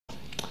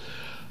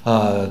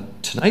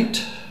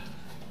Tonight,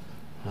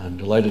 I'm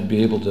delighted to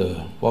be able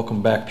to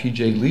welcome back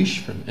P.J. Liesch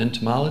from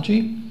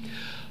Entomology.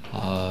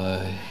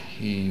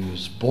 He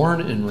was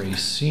born in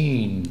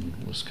Racine,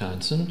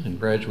 Wisconsin, and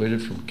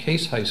graduated from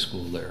Case High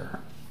School there.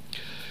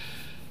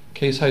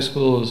 Case High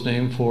School is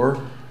named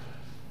for?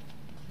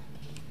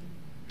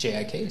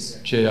 J.I. Case.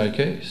 J.I.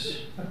 Case.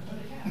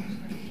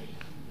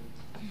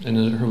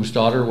 And whose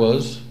daughter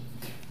was?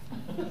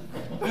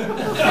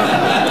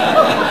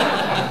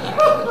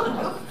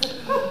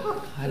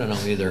 I don't know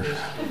either.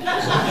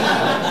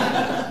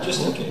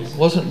 Just in case.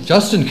 Wasn't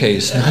just in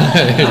case.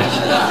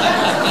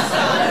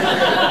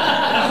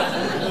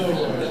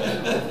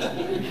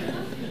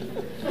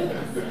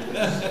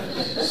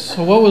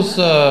 So what was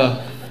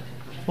the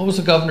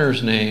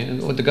governor's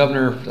name? With the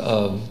governor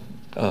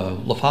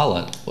La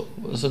Follette,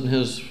 wasn't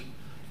his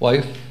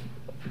wife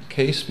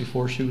Case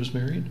before she was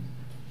married?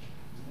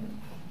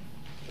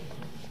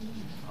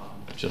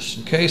 Just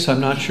in case,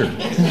 I'm not sure.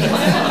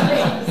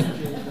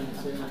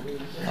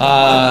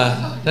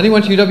 Then he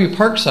went to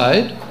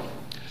UW-Parkside,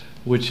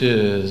 which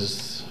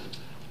is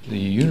the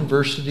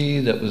university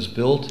that was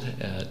built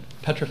at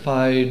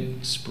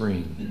Petrified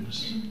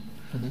Springs,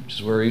 which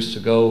is where he used to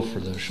go for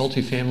the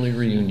Schulte family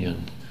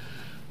reunion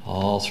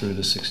all through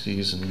the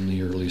 60s and in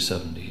the early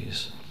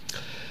 70s.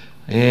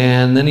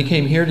 And then he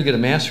came here to get a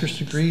master's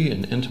degree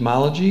in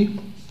entomology.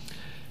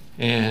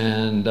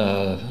 And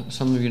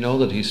some of you know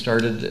that he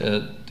started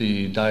at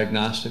the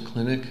diagnostic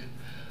clinic.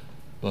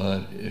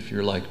 But if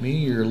you're like me,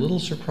 you're a little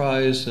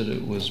surprised that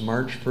it was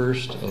March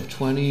 1st of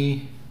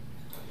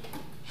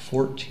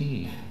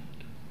 2014.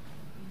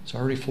 It's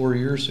already 4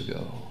 years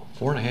ago,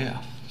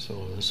 4.5,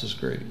 so this is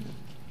great.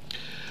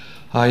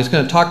 He's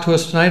going to talk to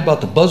us tonight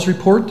about the buzz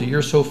report, the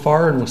year so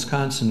far in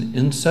Wisconsin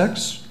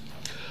insects.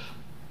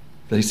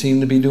 They seem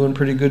to be doing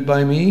pretty good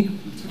by me.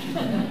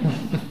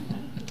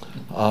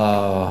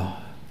 But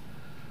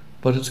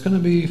it's going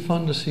to be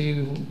fun to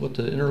see what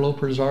the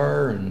interlopers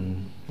are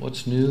and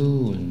what's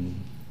new and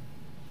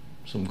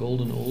some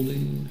golden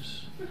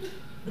oldies.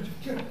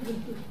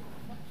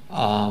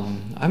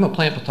 I'm a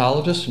plant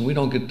pathologist, and we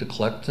don't get to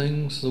collect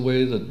things the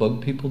way that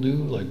bug people do,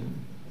 like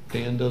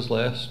Dan does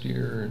last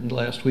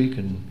week,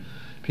 and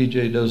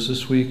PJ does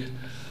this week.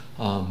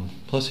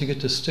 Plus, you get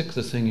to stick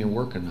the thing you're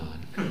working on.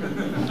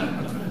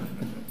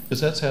 Is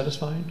that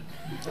satisfying?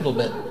 A little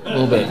bit. A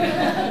little bit.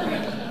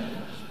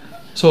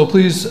 So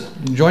please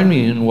join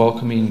me in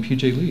welcoming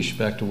P.J. Liesch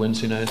back to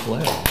Wednesday night at the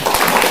lab.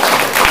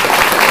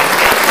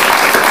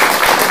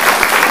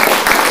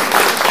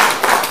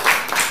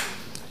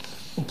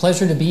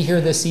 Pleasure to be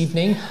here this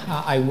evening.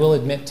 I will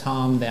admit,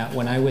 Tom, that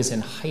when I was in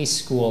high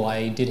school,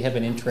 I did have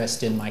an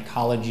interest in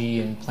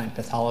mycology and plant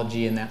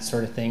pathology and that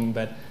sort of thing,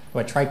 but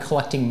I tried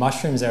collecting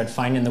mushrooms I would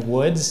find in the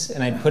woods,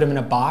 and I'd put them in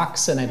a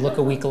box, and I'd look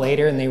a week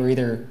later, and they were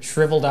either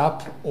shriveled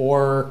up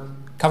or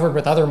covered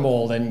with other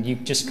mold, and you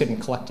just couldn't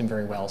collect them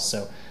very well.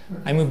 So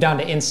I moved on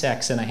to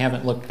insects, and I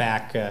haven't looked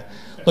back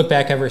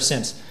ever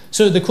since.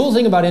 So the cool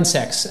thing about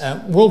insects,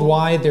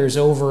 worldwide there's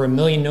over 1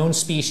 million known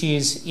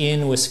species.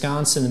 In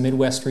Wisconsin, the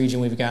Midwest region,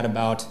 we've got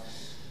about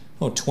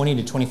 20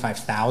 to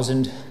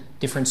 25,000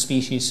 different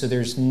species, so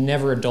there's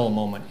never a dull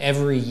moment.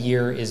 Every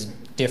year is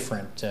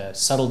different,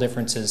 subtle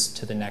differences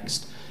to the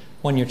next,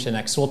 one year to the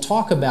next. So we'll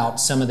talk about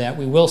some of that.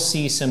 We will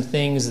see some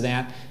things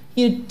that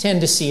you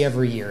tend to see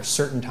every year,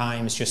 certain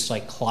times, just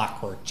like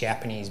clockwork.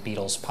 Japanese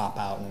beetles pop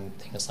out and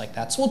things like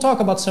that. So we'll talk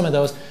about some of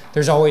those.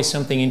 There's always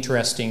something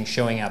interesting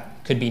showing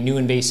up. Could be new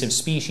invasive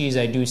species.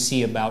 I do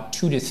see about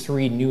 2 to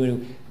 3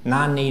 new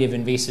non-native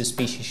invasive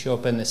species show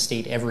up in the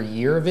state every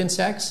year of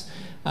insects.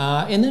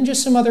 And then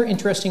just some other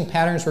interesting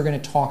patterns we're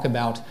going to talk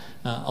about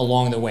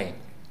along the way.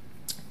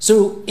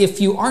 So if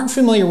you aren't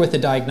familiar with the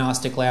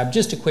diagnostic lab,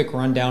 just a quick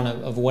rundown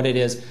of what it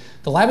is.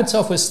 The lab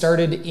itself was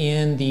started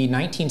in the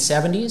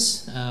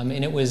 1970s,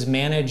 and it was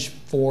managed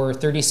for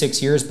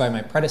 36 years by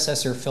my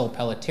predecessor, Phil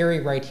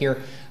Pelletieri, right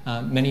here.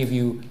 Many of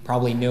you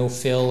probably know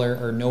Phil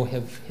or know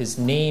his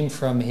name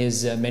from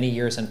his many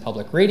years on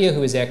public radio,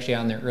 who was actually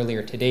on there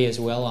earlier today as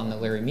well on the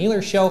Larry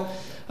Meiller show.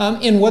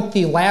 And what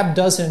the lab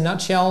does in a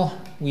nutshell,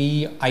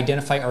 we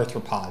identify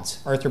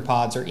arthropods.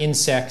 Arthropods are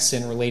insects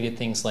and related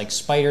things like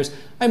spiders.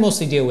 I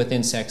mostly deal with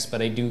insects,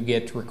 but I do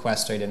get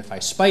requests to identify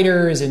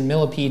spiders and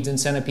millipedes and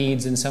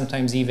centipedes and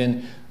sometimes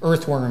even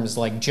earthworms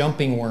like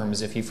jumping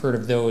worms, if you've heard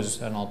of those,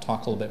 and I'll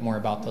talk a little bit more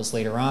about those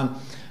later on.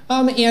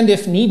 And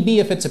if need be,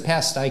 if it's a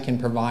pest, I can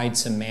provide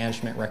some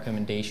management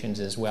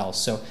recommendations as well.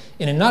 So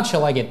in a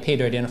nutshell, I get paid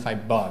to identify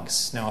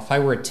bugs. Now, if I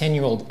were a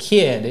 10-year-old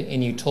kid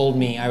and you told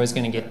me I was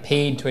going to get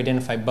paid to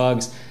identify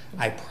bugs,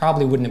 I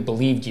probably wouldn't have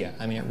believed you.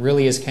 I mean, it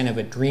really is kind of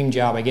a dream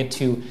job. I get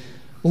to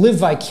live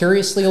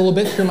vicariously a little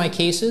bit through my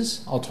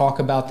cases. I'll talk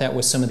about that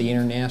with some of the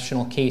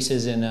international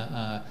cases in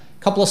a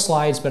couple of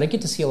slides, but I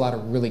get to see a lot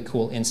of really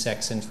cool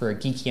insects, and for a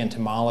geeky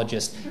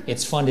entomologist,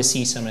 it's fun to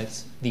see some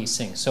of these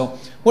things. So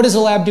what does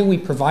the lab do? We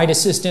provide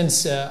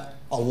assistance a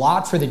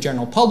lot for the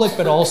general public,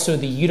 but also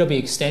the UW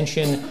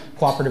Extension,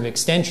 Cooperative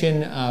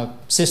Extension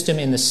system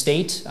in the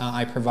state.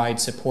 I provide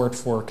support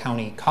for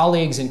county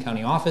colleagues and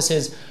county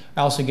offices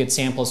I also get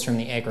samples from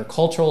the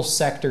agricultural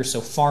sector, so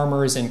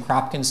farmers and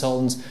crop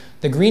consultants,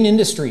 the green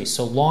industry,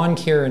 so lawn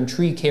care and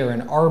tree care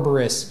and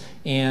arborists,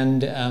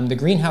 and the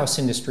greenhouse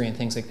industry and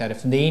things like that.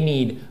 If they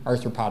need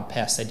arthropod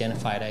pests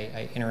identified,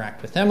 I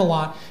interact with them a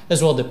lot.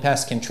 As well, the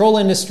pest control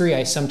industry,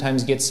 I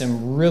sometimes get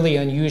some really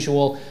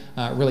unusual,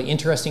 really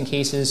interesting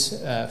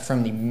cases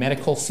from the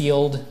medical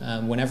field.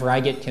 Whenever I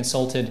get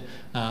consulted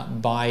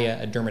by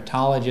a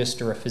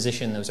dermatologist or a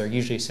physician, those are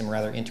usually some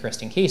rather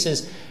interesting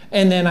cases.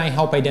 And then I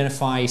help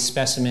identify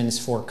specimens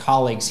for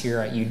colleagues here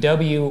at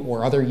UW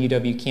or other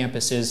UW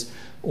campuses,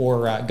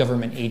 or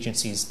government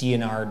agencies,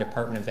 DNR,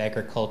 Department of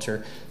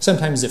Agriculture,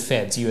 sometimes the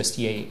feds,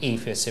 USDA,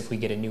 APHIS. If we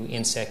get a new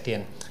insect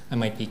in, I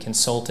might be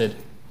consulted.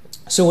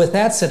 So with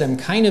that said, I'm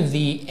kind of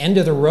the end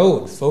of the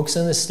road. Folks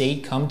in the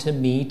state come to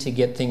me to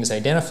get things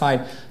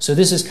identified. So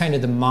this is kind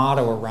of the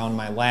motto around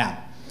my lab.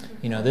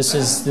 You know, this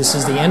is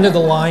the end of the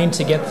line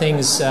to get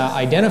things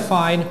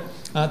identified.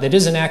 That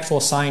is an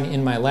actual sign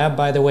in my lab,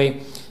 by the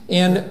way.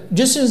 And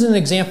just as an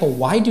example,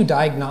 why do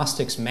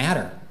diagnostics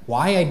matter?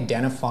 Why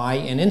identify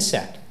an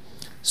insect?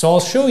 So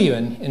I'll show you,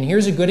 and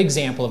here's a good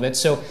example of it.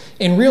 So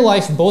in real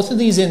life, both of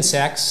these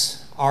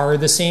insects are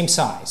the same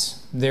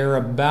size. They're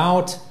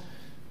about,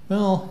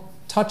 well,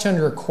 touch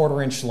under a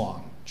 1/4 inch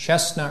long,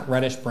 chestnut,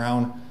 reddish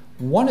brown.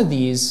 One of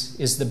these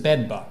is the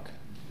bed bug.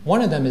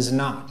 One of them is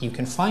not. You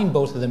can find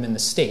both of them in the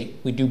state.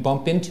 We do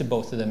bump into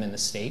both of them in the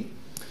state.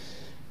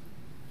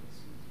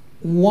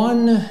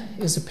 One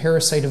is a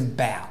parasite of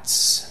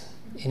bats,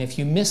 and if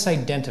you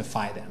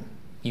misidentify them,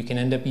 you can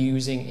end up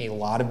using a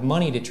lot of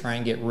money to try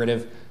and get rid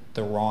of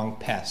the wrong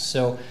pest.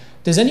 So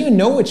does anyone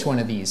know which one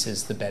of these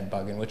is the bed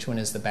bug and which one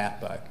is the bat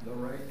bug? The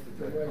right,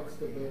 the bed bug.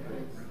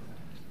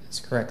 That's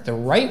correct. The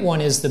right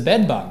one is the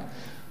bed bug.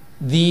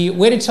 The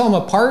way to tell them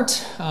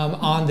apart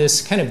on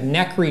this kind of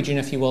neck region,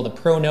 if you will, the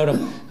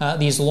pronotum,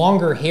 these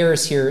longer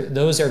hairs here,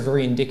 those are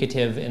very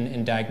indicative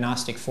and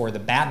diagnostic for the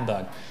bat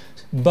bug.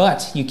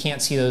 But you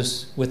can't see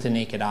those with the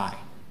naked eye.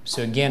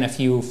 So again, if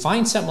you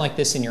find something like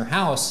this in your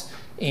house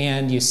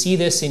and you see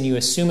this and you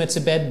assume it's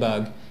a bed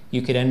bug,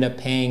 you could end up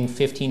paying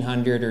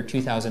 $1,500 or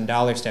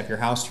 $2,000 to have your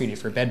house treated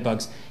for bed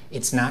bugs.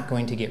 It's not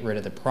going to get rid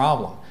of the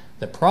problem.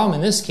 The problem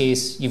in this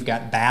case, you've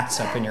got bats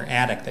up in your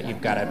attic that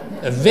you've got to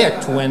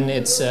evict when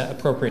it's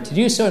appropriate to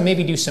do so, and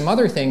maybe do some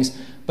other things.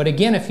 But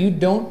again, if you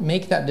don't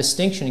make that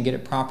distinction and get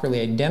it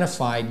properly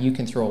identified, you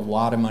can throw a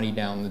lot of money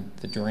down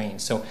the drain.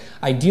 So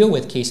I deal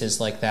with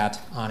cases like that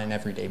on an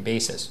everyday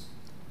basis.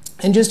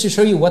 And just to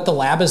show you what the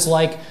lab is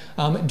like,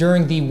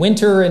 during the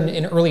winter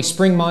and early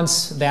spring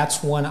months,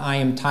 that's when I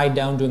am tied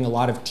down doing a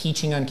lot of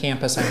teaching on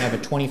campus. I have a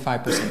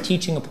 25%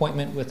 teaching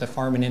appointment with the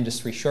Farm and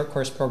Industry Short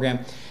Course program.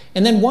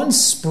 And then once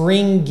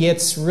spring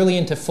gets really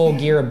into full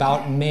gear,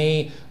 about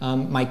May,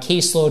 my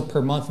caseload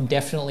per month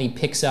definitely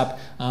picks up.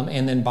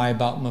 And then by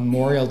about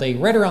Memorial Day,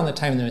 right around the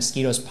time the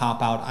mosquitoes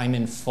pop out, I'm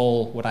in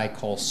full what I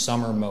call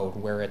summer mode,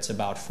 where it's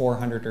about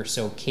 400 or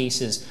so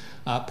cases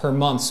per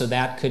month. So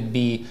that could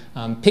be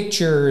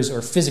pictures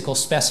or physical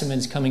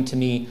specimens coming to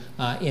me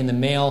in the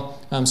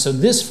mail. So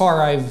this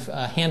far I've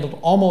handled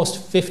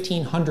almost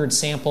 1,500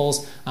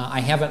 samples. I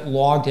haven't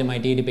logged in my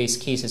database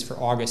cases for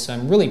August, so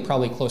I'm really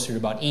probably closer to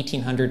about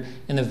 1,800,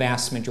 and the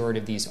vast majority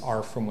of these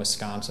are from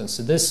Wisconsin.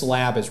 So this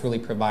lab is really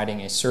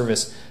providing a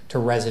service to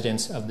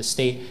residents of the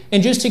state.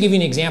 And just to give you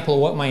an example of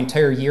what my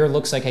entire year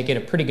looks like, I get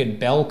a pretty good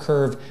bell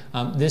curve.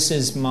 This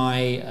is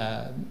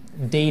my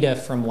data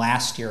from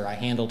last year. I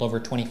handled over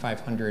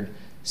 2,500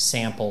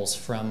 samples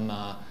from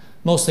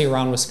mostly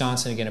around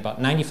Wisconsin, again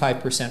about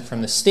 95%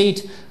 from the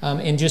state.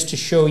 And just to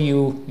show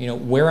you,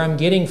 where I'm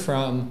getting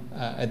from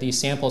these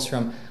samples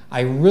from, I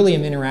really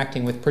am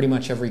interacting with pretty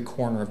much every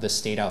corner of the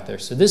state out there.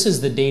 So this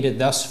is the data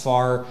thus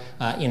far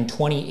in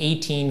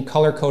 2018,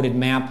 color-coded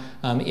map.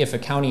 If a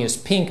county is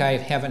pink, I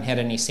haven't had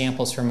any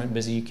samples from it, but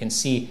as you can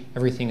see,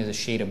 everything is a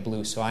shade of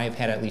blue. So I have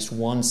had at least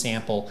one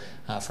sample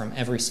from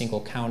every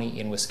single county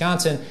in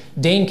Wisconsin.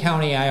 Dane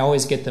County, I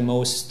always get the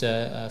most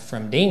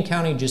from Dane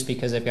County just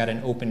because I've got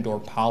an open door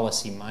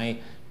policy. My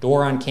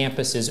door on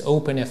campus is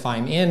open if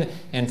I'm in,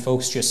 and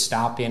folks just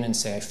stop in and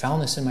say, I found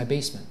this in my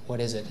basement. What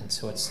is it? And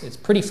so it's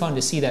pretty fun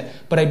to see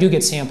that. But I do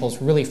get samples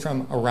really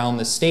from around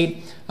the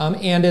state.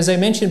 And as I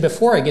mentioned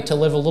before, I get to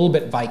live a little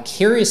bit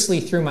vicariously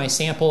through my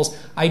samples.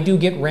 I do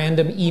get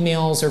random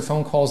emails or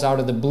phone calls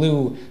out of the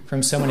blue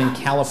from someone in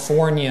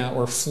California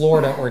or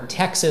Florida or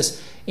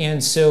Texas.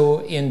 And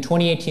so in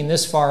 2018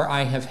 this far,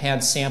 I have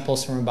had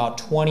samples from about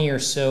 20 or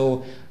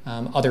so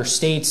other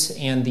states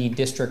and the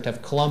District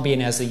of Columbia,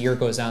 and as the year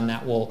goes on,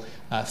 that will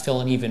fill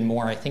in even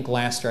more. I think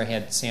last year I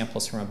had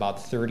samples from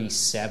about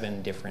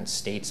 37 different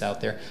states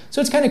out there.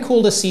 So it's kind of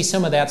cool to see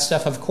some of that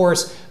stuff. Of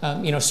course,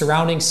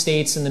 surrounding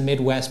states in the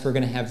Midwest, we're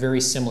going to have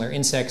very similar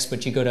insects,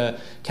 but you go to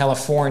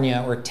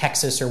California or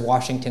Texas or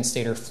Washington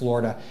State or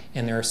Florida,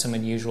 and there are some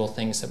unusual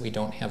things that we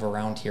don't have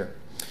around here.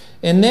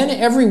 And then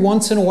every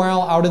once in a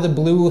while, out of the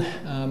blue,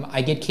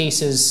 I get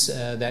cases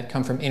that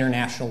come from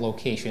international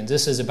locations.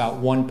 This is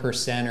about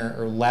 1%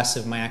 or less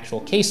of my actual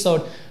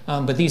caseload,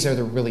 but these are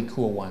the really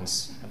cool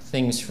ones.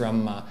 Things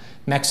from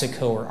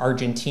Mexico or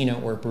Argentina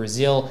or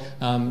Brazil.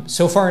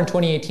 So far in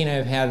 2018,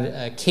 I've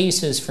had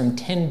cases from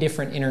 10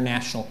 different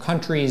international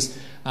countries,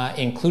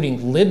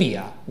 including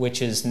Libya,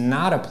 which is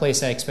not a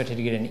place I expected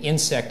to get an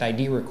insect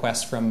ID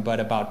request from, but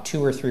about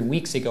 2 or 3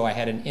 weeks ago, I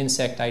had an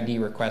insect ID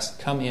request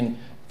come in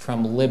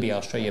from Libya.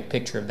 I'll show you a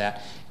picture of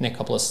that in a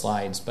couple of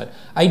slides. But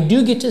I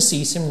do get to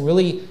see some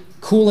really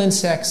cool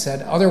insects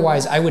that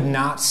otherwise I would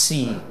not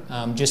see,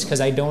 just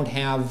because I don't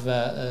have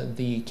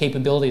the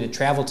capability to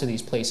travel to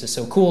these places.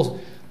 So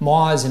cool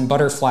moths and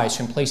butterflies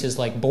from places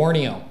like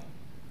Borneo.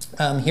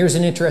 Here's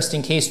an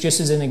interesting case, just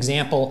as an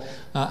example,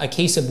 a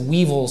case of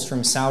weevils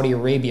from Saudi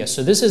Arabia.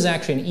 So this is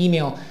actually an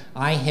email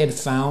I had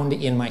found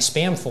in my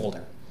spam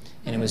folder.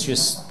 And it was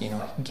just,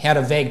 had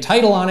a vague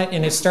title on it,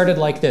 and it started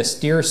like this: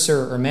 Dear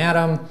Sir or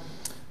Madam,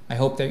 I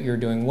hope that you're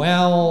doing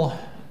well.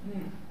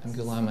 I'm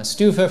Ghulam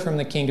Mustafa from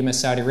the Kingdom of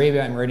Saudi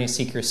Arabia. I'm ready to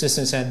seek your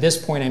assistance. At this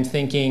point, I'm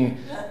thinking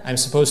I'm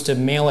supposed to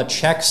mail a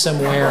check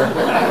somewhere, and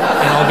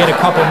I'll get a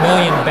couple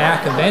million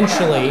back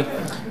eventually.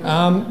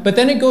 But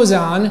then it goes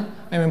on.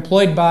 I'm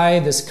employed by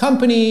this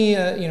company,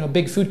 a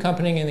big food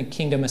company in the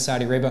Kingdom of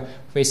Saudi Arabia,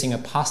 facing a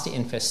pasta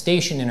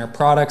infestation in our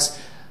products.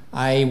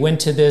 I went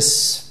to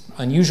this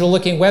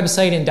unusual-looking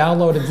website and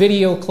downloaded a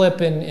video clip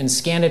and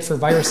scanned it for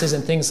viruses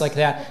and things like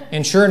that.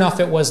 And sure enough,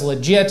 it was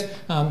legit.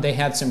 They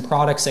had some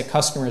products that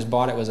customers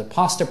bought. It was a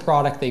pasta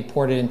product. They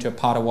poured it into a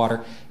pot of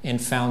water and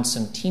found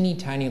some teeny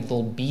tiny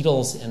little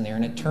beetles in there.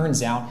 And it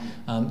turns out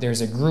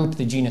there's a group,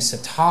 the genus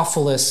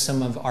Cytophilus,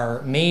 some of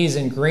our maize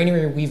and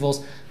granary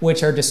weevils,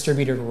 which are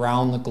distributed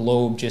around the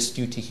globe just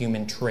due to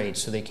human trade.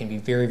 So they can be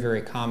very,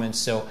 very common.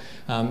 So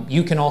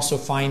you can also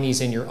find these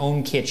in your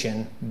own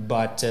kitchen,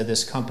 but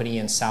this company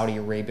in Saudi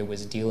Arabia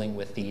was dealing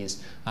with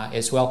these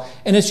as well.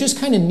 And it's just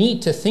kind of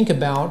neat to think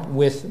about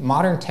with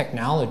modern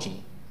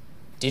technology,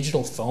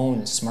 digital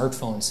phones,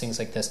 smartphones, things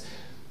like this.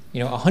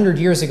 100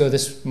 years ago,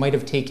 this might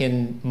have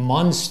taken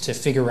months to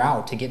figure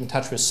out, to get in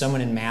touch with someone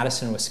in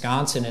Madison,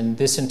 Wisconsin, and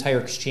this entire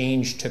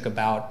exchange took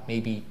about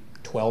maybe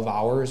 12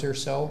 hours or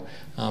so.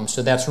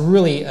 So that's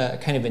really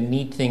kind of a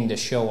neat thing to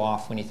show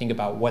off when you think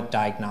about what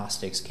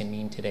diagnostics can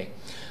mean today.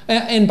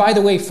 And by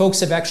the way,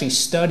 folks have actually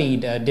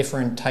studied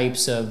different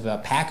types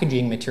of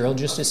packaging material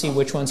just to see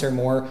which ones are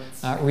more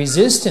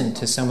resistant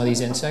to some of these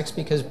insects,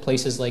 because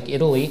places like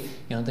Italy,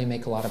 they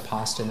make a lot of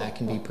pasta, and that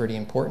can be pretty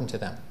important to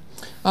them.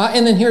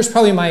 And then here's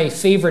probably my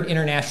favorite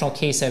international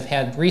case I've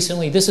had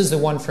recently. This is the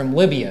one from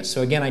Libya.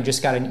 So again, I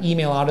just got an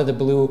email out of the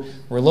blue.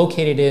 We're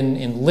located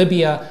in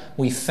Libya.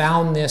 We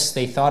found this.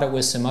 They thought it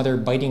was some other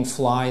biting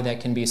fly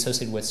that can be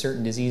associated with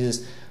certain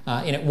diseases,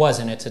 and it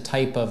wasn't. It's a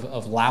type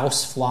of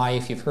louse fly.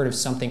 If you've heard of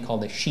something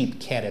called the sheep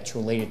cat, it's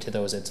related to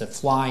those. It's a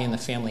fly in the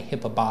family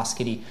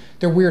Hippoboscidae.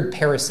 They're weird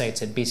parasites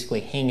that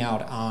basically hang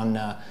out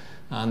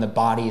on the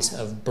bodies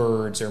of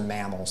birds or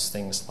mammals,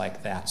 things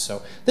like that.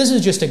 So this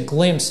is just a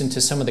glimpse into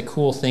some of the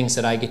cool things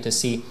that I get to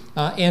see.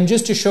 And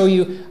just to show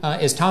you,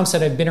 as Tom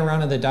said, I've been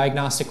around in the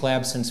diagnostic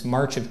lab since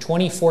March of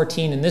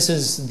 2014, and this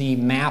is the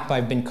map.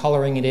 I've been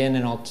coloring it in,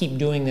 and I'll keep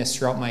doing this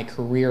throughout my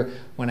career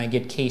when I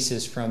get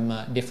cases from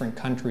different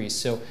countries.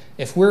 So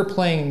if we're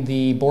playing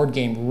the board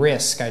game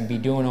Risk, I'd be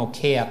doing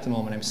okay at the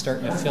moment. I'm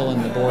starting to fill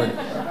in the board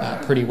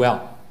pretty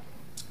well.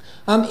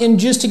 And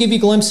just to give you a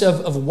glimpse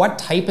of what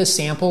type of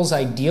samples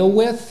I deal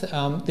with,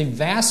 the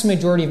vast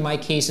majority of my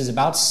cases,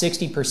 about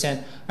 60%,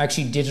 are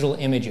actually digital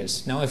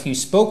images. Now, if you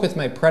spoke with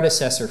my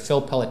predecessor,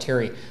 Phil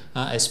Pelletieri,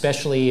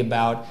 especially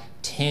about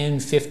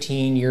 10,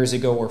 15 years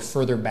ago or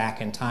further back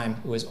in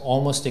time, it was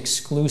almost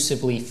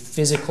exclusively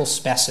physical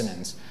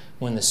specimens.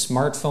 When the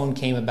smartphone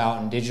came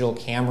about and digital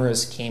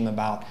cameras came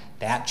about,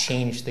 that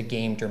changed the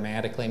game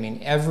dramatically. I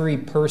mean, every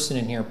person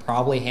in here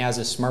probably has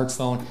a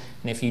smartphone,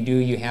 and if you do,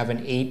 you have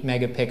an 8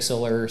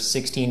 megapixel or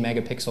 16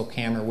 megapixel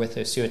camera with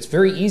it. So it's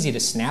very easy to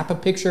snap a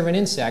picture of an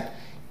insect,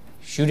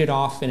 shoot it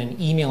off in an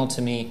email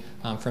to me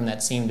from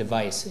that same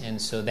device.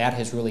 And so that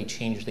has really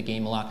changed the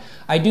game a lot.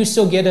 I do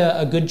still get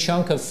a good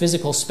chunk of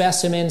physical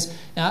specimens,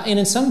 and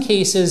in some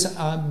cases,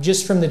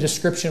 just from the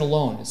description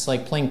alone. It's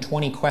like playing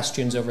 20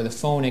 questions over the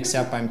phone,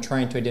 except I'm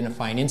trying to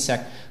identify an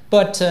insect.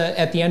 But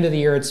at the end of the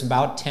year, it's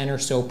about 10 or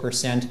so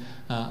percent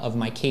of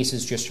my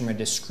cases, just from a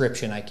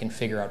description, I can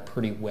figure out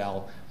pretty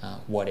well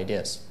what it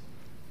is.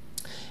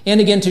 And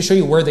again, to show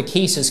you where the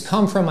cases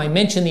come from, I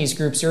mentioned these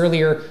groups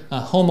earlier,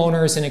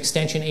 homeowners and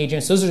extension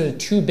agents. Those are the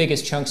two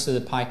biggest chunks of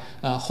the pie.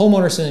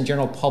 Homeowners and the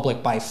general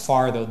public by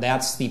far, though,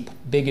 that's the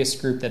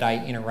biggest group that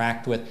I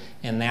interact with,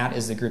 and that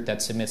is the group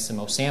that submits the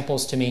most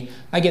samples to me.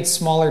 I get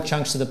smaller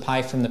chunks of the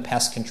pie from the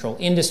pest control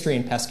industry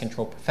and pest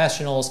control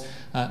professionals,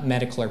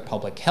 medical or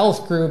public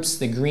health groups,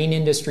 the green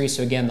industry,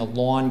 so again, the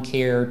lawn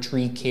care,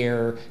 tree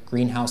care,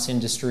 greenhouse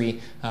industry,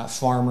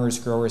 farmers,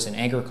 growers, and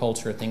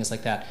agriculture, things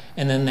like that.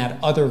 And then that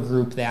other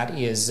group That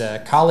is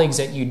colleagues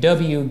at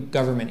UW,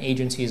 government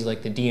agencies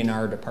like the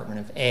DNR,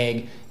 Department of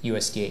Ag,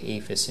 USDA,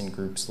 APHIS, and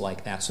groups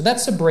like that. So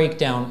that's a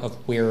breakdown of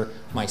where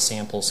my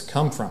samples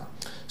come from.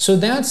 So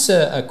that's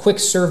a quick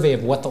survey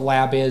of what the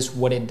lab is,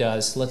 what it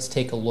does. Let's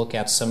take a look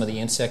at some of the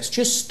insects,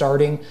 just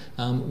starting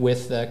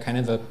with kind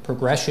of a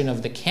progression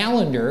of the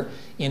calendar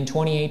in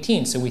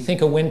 2018. So we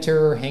think of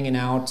winter, hanging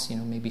out,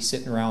 maybe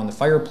sitting around the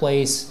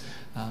fireplace,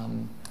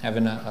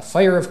 having a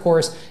fire, of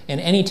course. And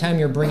anytime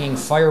you're bringing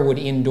firewood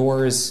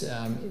indoors,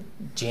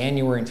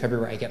 January and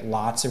February, I get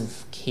lots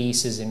of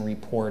cases and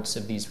reports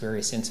of these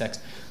various insects.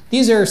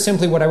 These are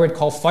simply what I would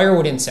call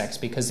firewood insects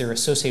because they're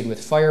associated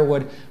with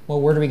firewood. Well,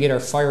 where do we get our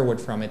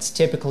firewood from? It's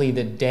typically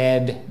the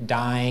dead,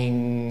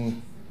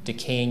 dying,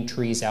 decaying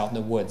trees out in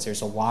the woods. There's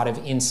a lot of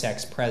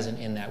insects present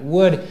in that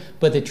wood,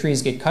 but the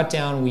trees get cut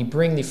down. We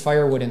bring the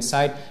firewood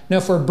inside. Now,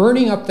 if we're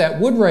burning up that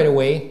wood right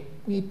away,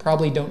 we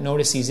probably don't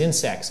notice these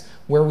insects.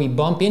 Where we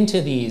bump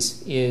into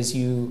these is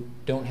you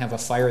don't have a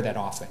fire that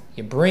often.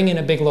 You bring in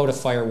a big load of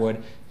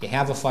firewood, you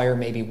have a fire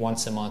maybe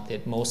once a month,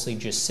 it mostly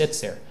just sits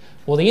there.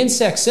 Well, the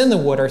insects in the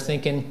wood are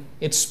thinking,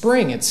 it's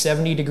spring, it's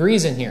 70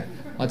 degrees in here.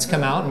 Let's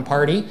come out and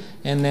party.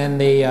 And then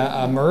they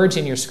emerge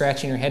and you're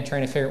scratching your head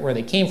trying to figure out where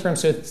they came from.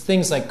 So it's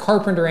things like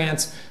carpenter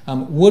ants,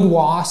 wood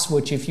wasps,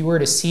 which if you were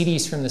to see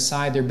these from the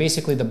side, they're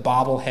basically the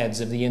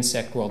bobbleheads of the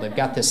insect world. They've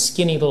got this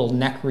skinny little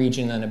neck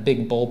region and a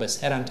big bulbous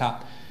head on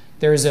top.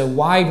 There's a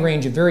wide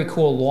range of very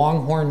cool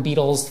longhorn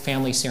beetles,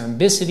 family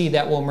Cerambycidae,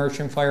 that will emerge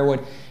from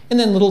firewood. And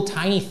then little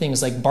tiny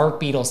things like bark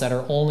beetles that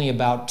are only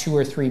about 2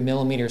 or 3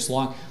 millimeters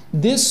long.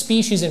 This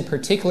species in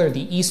particular,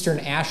 the eastern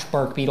ash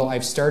bark beetle,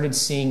 I've started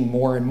seeing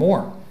more and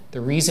more.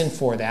 The reason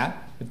for that,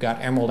 we've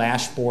got emerald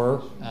ash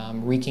borer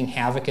wreaking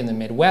havoc in the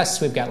Midwest.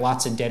 So we've got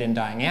lots of dead and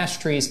dying ash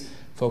trees.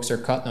 Folks are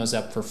cutting those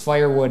up for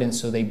firewood, and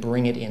so they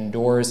bring it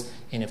indoors.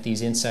 And if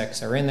these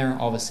insects are in there,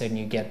 all of a sudden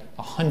you get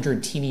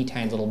 100 teeny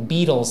tiny little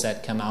beetles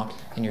that come out,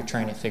 and you're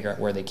trying to figure out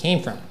where they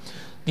came from.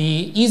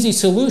 The easy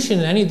solution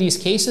in any of these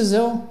cases,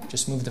 though,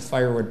 just move the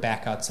firewood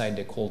back outside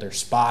to a colder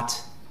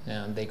spot.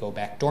 They go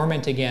back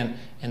dormant again,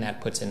 and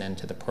that puts an end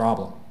to the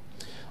problem.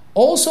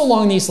 Also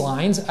along these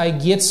lines, I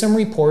get some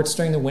reports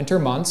during the winter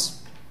months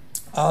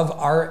of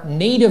our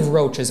native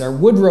roaches, our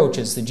wood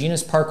roaches, the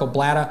genus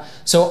Parcoblata.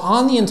 So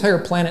on the entire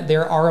planet,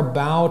 there are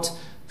about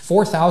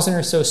 4,000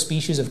 or so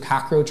species of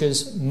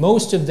cockroaches.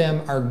 Most of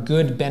them are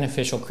good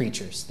beneficial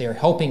creatures. They're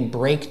helping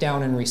break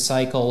down and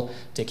recycle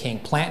decaying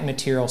plant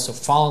material, so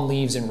fallen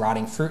leaves and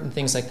rotting fruit and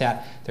things like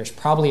that. There's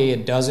probably a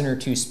dozen or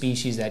two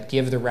species that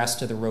give the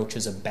rest of the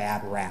roaches a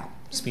bad rap.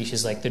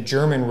 Species like the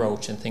German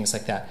roach and things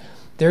like that.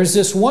 There's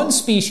this one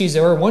species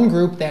or one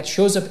group that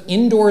shows up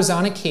indoors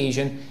on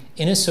occasion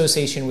in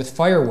association with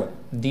firewood.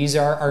 These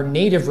are our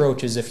native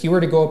roaches. If you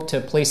were to go up to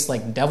a place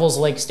like Devil's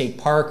Lake State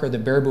Park or the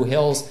Baraboo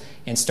Hills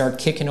and start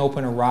kicking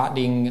open a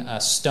rotting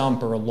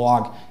stump or a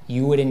log,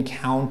 you would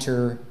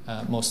encounter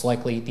most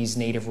likely these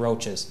native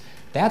roaches.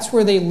 That's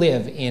where they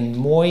live, in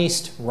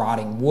moist,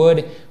 rotting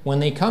wood. When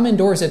they come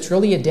indoors, it's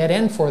really a dead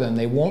end for them.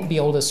 They won't be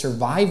able to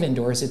survive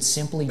indoors. It's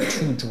simply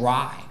too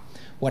dry.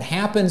 What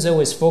happens, though,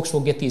 is folks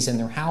will get these in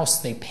their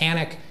house. They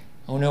panic.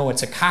 Oh, no,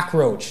 it's a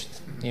cockroach.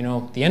 You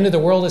know, the end of the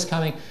world is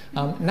coming.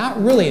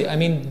 Not really. I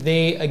mean,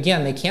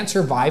 they can't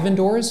survive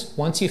indoors.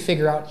 Once you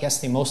figure out,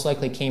 yes, they most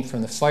likely came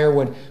from the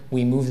firewood,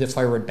 we move the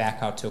firewood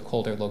back out to a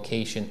colder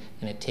location,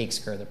 and it takes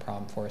care of the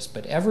problem for us.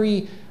 But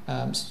every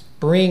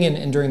spring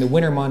and during the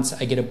winter months,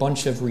 I get a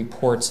bunch of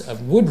reports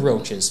of wood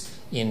roaches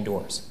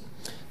indoors.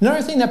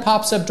 Another thing that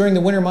pops up during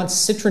the winter months,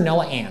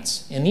 citronella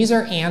ants. And these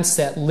are ants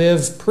that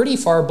live pretty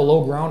far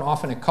below ground,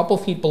 often a couple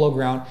feet below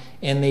ground,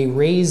 and they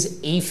raise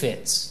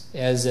aphids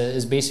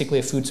as basically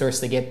a food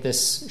source. They get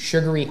this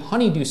sugary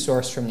honeydew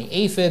source from the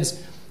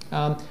aphids.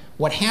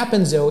 What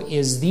happens, though,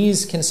 is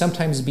these can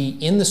sometimes be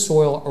in the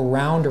soil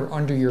around or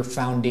under your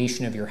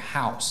foundation of your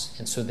house.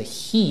 And so the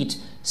heat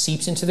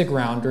seeps into the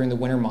ground during the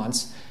winter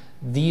months.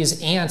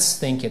 These ants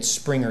think it's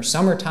spring or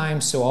summertime,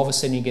 so all of a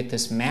sudden you get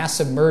this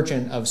massive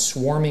emergence of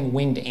swarming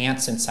winged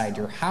ants inside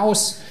your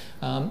house.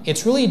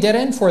 It's really a dead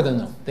end for them,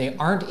 though. They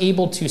aren't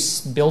able to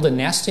build a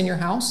nest in your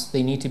house.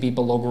 They need to be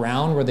below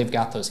ground where they've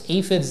got those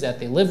aphids that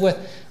they live with.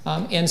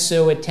 And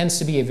so it tends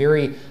to be a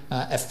very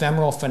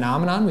ephemeral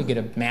phenomenon. We get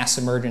a mass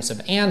emergence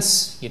of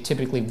ants. You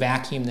typically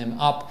vacuum them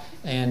up,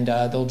 and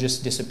they'll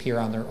just disappear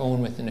on their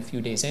own within a few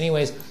days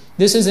anyways.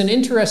 This is an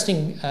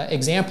interesting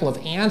example of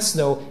ants,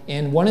 though,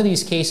 in one of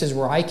these cases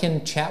where I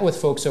can chat with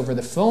folks over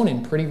the phone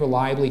and pretty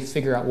reliably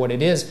figure out what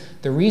it is.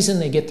 The reason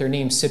they get their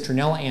name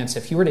citronella ants,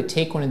 if you were to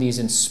take one of these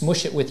and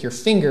smush it with your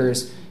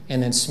fingers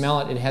and then smell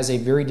it, it has a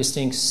very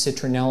distinct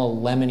citronella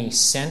lemony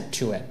scent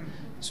to it.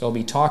 So I'll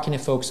be talking to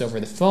folks over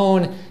the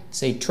phone,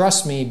 say,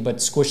 trust me,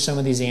 but squish some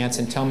of these ants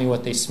and tell me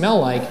what they smell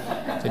like.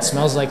 If it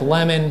smells like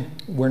lemon,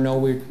 we're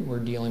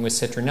dealing with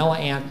citronella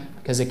ant,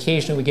 because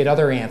occasionally we get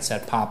other ants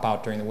that pop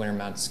out during the winter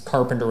months,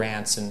 carpenter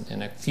ants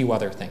and a few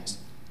other things.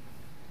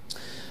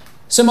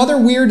 Some other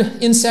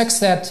weird insects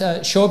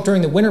that show up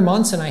during the winter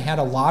months, and I had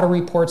a lot of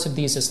reports of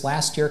these this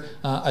last year,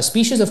 a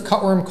species of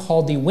cutworm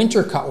called the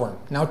winter cutworm.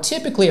 Now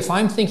typically if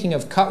I'm thinking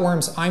of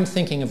cutworms, I'm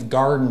thinking of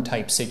garden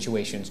type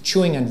situations,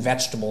 chewing on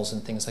vegetables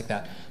and things like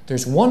that.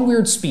 There's one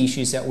weird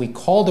species that we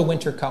call the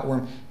winter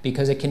cutworm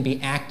because it can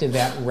be active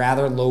at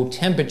rather low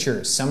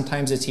temperatures.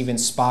 Sometimes it's even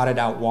spotted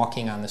out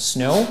walking on the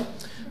snow,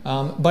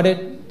 but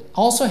it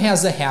also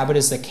has the habit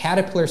as the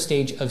caterpillar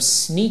stage of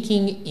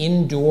sneaking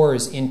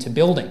indoors into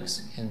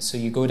buildings. And so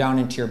you go down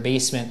into your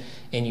basement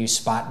and you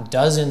spot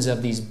dozens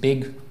of these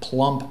big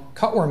plump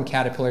cutworm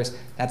caterpillars.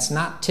 That's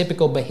not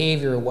typical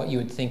behavior of what you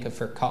would think of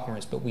for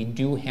cutworms, but we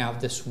do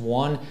have this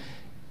one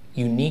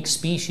unique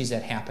species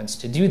that happens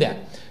to do that.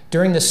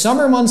 During the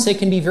summer months, they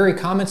can be very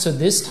common. So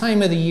this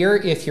time of the year,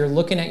 if you're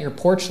looking at your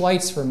porch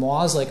lights for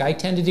moths like I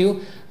tend to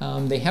do,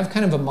 they have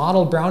kind of a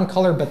mottled brown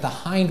color, but the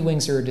hind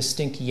wings are a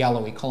distinct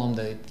yellow. We call them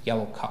the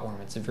yellow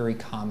cutworm. It's a very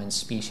common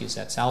species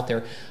that's out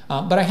there.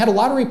 But I had a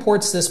lot of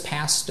reports this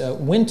past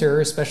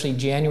winter, especially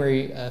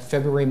January,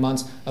 February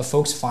months, of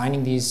folks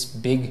finding these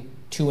big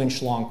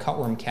 2-inch long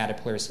cutworm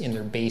caterpillars in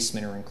their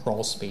basement or in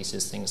crawl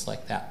spaces, things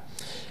like that.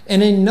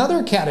 And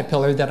another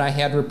caterpillar that I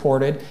had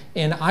reported,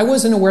 and I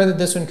wasn't aware that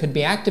this one could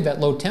be active at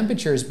low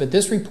temperatures, but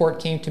this report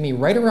came to me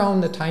right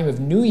around the time of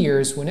New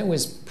Year's when it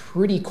was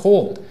pretty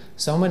cold.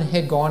 Someone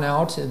had gone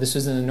out, this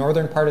was in the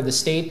northern part of the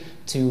state,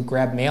 to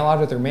grab mail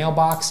out of their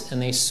mailbox,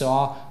 and they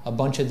saw a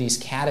bunch of these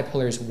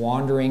caterpillars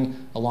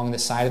wandering along the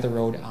side of the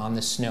road on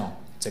the snow.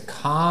 It's a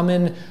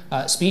common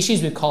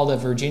species we call the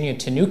Virginia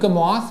Tenuca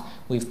moth.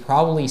 We've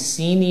probably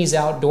seen these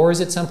outdoors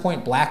at some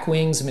point. Black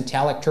wings,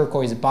 metallic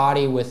turquoise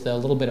body with a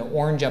little bit of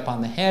orange up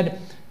on the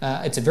head.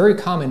 It's a very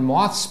common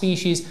moth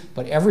species,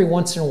 but every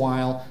once in a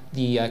while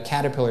the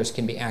caterpillars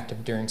can be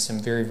active during some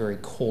very, very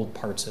cold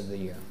parts of the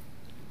year.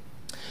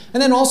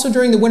 And then also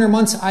during the winter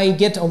months, I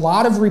get a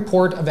lot of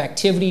report of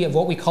activity of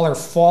what we call our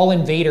fall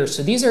invaders.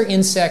 So these are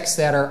insects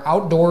that are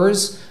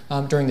outdoors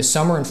during the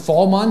summer and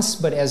fall months,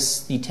 but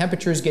as the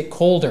temperatures get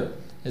colder,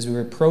 as we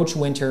approach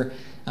winter,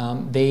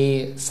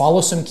 they follow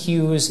some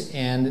cues,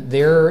 and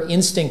their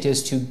instinct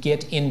is to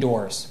get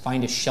indoors,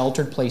 find a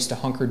sheltered place to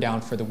hunker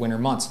down for the winter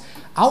months.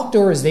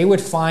 Outdoors, they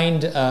would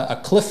find a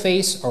cliff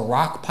face, a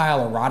rock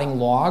pile, a rotting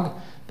log.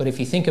 But if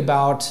you think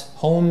about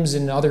homes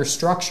and other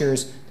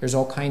structures, there's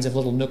all kinds of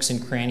little nooks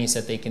and crannies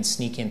that they can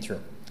sneak in through.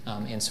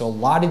 And so a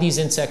lot of these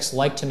insects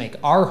like to make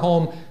our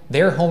home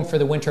their home for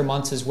the winter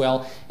months as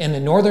well. In the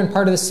northern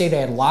part of the state, I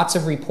had lots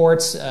of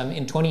reports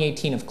in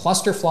 2018 of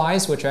cluster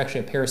flies, which are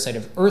actually a parasite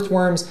of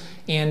earthworms,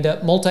 and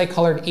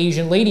multicolored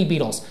Asian lady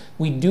beetles.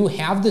 We do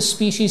have this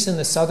species in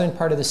the southern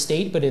part of the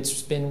state, but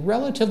it's been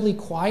relatively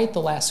quiet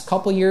the last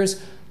couple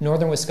years.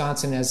 Northern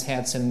Wisconsin has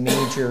had some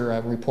major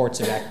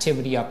reports of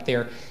activity up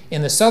there.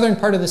 In the southern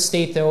part of the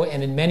state, though,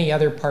 and in many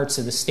other parts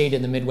of the state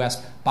in the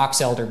Midwest, box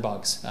elder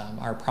bugs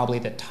are probably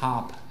the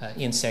top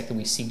insect that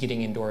we see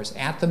getting indoors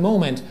at the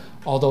moment,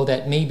 although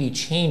that may be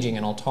changing,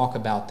 and I'll talk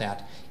about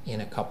that in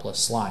a couple of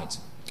slides.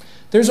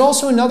 There's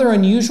also another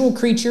unusual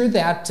creature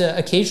that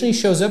occasionally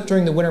shows up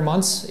during the winter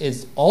months.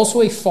 It's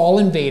also a fall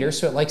invader,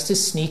 so it likes to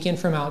sneak in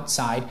from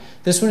outside.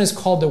 This one is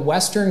called the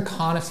western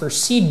conifer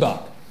seed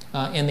bug.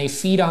 And they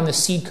feed on the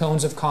seed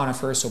cones of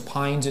conifers, so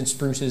pines and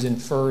spruces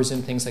and firs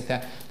and things like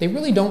that. They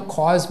really don't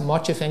cause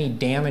much, if any,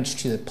 damage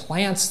to the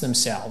plants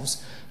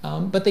themselves,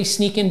 but they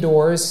sneak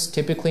indoors,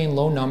 typically in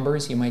low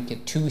numbers. You might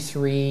get 2,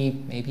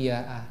 3, maybe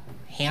a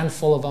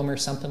handful of them or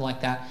something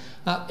like that.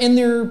 And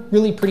they're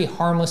really pretty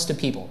harmless to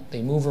people.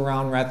 They move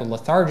around rather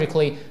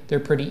lethargically. They're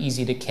pretty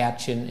easy to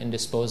catch and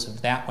dispose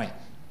of that way.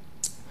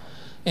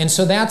 And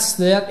so that's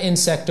that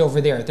insect over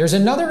there. There's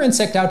another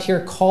insect out here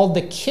called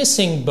the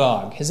kissing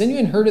bug. Has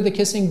anyone heard of the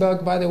kissing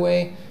bug, by the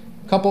way?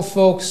 A couple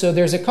folks. So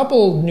there's a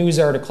couple news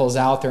articles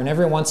out there, and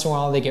every once in a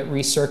while they get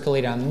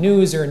recirculated on the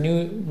news, or a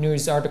new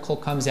news article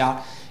comes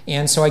out.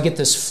 And so I get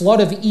this flood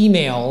of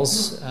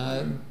emails,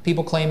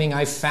 people claiming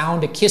I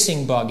found a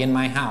kissing bug in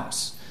my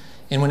house.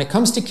 And when it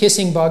comes to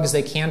kissing bugs,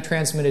 they can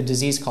transmit a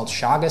disease called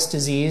Chagas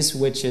disease,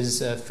 which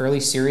is a fairly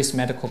serious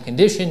medical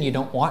condition. You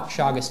don't want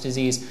Chagas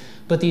disease.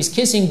 But these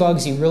kissing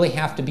bugs, you really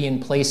have to be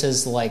in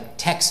places like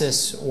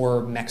Texas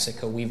or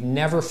Mexico. We've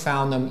never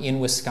found them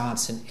in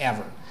Wisconsin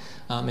ever.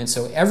 And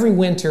so every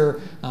winter,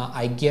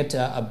 I get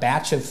a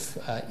batch of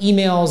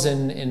emails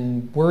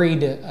and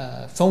worried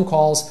phone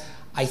calls.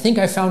 I think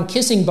I found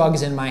kissing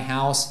bugs in my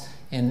house.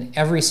 In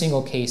every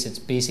single case, it's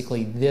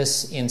basically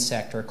this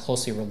insect or a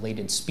closely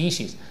related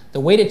species. The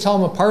way to tell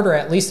them apart, or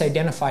at least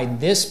identify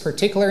this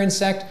particular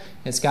insect,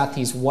 it's got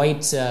these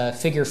white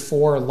figure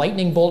 4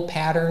 lightning bolt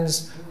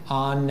patterns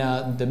on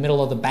the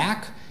middle of the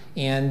back,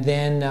 and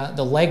then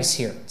the legs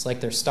here. It's like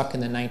they're stuck in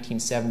the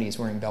 1970s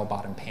wearing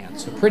bell-bottom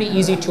pants. So pretty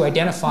easy to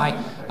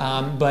identify,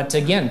 but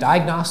again,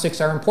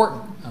 diagnostics are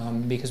important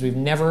because we've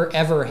never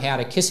ever had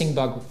a kissing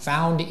bug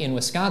found in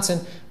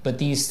Wisconsin, but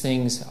these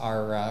things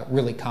are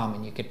really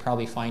common. You could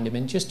probably find them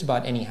in just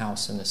about any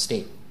house in the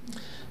state.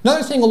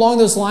 Another thing along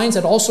those lines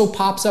that also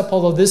pops up,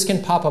 although this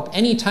can pop up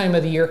any time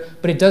of the year,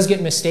 but it does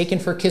get mistaken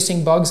for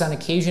kissing bugs on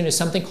occasion, is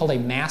something called a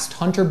masked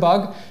hunter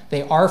bug.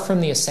 They are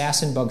from the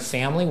assassin bug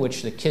family,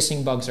 which the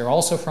kissing bugs are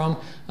also from.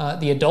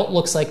 The adult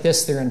looks like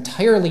this. They're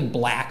entirely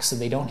black, so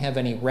they don't have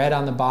any red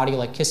on the body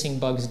like kissing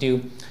bugs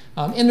do.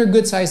 And they're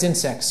good-sized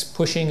insects,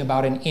 pushing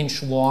about an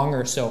inch long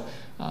or so.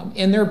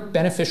 And they're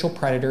beneficial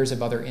predators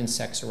of other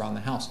insects around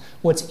the house.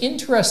 What's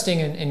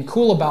interesting and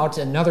cool about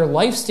another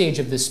life stage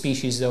of this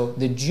species, though,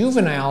 the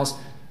juveniles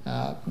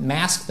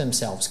mask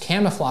themselves,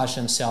 camouflage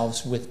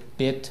themselves with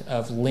bit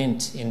of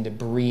lint and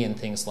debris and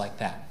things like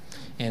that.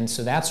 And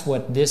so that's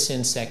what this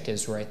insect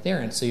is right there.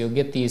 And so you'll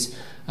get these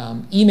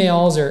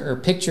emails or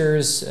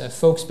pictures,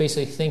 folks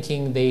basically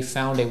thinking they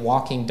found a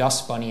walking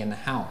dust bunny in the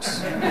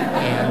house.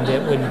 And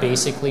it would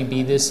basically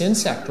be this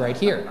insect right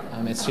here.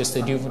 It's just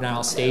the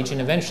juvenile stage,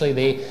 and eventually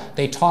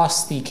they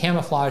toss the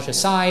camouflage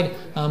aside,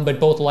 but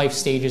both life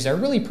stages are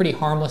really pretty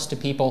harmless to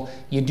people.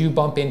 You do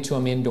bump into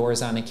them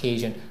indoors on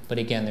occasion, but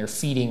again, they're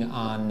feeding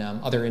on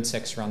other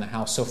insects around the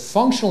house. So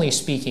functionally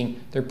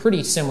speaking, they're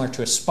pretty similar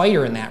to a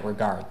spider in that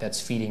regard that's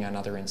feeding on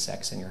other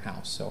insects in your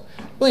house. So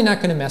really not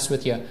going to mess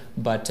with you,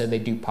 but they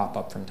do pop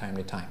up from time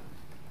to time.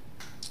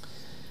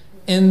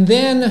 And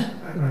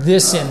then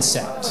this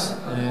insect.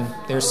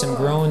 There's some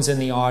groans in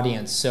the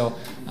audience. So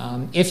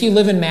if you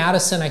live in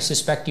Madison, I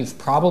suspect you've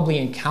probably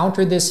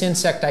encountered this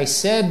insect. I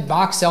said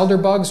box elder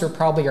bugs are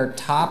probably our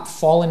top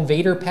fall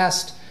invader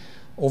pest.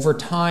 Over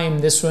time,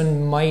 this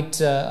one might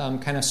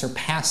kind of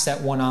surpass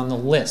that one on the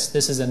list.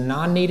 This is a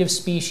non-native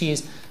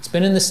species. It's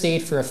been in the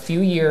state for a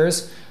few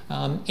years.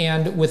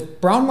 And with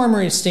brown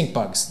marmorated stink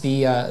bugs,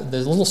 the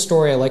little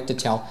story I like to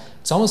tell,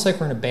 it's almost like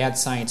we're in a bad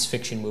science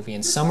fiction movie,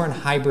 and someone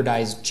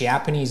hybridized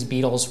Japanese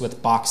beetles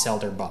with box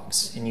elder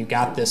bugs. And you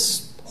got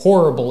this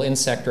horrible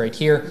insect right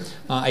here.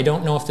 I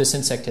don't know if this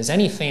insect has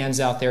any fans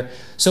out there.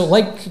 So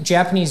like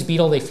Japanese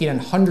beetle, they feed on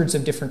hundreds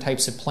of different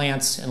types of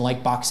plants, and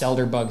like box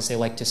elder bugs, they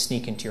like to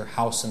sneak into your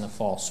house in the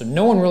fall. So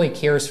no one really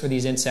cares for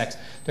these insects.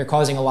 They're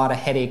causing a lot of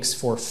headaches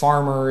for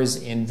farmers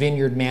and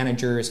vineyard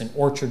managers and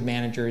orchard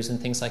managers and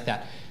things like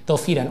that. They'll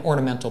feed on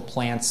ornamental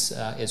plants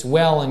as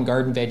well, and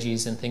garden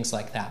veggies and things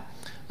like that.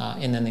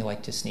 And then they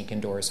like to sneak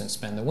indoors and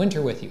spend the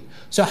winter with you.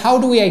 So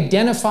how do we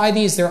identify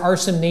these? There are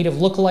some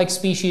native look-alike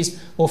species.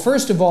 Well,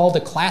 first of all,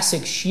 the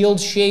classic shield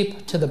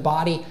shape to the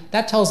body,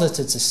 that tells us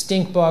it's a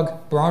stink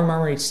bug. Brown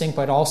marmorated stink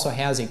bug also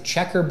has a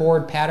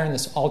checkerboard pattern,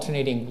 this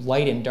alternating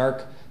light and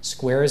dark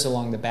squares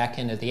along the back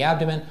end of the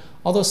abdomen,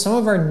 although some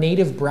of our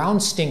native brown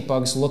stink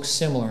bugs look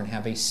similar and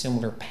have a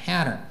similar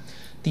pattern.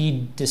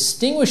 The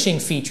distinguishing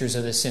features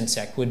of this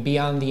insect would be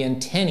on the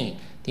antennae.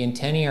 The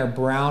antennae are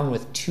brown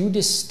with two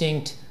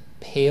distinct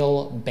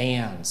pale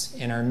bands,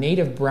 and our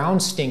native brown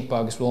stink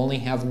bugs will only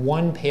have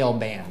one pale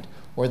band,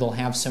 or they'll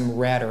have some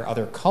red or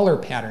other color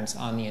patterns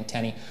on the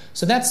antennae.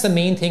 So that's the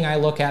main thing I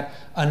look at.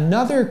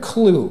 Another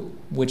clue,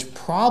 which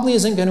probably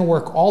isn't going to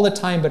work all the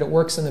time, but it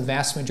works in the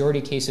vast majority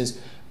of cases,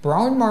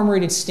 brown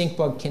marmorated stink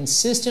bug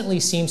consistently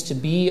seems to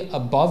be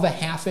above a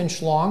 ½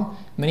 inch long.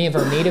 Many of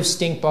our native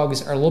stink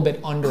bugs are a little bit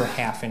under a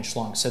 ½ inch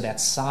long, so that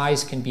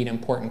size can be an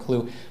important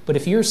clue. But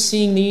if you're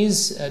seeing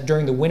these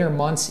during the winter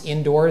months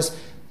indoors,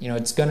 you know,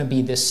 it's going to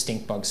be this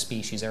stink bug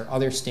species. Our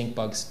other stink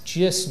bugs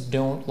just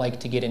don't like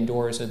to get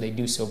indoors, or they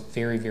do so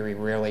very, very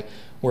rarely,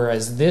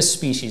 whereas this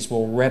species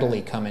will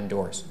readily come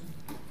indoors.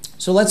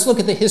 So let's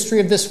look at the history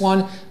of this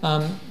one.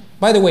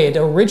 By the way, it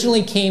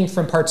originally came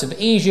from parts of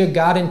Asia,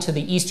 got into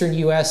the eastern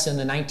U.S. in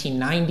the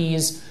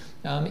 1990s,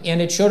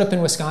 and it showed up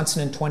in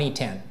Wisconsin in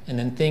 2010. And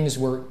then things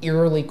were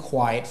eerily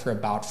quiet for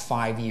about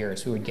 5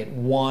 years. We would get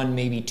 1,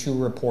 maybe 2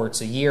 reports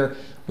a year.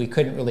 We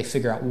couldn't really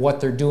figure out what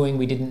they're doing.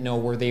 We didn't know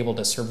were they able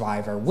to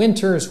survive our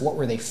winters, what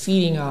were they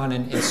feeding on,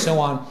 and so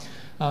on.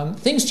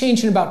 Things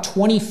changed in about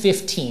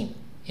 2015.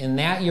 In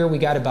that year, we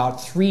got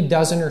about 3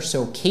 dozen or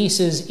so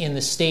cases in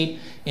the state.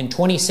 In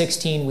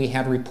 2016, we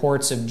had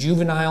reports of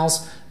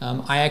juveniles.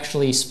 I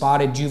actually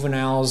spotted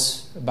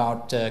juveniles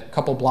about a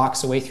couple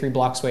blocks away, 3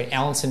 blocks away, at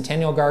Allen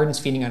Centennial Gardens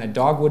feeding on a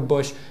dogwood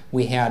bush.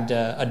 We had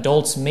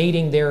adults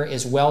mating there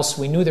as well,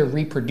 so we knew they're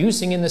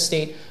reproducing in the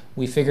state.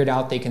 We figured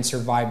out they can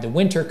survive the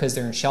winter because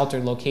they're in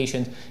sheltered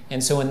locations.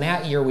 And so in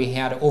that year, we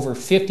had over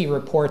 50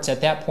 reports. At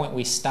that point,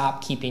 we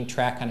stopped keeping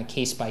track on a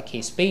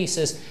case-by-case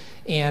basis.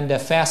 And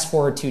fast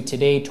forward to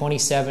today,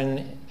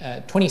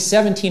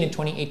 2017 and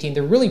 2018,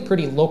 they're really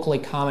pretty locally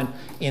common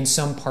in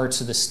some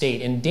parts of the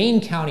state. And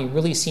Dane County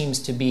really seems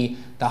to be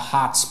the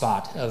hot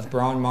spot of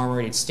brown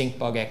marmorated stink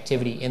bug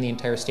activity in the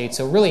entire state.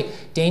 So really,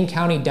 Dane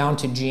County down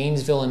to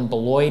Janesville and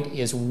Beloit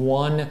is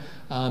one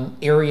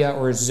area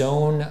or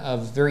zone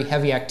of very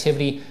heavy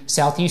activity.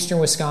 Southeastern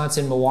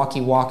Wisconsin, Milwaukee,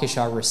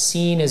 Waukesha,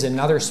 Racine is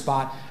another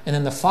spot. And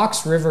then the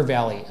Fox River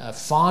Valley,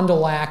 Fond du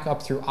Lac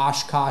up through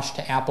Oshkosh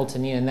to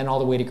Appleton, and then all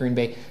the way to Green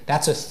Bay,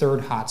 that's a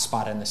third hot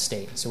spot in the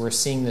state. So we're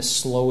seeing this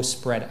slow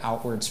spread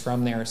outwards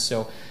from there.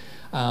 So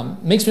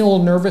makes me a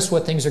little nervous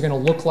what things are going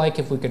to look like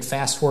if we could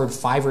fast forward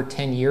 5 or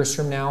 10 years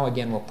from now.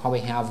 Again, we'll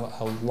probably have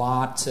a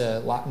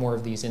lot more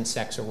of these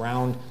insects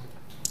around.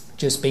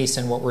 just based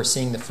on what we're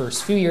seeing the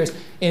first few years.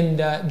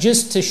 And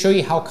just to show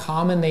you how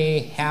common they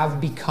have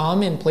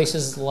become in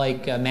places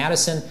like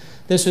Madison,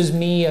 this was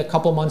me a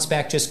couple months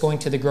back just going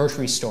to the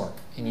grocery store.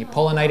 And you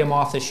pull an item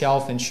off the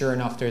shelf, and sure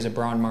enough, there's a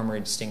brown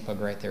marmorated stink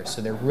bug right there.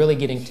 So they're really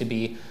getting to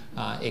be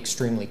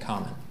extremely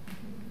common.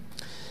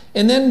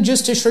 And then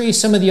just to show you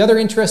some of the other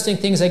interesting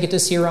things I get to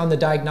see around the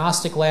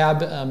diagnostic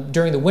lab,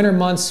 during the winter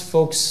months,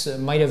 folks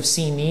might have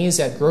seen these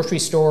at grocery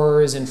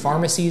stores and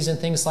pharmacies and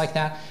things like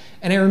that.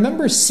 And I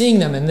remember seeing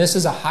them, and this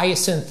is a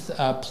hyacinth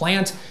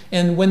plant,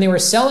 and when they were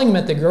selling them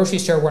at the grocery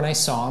store when I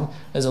saw them,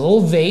 there's a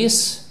little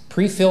vase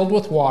pre-filled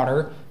with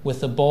water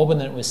with the bulb,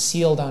 and then it was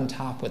sealed on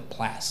top with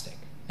plastic.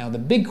 Now the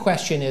big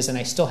question is, and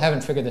I still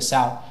haven't figured this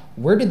out,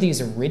 where did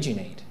these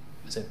originate?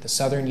 Was it the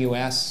southern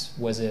U.S.?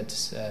 Was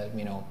it,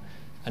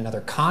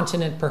 another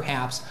continent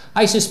perhaps?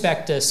 I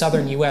suspect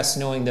southern U.S.,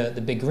 knowing the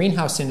big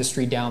greenhouse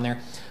industry down there.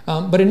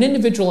 But an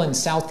individual in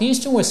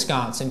southeastern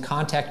Wisconsin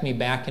contacted me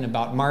back in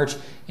about March,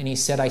 and he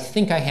said, I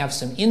think I have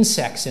some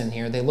insects in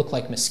here. They look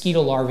like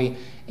mosquito larvae.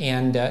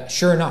 And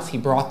sure enough, he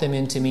brought them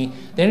into me.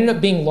 They ended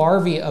up being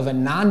larvae of a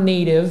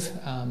non-native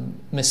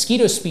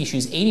mosquito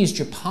species, Aedes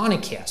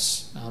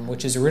japonicus,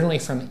 which is originally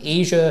from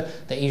Asia,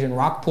 the Asian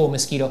rockpool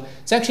mosquito.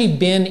 It's actually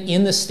been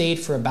in the state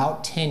for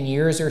about 10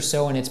 years or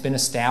so, and it's been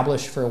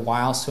established for a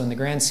while. So in the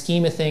grand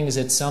scheme of things,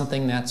 it's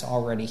something that's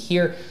already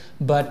here.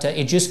 But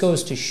it just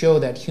goes to show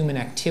that human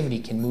activity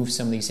can move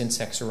some of these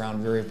insects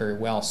around very, very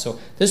well. So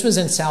this was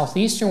in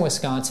southeastern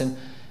Wisconsin.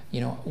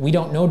 We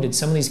don't know, did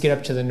some of these get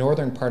up to the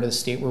northern part of the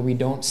state where we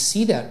don't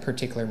see that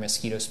particular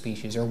mosquito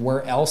species, or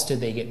where else did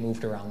they get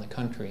moved around the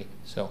country?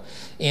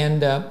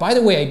 And by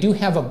the way, I do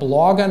have a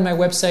blog on my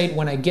website.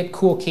 When I get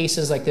cool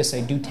cases like this,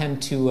 I do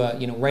tend to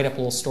write up a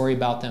little story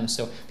about them.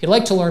 So if you'd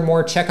like to learn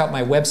more, check out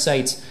my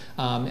websites.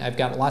 I've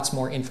got lots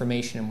more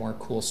information and more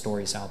cool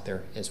stories out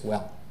there as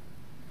well.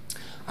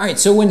 All right,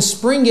 so when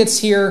spring gets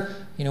here,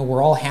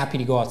 we're all happy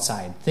to go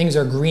outside. Things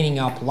are greening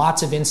up,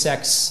 lots of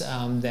insects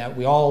that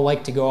we all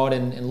like to go out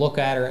and look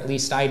at, or at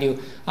least I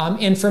do.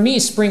 And for me,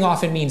 spring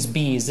often means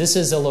bees. This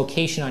is a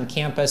location on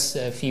campus.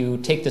 If you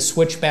take the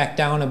switchback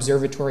down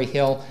Observatory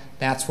Hill,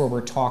 that's where we're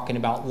talking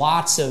about.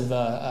 Lots of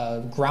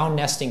ground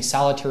nesting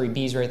solitary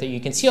bees right there. You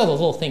can see all the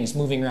little things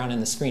moving around in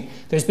the screen.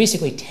 There's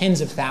basically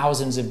tens of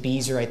thousands of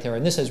bees right there,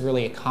 and this is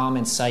really a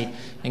common sight.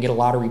 I get a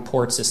lot of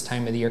reports this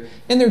time of the year,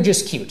 and they're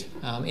just cute.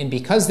 And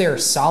because they're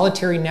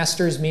solitary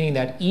nesters, meaning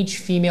that each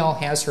female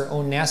has her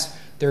own nest,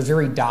 they're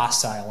very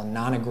docile and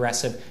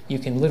non-aggressive. You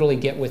can literally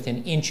get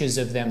within inches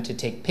of them to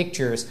take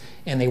pictures,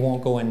 and they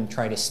won't go and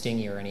try to sting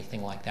you or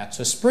anything like that.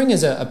 So spring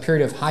is a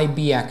period of high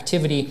bee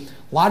activity.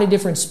 A lot of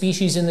different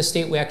species in the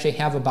state. We actually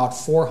have about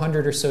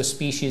 400 or so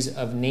species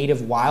of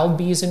native wild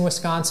bees in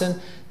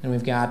Wisconsin. And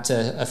we've got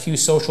a few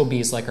social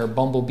bees like our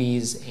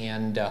bumblebees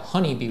and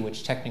honeybee,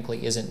 which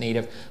technically isn't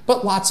native.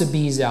 But lots of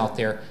bees out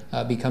there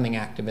becoming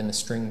active in the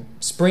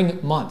spring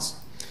months.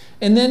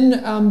 And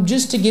then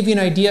just to give you an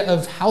idea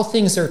of how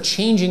things are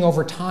changing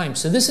over time.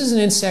 So this is an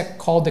insect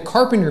called the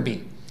carpenter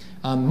bee.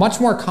 Much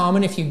more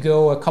common if you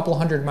go a couple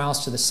hundred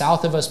miles to the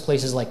south of us,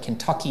 places like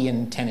Kentucky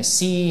and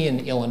Tennessee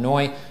and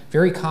Illinois.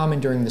 Very common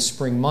during the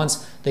spring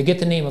months. They get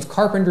the name of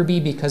carpenter bee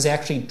because they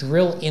actually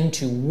drill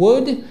into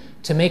wood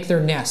to make their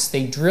nests.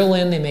 They drill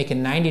in, they make a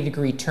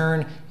 90-degree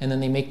turn, and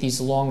then they make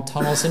these long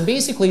tunnels. And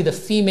basically the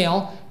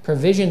female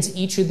provisions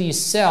each of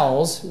these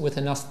cells with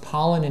enough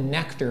pollen and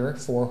nectar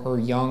for her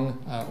young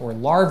or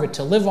larva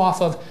to live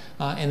off of,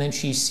 and then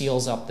she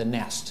seals up the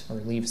nest, or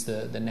leaves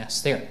the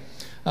nest there.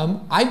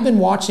 I've been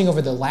watching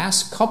over the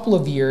last couple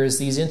of years,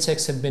 these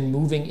insects have been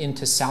moving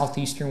into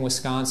southeastern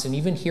Wisconsin,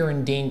 even here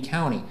in Dane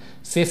County.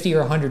 50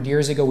 or 100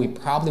 years ago, we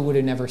probably would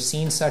have never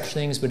seen such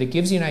things, but it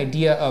gives you an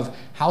idea of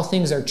how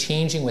things are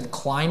changing with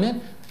climate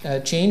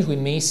change. We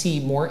may see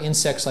more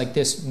insects like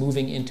this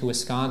moving into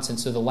Wisconsin.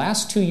 So the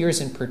last 2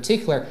 years in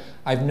particular,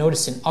 I've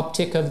noticed an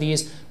uptick of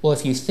these. Well,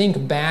 if you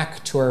think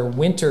back to our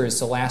winters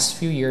the last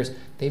few years,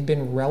 they've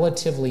been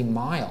relatively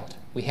mild.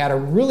 We had a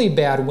really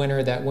bad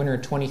winter, that winter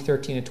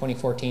 2013 to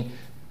 2014,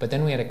 but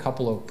then we had a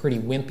couple of pretty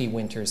wimpy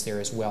winters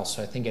there as well.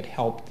 So I think it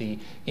helped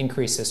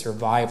increase the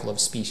survival of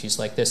species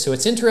like this. So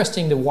it's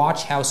interesting to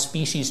watch how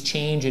species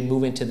change and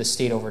move into the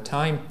state over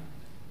time.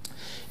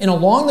 And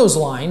along those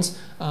lines,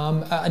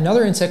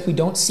 another insect we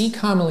don't see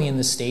commonly in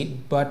the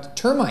state, but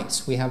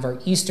termites. We have our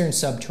eastern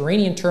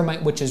subterranean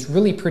termite, which is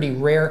really pretty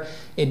rare.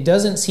 It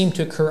doesn't seem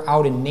to occur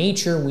out in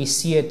nature. We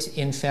see it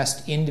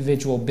infest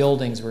individual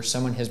buildings where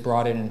someone has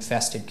brought in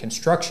infested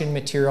construction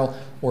material,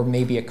 or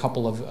maybe a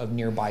couple of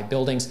nearby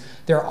buildings.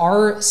 There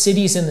are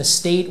cities in the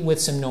state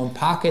with some known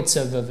pockets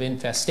of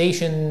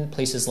infestation.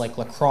 Places like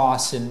La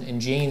Crosse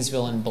and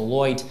Janesville and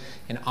Beloit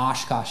and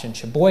Oshkosh and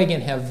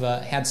Sheboygan have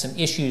had some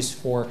issues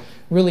for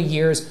really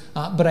years,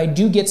 but I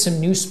do get some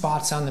new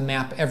spots on the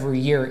map every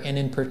year, and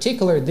in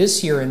particular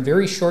this year, in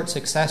very short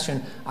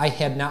succession, I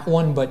had not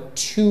one but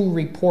 2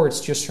 reports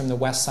just from the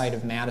west side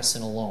of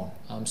Madison alone.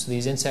 So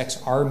these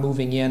insects are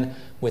moving in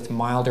with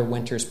milder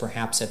winters.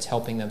 Perhaps that's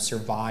helping them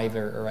survive,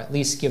 or at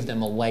least give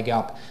them a leg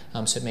up,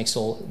 so it makes it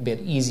a little bit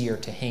easier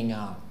to hang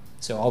on.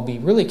 So I'll be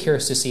really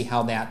curious to see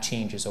how that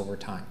changes over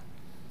time.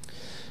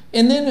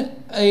 And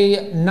then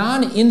a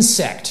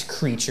non-insect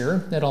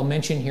creature that I'll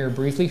mention here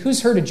briefly.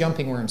 Who's heard of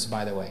jumping worms,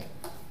 by the way?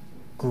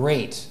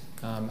 Great.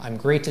 I'm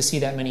great to see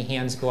that many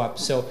hands go up.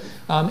 So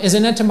as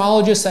an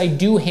entomologist, I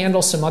do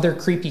handle some other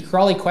creepy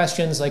crawly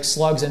questions like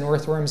slugs and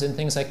earthworms and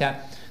things like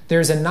that.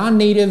 There's a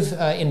non-native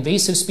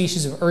invasive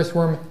species of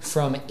earthworm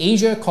from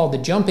Asia called the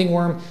jumping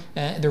worm.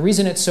 The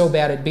reason it's so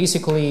bad, it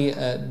basically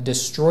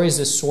destroys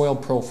the soil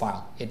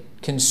profile. It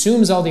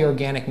consumes all the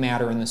organic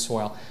matter in the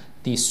soil.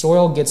 The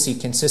soil gets the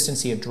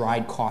consistency of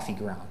dried coffee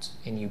grounds,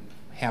 and you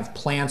have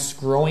plants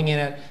growing in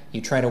it.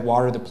 You try to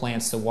water the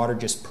plants, the water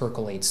just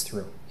percolates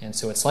through. And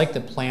so it's like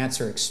the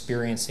plants are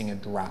experiencing a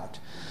drought.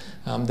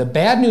 The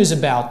bad news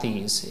about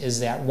these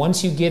is that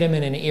once you get them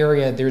in an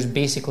area, there's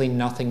basically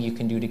nothing you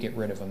can do to get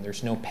rid of them.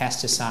 There's no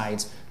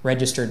pesticides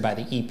registered by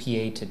the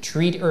EPA to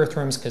treat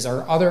earthworms, because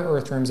our other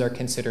earthworms are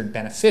considered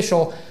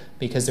beneficial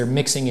because they're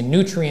mixing in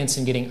nutrients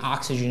and getting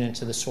oxygen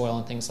into the soil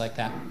and things like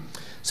that.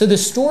 So the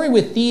story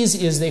with these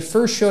is they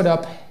first showed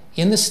up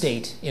in the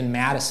state, in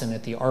Madison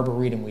at the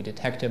Arboretum. We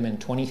detected them in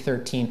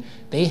 2013.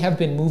 They have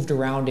been moved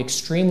around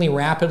extremely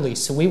rapidly.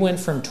 So we went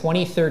from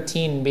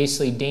 2013,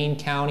 basically Dane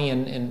County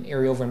and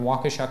area over in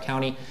Waukesha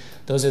County.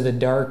 Those are the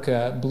dark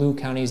blue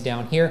counties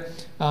down here.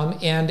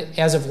 And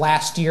as of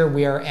last year,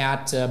 we are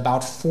at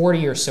about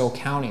 40 or so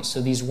counties. So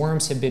these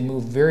worms have been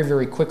moved very,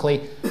 very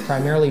quickly,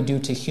 primarily due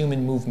to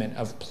human movement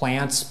of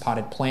plants,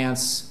 potted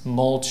plants,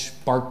 mulch,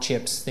 bark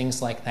chips,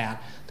 things like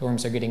that. The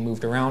worms are getting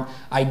moved around.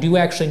 I do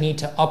actually need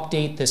to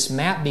update this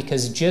map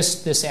because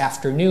just this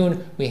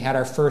afternoon, we had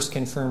our first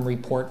confirmed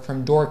report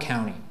from Door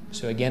County.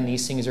 So again,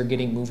 these things are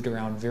getting moved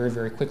around very,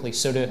 very quickly.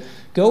 So to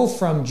go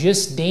from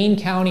just Dane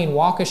County and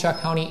Waukesha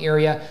County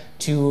area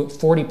to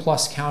 40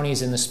 plus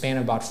counties in the span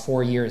of about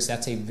 4 years,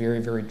 that's a very,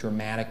 very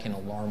dramatic and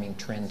alarming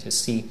trend to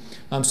see.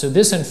 So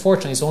this,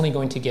 unfortunately, is only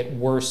going to get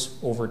worse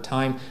over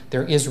time.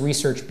 There is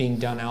research being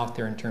done out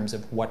there in terms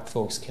of what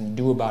folks can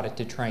do about it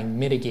to try and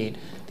mitigate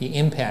the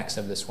impacts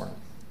of this worm.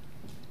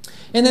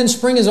 And then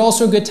spring is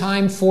also a good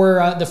time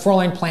for the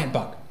four-line plant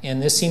bug. And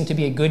this seemed to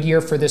be a good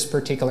year for this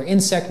particular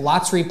insect.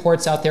 Lots of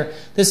reports out there.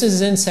 This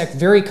is an insect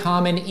very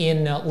common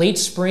in late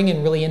spring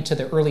and really into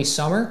the early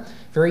summer.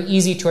 Very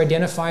easy to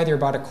identify. They're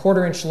about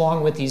 1/4 inch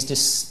long with these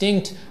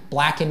distinct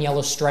black and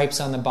yellow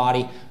stripes on the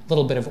body, a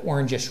little bit of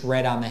orangish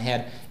red on the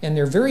head. And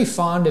they're very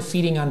fond of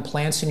feeding on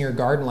plants in your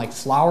garden like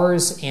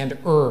flowers and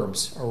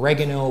herbs,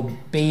 oregano,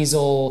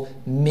 basil,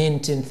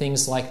 mint, and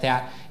things like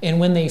that. And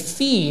when they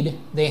feed,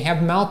 they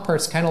have mouth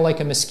parts kind of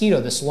like a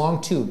mosquito, this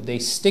long tube. They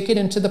stick it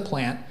into the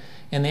plant,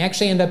 and they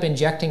actually end up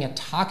injecting a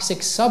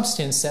toxic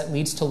substance that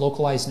leads to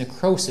localized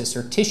necrosis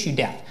or tissue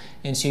death.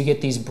 And so you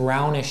get these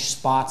brownish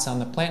spots on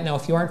the plant. Now,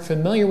 if you aren't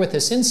familiar with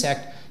this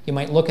insect, you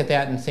might look at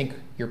that and think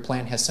your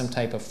plant has some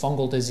type of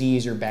fungal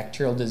disease or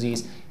bacterial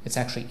disease. It's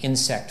actually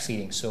insect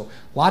feeding. So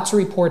lots of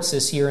reports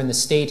this year in the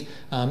state,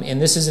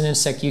 and this is an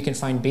insect you can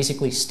find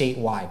basically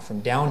statewide, from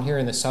down here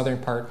in the southern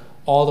part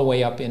all the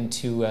way up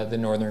into the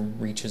northern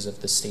reaches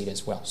of the state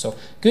as well. So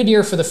good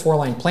year for the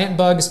four-line plant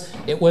bugs.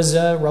 It was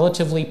a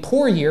relatively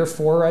poor year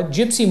for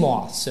gypsy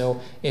moths. So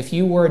if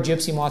you were a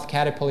gypsy moth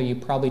caterpillar, you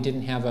probably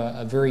didn't have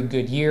a very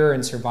good year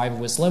and survival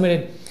was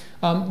limited.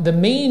 The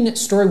main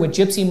story with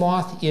gypsy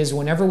moth is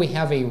whenever we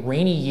have a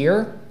rainy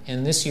year,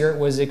 and this year it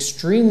was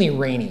extremely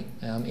rainy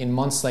in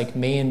months like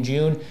May and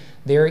June,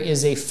 there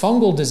is a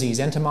fungal disease,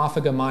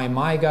 Entomophaga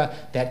myimaga,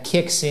 that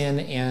kicks in,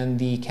 and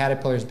the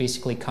caterpillars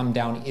basically come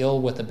down ill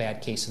with a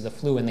bad case of the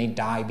flu, and they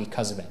die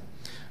because of it.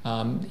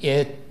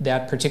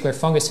 That particular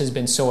fungus has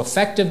been so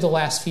effective the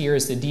last few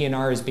years, the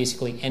DNR is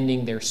basically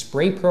ending their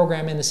spray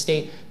program in the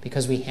state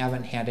because we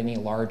haven't had any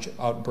large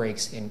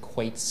outbreaks in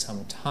quite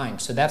some time.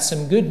 So that's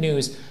some good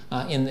news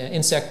in the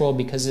insect world,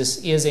 because this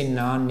is a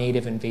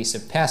non-native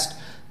invasive pest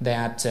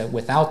that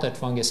without that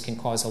fungus can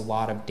cause a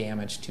lot of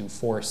damage to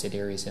forested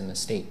areas in the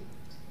state.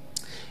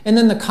 And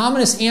then the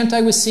commonest ant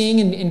I was seeing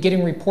and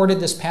getting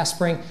reported this past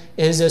spring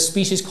is a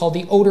species called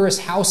the odorous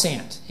house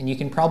ant. And you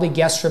can probably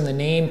guess from the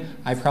name,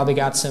 I've probably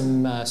got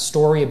some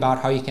story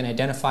about how you can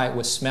identify it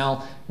with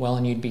smell. Well,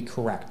 and you'd be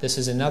correct. This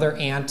is another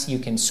ant you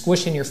can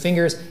squish in your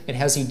fingers. It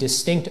has a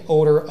distinct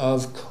odor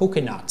of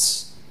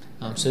coconuts.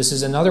 So this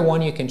is another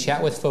one you can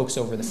chat with folks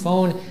over the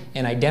phone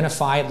and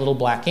identify. Little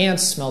black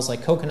ants, smells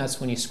like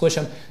coconuts when you squish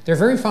them. They're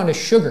very fond of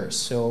sugars,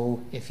 so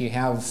if you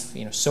have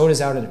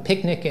sodas out at a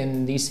picnic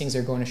and these things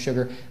are going to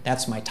sugar,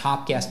 that's my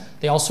top guess.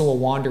 They also will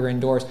wander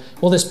indoors.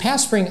 Well, this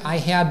past spring I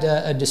had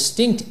a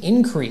distinct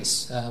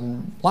increase,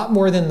 a lot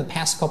more than the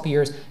past couple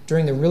years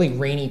during the really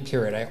rainy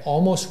period. I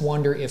almost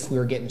wonder if we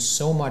were getting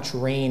so much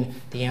rain,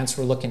 the ants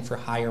were looking for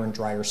higher and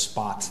drier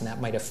spots, and that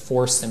might have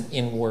forced them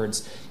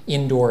indoors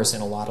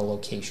in a lot of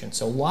locations.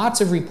 So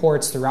lots of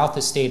reports throughout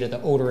the state of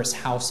the odorous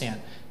house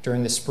ant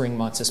during the spring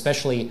months,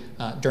 especially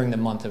during the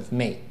month of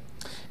May.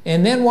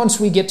 And then once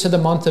we get to the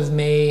month of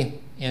May,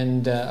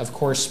 And of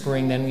course,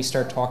 spring, then we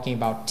start talking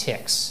about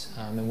ticks.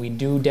 And we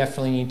do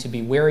definitely need to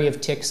be wary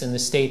of ticks in the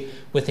state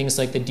with things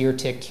like the deer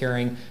tick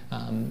carrying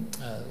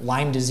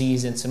Lyme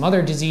disease and some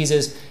other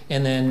diseases,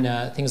 and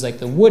then things like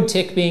the wood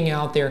tick being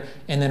out there,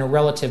 and then a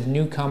relative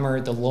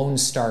newcomer, the Lone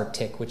Star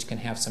tick, which can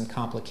have some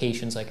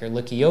complications like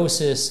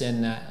ehrlichiosis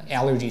and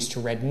allergies to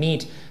red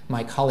meat.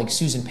 My colleague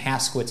Susan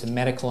Paskowitz, a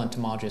medical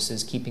entomologist,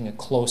 is keeping a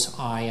close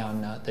eye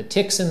on the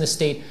ticks in the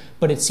state,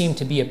 but it seemed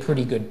to be a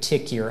pretty good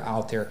tick year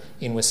out there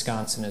in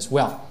Wisconsin as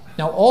well.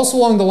 Now, also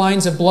along the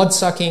lines of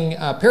blood-sucking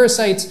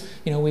parasites,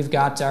 we've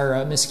got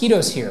our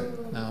mosquitoes here.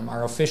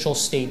 Our official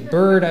state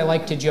bird, I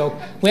like to joke.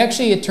 We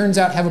actually, it turns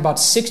out, have about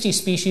 60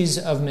 species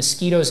of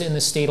mosquitoes in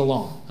the state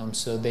alone.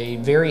 So they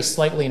vary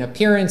slightly in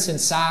appearance and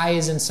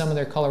size and some of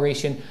their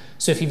coloration.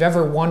 So if you've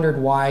ever wondered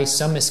why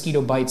some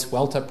mosquito bites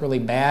welt up really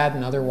bad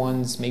and other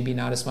ones maybe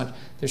not as much,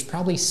 there's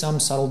probably some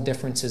subtle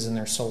differences in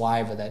their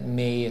saliva that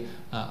may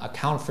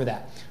account for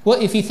that.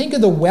 Well, if you think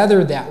of the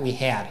weather that we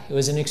had, it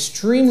was an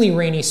extremely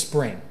rainy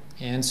spring.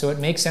 And so it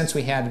makes sense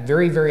we had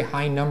very, very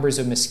high numbers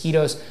of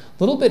mosquitoes a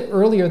little bit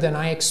earlier than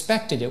I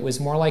expected. It was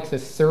more like the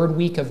third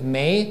week of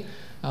May.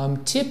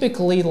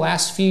 Typically, the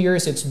last few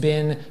years, it's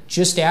been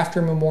just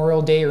after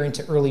Memorial Day or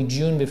into early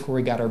June before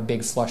we got our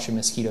big flush of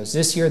mosquitoes.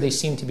 This year, they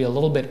seem to be a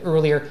little bit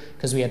earlier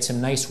because we had some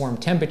nice warm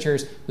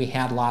temperatures. We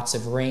had lots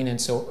of rain,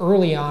 and so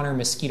early on, our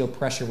mosquito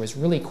pressure was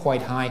really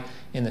quite high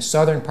in the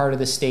southern part of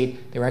the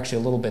state. They were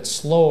actually a little bit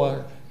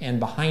slower and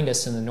behind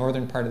us in the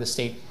northern part of the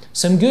state.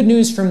 Some good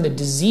news from the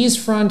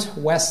disease front.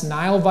 West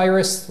Nile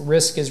virus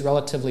risk is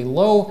relatively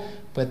low,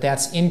 but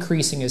that's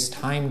increasing as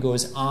time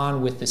goes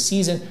on with the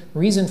season.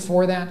 Reason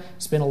for that,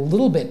 it's been a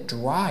little bit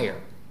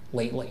drier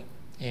lately.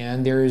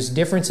 And there's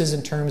differences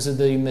in terms of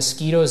the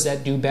mosquitoes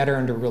that do better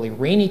under really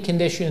rainy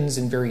conditions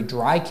and very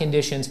dry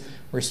conditions.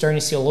 We're starting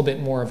to see a little bit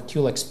more of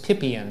Culex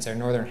pipiens, our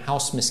northern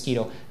house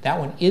mosquito. That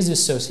one is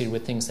associated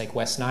with things like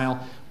West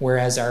Nile,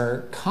 whereas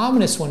our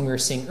commonest one we were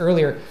seeing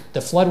earlier, the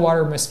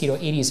floodwater mosquito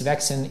Aedes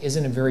vexin,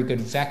 isn't a very good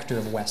vector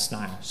of West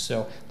Nile.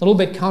 So a little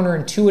bit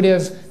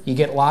counterintuitive. You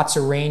get lots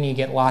of rain, you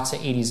get lots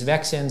of Aedes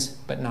vexins,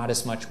 but not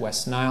as much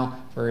West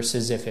Nile,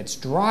 versus if it's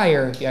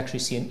drier, you actually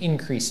see an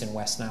increase in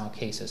West Nile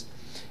cases.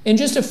 And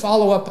just to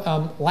follow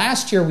up,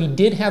 last year we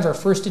did have our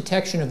first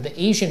detection of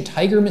the Asian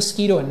tiger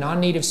mosquito, a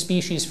non-native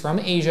species from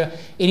Asia,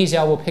 Aedes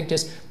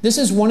albopictus. This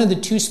is one of the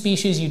two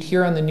species you'd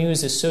hear on the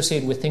news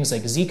associated with things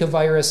like Zika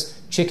virus,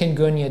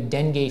 chikungunya,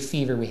 dengue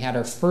fever. We had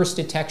our first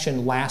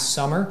detection last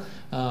summer,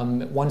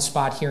 one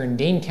spot here in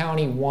Dane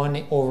County,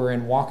 one over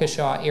in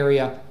Waukesha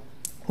area.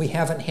 We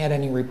haven't had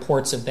any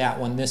reports of that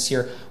one this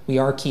year. We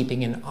are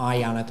keeping an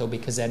eye on it, though,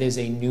 because that is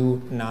a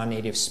new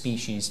non-native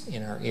species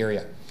in our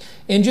area.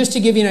 And just to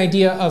give you an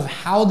idea of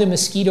how the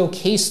mosquito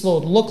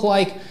caseload looked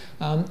like,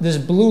 this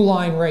blue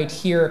line right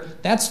here,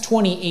 that's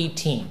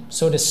 2018.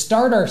 So to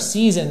start our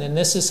season, and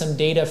this is some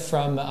data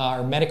from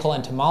our medical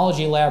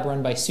entomology lab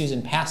run by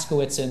Susan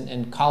Paskowitz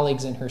and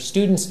colleagues and her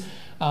students,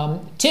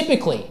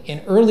 typically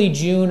in early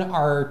June,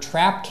 our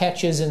trap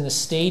catches in the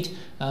state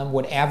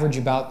would average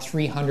about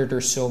 300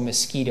 or so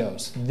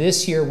mosquitoes.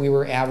 This year we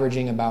were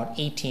averaging about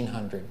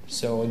 1,800.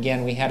 So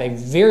again, we had a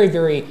very,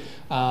 very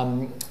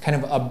kind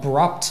of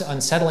abrupt,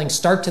 unsettling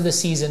start to the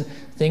season.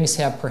 Things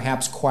have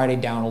perhaps quieted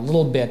down a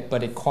little bit,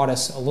 but it caught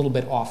us a little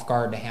bit off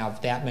guard to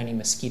have that many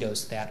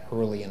mosquitoes that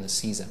early in the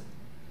season.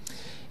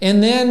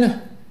 And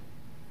then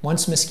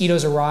once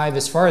mosquitoes arrive,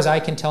 as far as I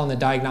can tell in the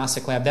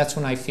diagnostic lab, that's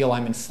when I feel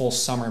I'm in full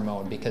summer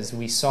mode, because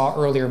we saw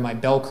earlier my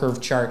bell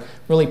curve chart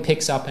really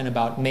picks up in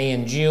about May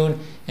and June,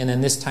 and then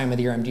this time of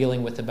the year I'm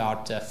dealing with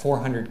about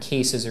 400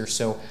 cases or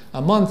so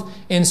a month.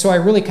 And so I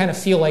really kind of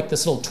feel like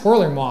this little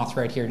twirler moth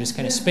right here, just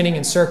kind of spinning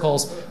in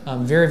circles.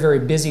 Very, very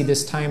busy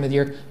this time of the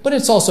year, but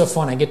it's also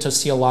fun. I get to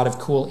see a lot of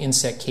cool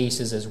insect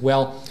cases as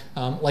well,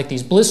 like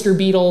these blister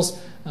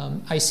beetles.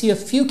 I see a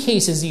few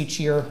cases each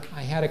year.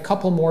 I had a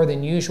couple more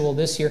than usual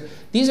this year.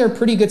 These are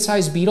pretty good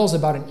sized beetles,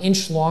 about 1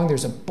 inch long.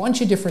 There's a bunch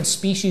of different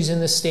species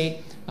in the state.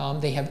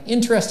 They have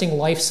interesting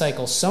life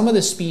cycles. Some of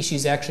the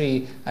species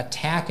actually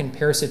attack and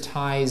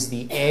parasitize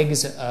the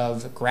eggs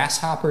of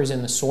grasshoppers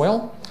in the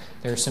soil.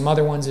 There are some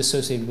other ones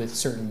associated with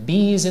certain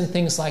bees and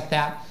things like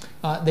that.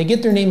 They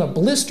get their name of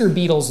blister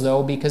beetles,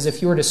 though, because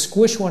if you were to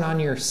squish one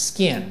on your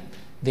skin,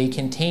 they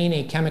contain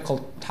a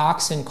chemical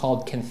toxin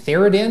called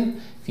cantharidin.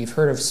 If you've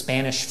heard of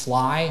Spanish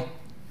fly,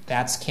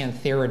 that's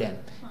cantharidin.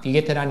 If you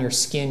get that on your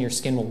skin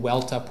will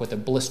welt up with a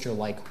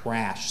blister-like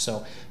rash.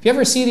 So if you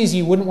ever see these,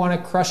 you wouldn't want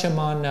to crush them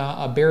on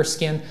a bare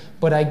skin,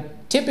 but I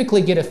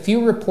typically get a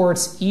few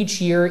reports each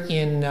year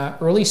in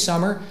early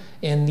summer,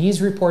 and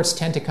these reports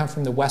tend to come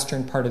from the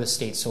western part of the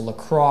state, so La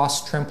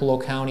Crosse,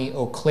 Trempealeau County,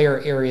 Eau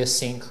Claire area,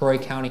 St. Croix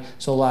County,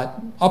 so a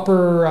lot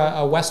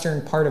upper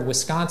western part of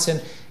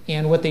Wisconsin.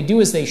 And what they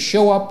do is they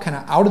show up kind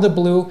of out of the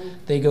blue.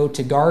 They go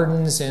to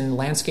gardens and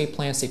landscape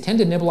plants. They tend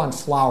to nibble on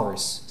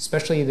flowers,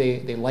 especially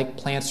they like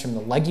plants from the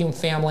legume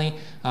family,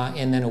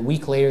 and then a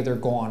week later they're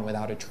gone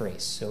without a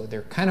trace. So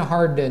they're kind of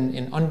hard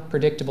and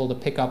unpredictable to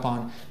pick up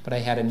on, but I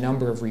had a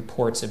number of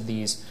reports of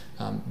these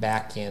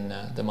back in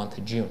the month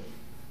of June.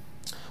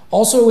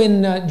 Also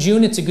in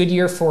June, it's a good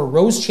year for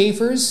rose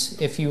chafers.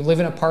 If you live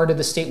in a part of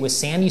the state with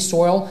sandy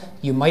soil,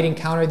 you might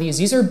encounter these.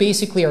 These are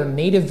basically our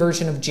native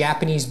version of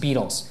Japanese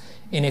beetles.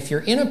 And if you're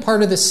in a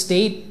part of the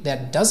state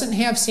that doesn't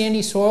have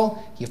sandy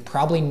soil, you've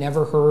probably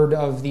never heard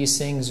of these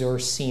things or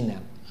seen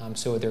them.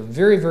 So they're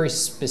very, very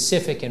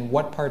specific in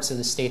what parts of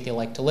the state they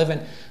like to live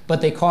in, but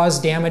they cause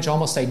damage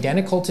almost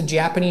identical to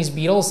Japanese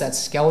beetles.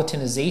 That's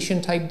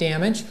skeletonization type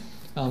damage.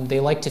 They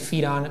like to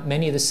feed on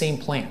many of the same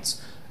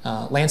plants.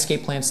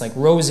 Landscape plants like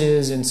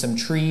roses and some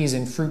trees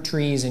and fruit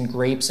trees and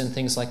grapes and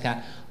things like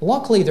that.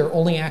 Luckily, they're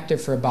only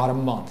active for about a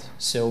month.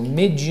 So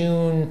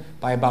mid-June,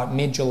 by about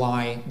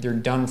mid-July, they're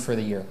done for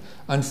the year.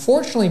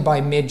 Unfortunately, by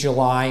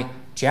mid-July,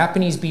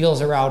 Japanese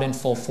beetles are out in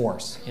full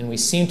force, and we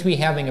seem to be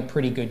having a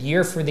pretty good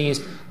year for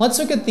these. Let's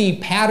look at the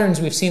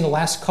patterns we've seen the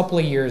last couple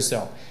of years,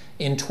 though.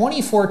 In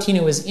 2014,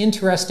 it was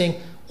interesting.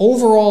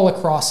 Overall,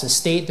 across the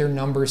state, their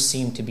numbers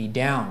seem to be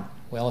down.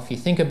 Well, if you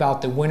think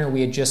about the winter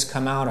we had just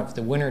come out of,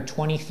 the winter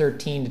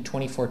 2013 to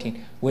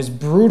 2014 was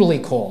brutally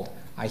cold.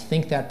 I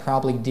think that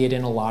probably did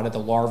in a lot of the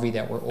larvae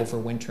that were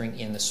overwintering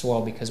in the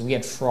soil because we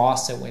had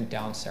frost that went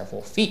down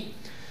several feet.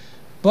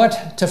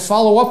 But to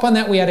follow up on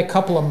that, we had a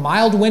couple of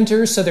mild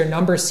winters, so their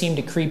numbers seemed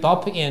to creep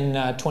up in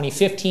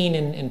 2015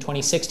 and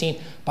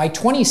 2016. By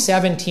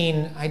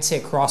 2017, I'd say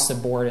across the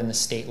board in the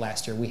state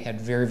last year, we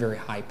had very, very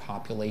high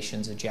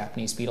populations of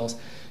Japanese beetles.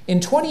 In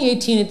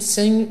 2018, it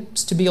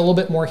seems to be a little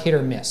bit more hit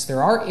or miss.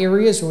 There are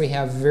areas where we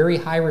have very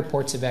high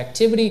reports of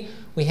activity.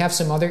 We have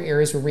some other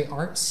areas where we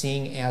aren't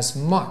seeing as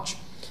much.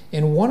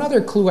 And one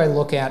other clue I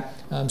look at,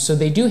 so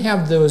they do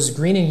have those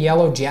green and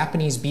yellow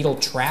Japanese beetle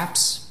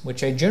traps,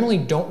 which I generally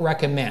don't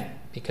recommend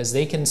because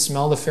they can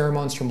smell the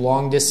pheromones from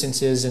long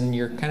distances and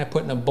you're kind of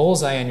putting a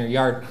bullseye on your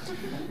yard.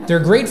 They're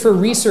great for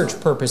research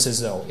purposes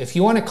though. If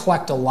you want to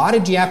collect a lot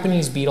of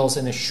Japanese beetles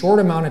in a short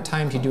amount of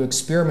time to do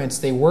experiments,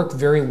 they work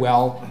very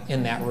well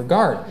in that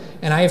regard.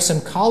 And I have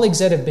some colleagues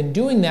that have been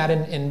doing that,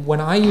 and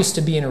when I used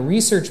to be in a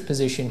research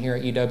position here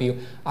at UW,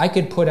 I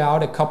could put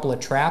out a couple of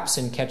traps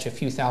and catch a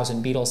few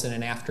thousand beetles in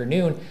an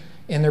afternoon,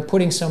 and they're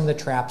putting some of the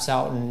traps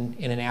out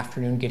in an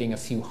afternoon getting a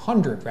few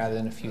hundred rather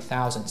than a few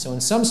thousand. So in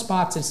some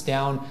spots it's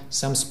down,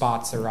 some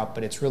spots they're up,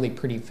 but it's really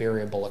pretty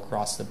variable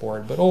across the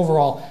board. But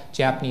overall,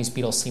 Japanese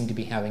beetles seem to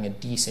be having a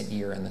decent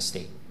year in the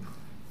state.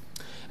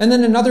 And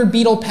then another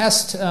beetle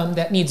pest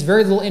that needs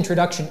very little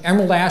introduction,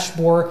 emerald ash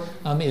borer,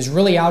 is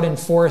really out in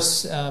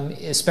force,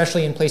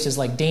 especially in places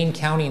like Dane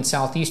County in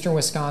southeastern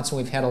Wisconsin.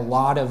 We've had a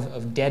lot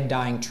of dead,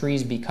 dying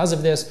trees because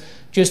of this.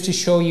 Just to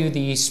show you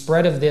the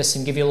spread of this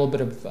and give you a little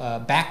bit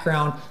of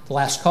background the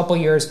last couple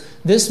years.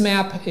 This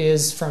map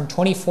is from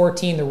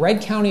 2014. The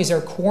red counties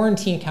are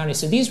quarantine counties.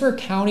 So these were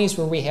counties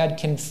where we had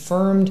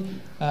confirmed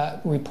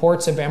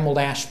reports of emerald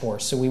ash borer.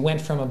 So we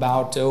went from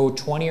about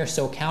 20 or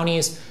so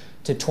counties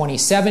to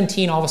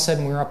 2017. All of a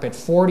sudden we were up at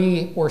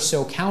 40 or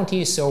so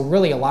counties. So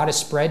really a lot of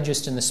spread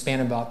just in the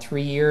span of about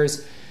 3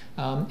 years.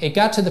 It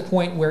got to the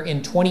point where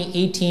in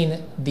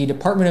 2018 the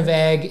Department of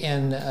Ag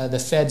and the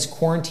feds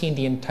quarantined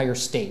the entire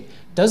state.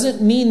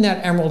 Doesn't mean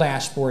that emerald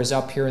ash borer is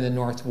up here in the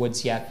North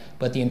Woods yet,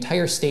 but the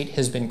entire state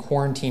has been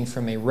quarantined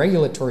from a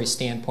regulatory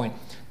standpoint.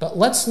 But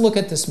let's look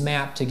at this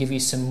map to give you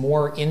some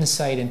more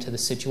insight into the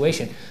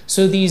situation.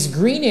 So these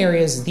green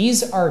areas,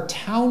 these are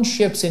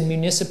townships and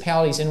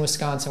municipalities in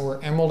Wisconsin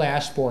where emerald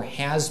ash borer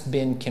has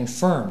been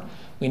confirmed.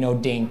 We know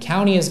Dane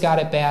County has got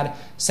it bad.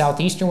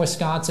 Southeastern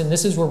Wisconsin,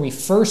 this is where we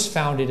first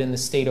found it in the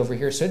state over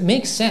here. So it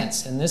makes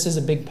sense. And this is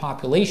a big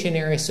population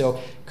area, so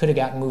it could have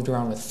gotten moved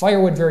around with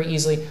firewood very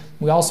easily.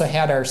 We also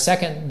had our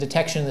second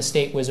detection in the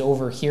state was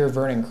over here,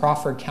 Vernon,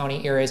 Crawford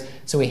County areas.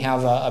 So we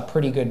have a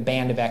pretty good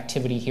band of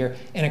activity here.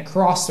 And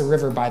across the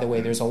river, by the way,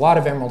 there's a lot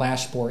of emerald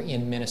ash borer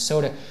in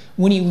Minnesota.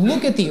 When you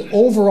look at the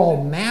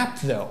overall map,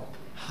 though,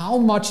 how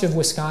much of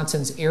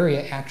Wisconsin's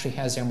area actually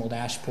has emerald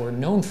ash borer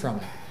known from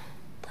it?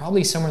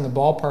 Probably somewhere in the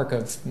ballpark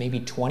of maybe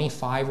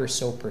 25 or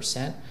so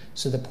 %.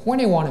 So the point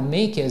I want to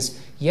make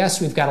is, yes,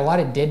 we've got a lot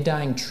of dead,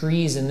 dying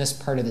trees in this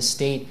part of the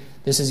state.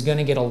 This is going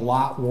to get a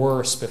lot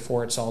worse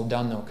before it's all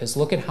done, though, because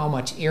look at how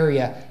much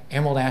area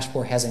emerald ash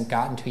borer hasn't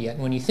gotten to yet.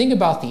 And when you think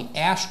about the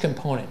ash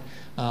component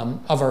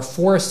of our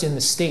forest in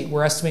the state,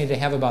 we're estimated to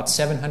have about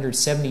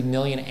 770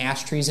 million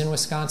ash trees in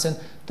Wisconsin.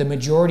 The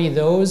majority of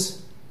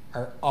those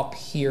are up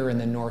here in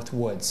the North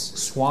Woods,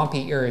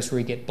 swampy areas where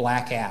you get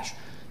black ash.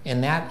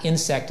 And that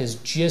insect is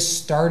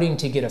just starting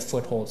to get a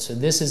foothold. So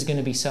this is going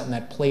to be something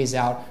that plays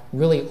out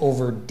really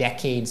over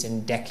decades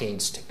and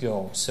decades to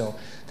go. So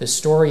the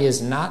story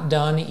is not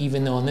done,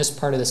 even though in this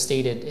part of the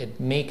state it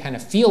may kind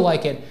of feel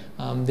like it.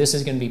 This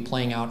is going to be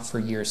playing out for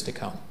years to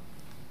come.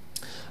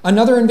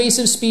 Another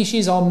invasive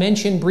species I'll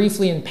mention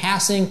briefly in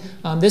passing,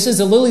 this is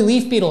a lily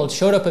leaf beetle. It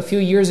showed up a few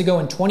years ago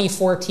in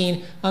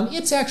 2014.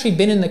 It's actually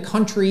been in the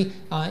country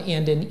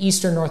and in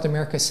eastern North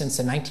America since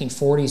the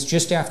 1940s.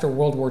 Just after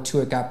World War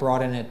II, it got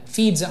brought in. It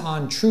feeds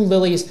on true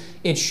lilies.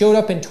 It showed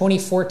up in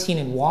 2014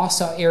 in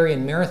Wausau area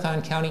in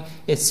Marathon County.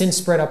 It's since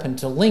spread up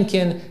into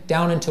Lincoln,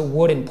 down into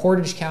Wood and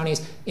Portage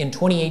counties. In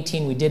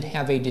 2018, we did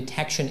have a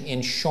detection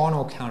in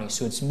Shawano County,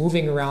 so it's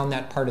moving around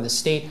that part of the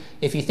state.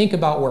 If you think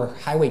about where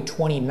Highway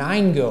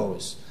 29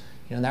 goes,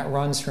 that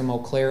runs from Eau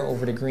Claire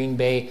over to Green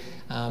Bay.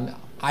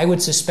 I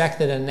would suspect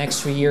that in the next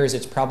few years,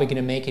 it's probably going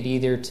to make it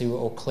either to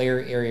Eau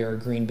Claire area or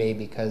Green Bay,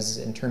 because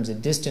in terms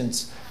of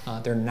distance,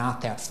 they're not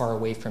that far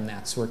away from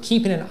that. So we're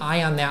keeping an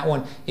eye on that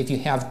one. If you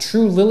have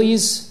true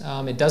lilies,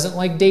 it doesn't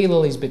like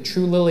daylilies, but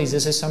true lilies,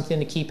 this is something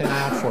to keep an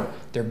eye out for.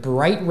 They're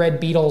bright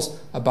red beetles,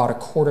 about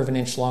 1/4 of an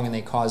inch long, and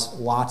they cause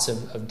lots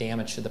of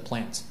damage to the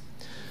plants.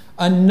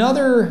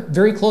 Another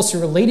very closely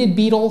related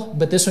beetle,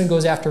 but this one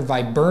goes after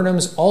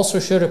viburnums, also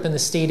showed up in the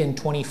state in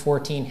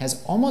 2014,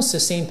 has almost the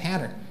same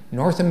pattern.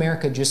 North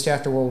America, just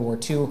after World War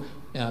II,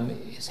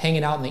 is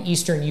hanging out in the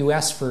eastern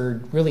U.S.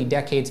 for really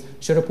decades,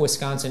 showed up in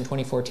Wisconsin in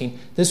 2014.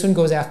 This one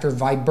goes after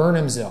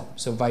viburnums though,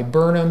 so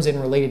viburnums and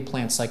related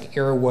plants like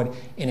arrowwood,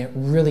 and it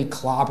really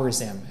clobbers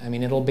them. I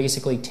mean, it'll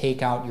basically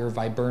take out your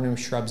viburnum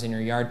shrubs in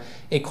your yard.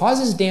 It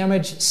causes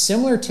damage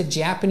similar to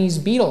Japanese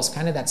beetles,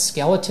 kind of that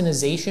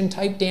skeletonization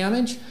type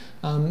damage.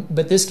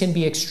 But this can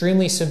be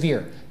extremely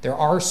severe. There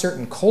are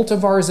certain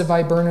cultivars of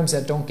viburnums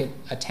that don't get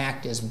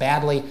attacked as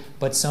badly,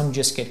 but some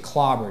just get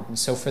clobbered. And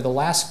so for the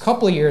last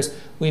couple of years,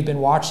 we've been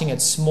watching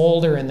it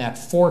smolder in that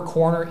Four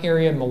Corner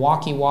area,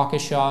 Milwaukee,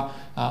 Waukesha,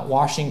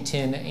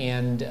 Washington,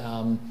 and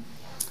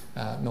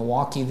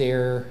Milwaukee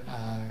there.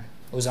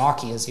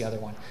 Ozaukee is the other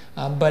one.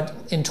 But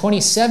in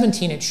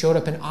 2017, it showed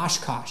up in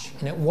Oshkosh,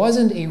 and it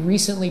wasn't a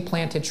recently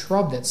planted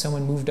shrub that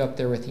someone moved up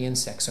there with the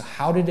insect. So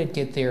how did it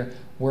get there?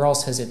 Where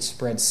else has it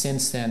spread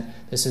since then?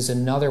 This is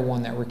another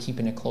one that we're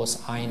keeping a close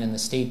eye on in the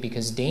state,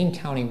 because Dane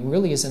County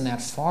really isn't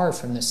that far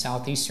from the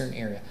southeastern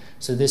area.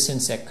 So this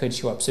insect could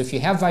show up. So if you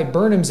have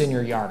viburnums in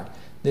your yard,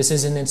 this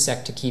is an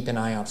insect to keep an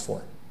eye out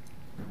for.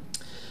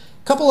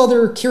 A couple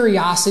other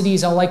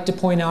curiosities I'd like to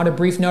point out. A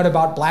brief note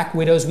about black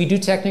widows. We do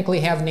technically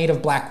have native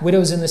black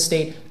widows in the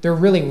state. They're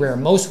really rare.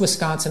 Most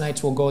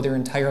Wisconsinites will go their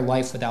entire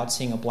life without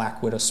seeing a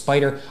black widow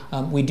spider.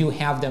 We do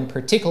have them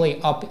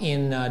particularly up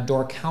in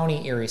Door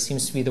County area.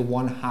 Seems to be the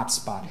one hot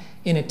spot.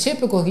 In a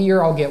typical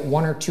year, I'll get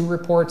 1 or 2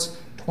 reports.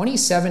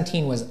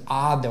 2017 was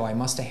odd though. I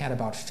must have had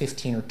about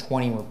 15 or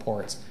 20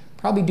 reports.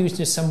 Probably due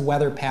to some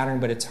weather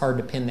pattern, but it's hard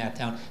to pin that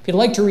down. If you'd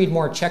like to read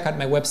more, check out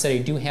my website.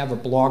 I do have a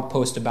blog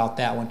post about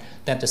that one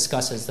that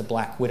discusses the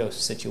black widow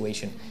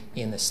situation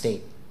in the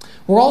state.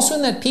 We're also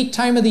in that peak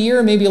time of the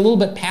year, maybe a little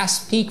bit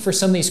past peak for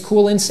some of these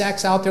cool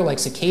insects out there like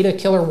cicada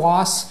killer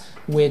wasps,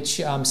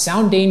 which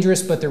sound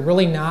dangerous, but they're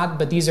really not.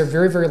 But these are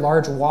very, very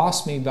large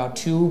wasps, maybe about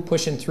 2,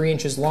 pushing 3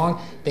 inches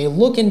long. They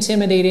look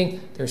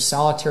intimidating. They're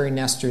solitary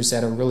nesters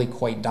that are really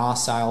quite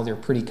docile. They're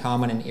pretty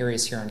common in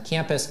areas here on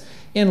campus,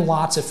 and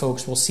lots of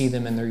folks will see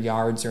them in their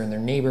yards or in their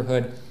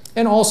neighborhood.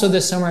 And also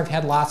this summer, I've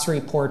had lots of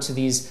reports of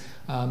these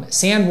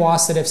sand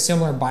wasps that have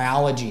similar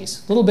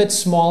biologies. A little bit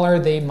smaller,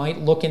 they might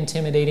look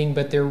intimidating,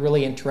 but they're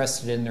really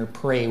interested in their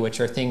prey, which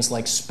are things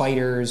like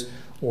spiders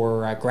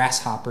or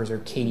grasshoppers or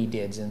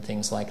katydids and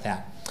things like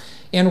that.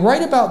 And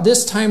right about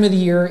this time of the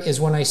year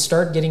is when I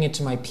start getting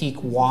into my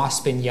peak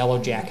wasp and yellow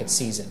jacket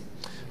season.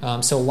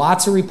 So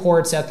lots of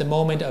reports at the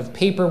moment of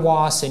paper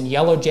wasps and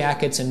yellow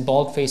jackets and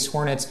bald-faced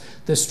hornets.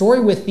 The story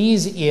with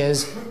these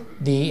is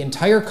the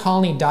entire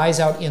colony dies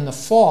out in the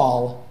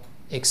fall,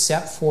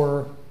 except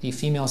for the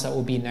females that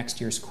will be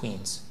next year's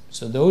queens.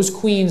 So those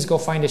queens go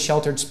find a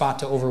sheltered spot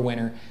to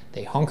overwinter.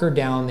 They hunker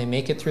down, they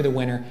make it through the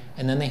winter,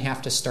 and then they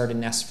have to start a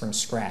nest from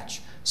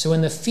scratch. So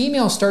when the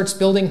female starts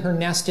building her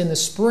nest in the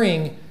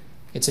spring,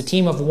 it's a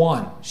team of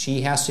 1.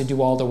 She has to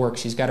do all the work.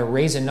 She's got to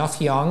raise enough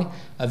young.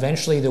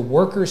 Eventually the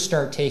workers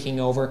start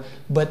taking over,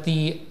 but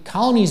the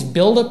colonies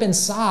build up in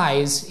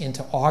size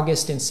into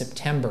August and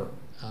September.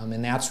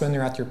 And that's when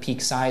they're at their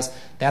peak size.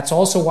 That's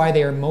also why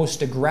they are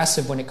most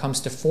aggressive when it comes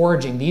to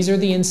foraging. These are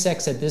the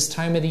insects at this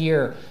time of the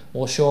year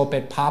will show up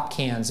at pop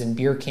cans and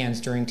beer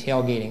cans during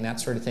tailgating, that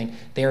sort of thing.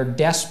 They are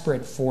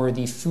desperate for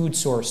the food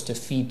source to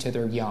feed to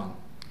their young.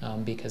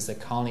 Because the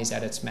colony is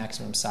at its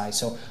maximum size.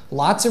 So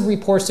lots of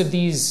reports of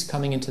these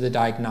coming into the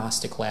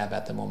diagnostic lab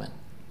at the moment.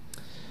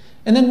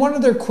 And then one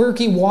other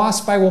quirky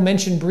wasp I will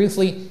mention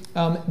briefly.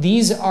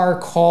 These are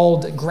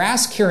called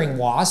grass-carrying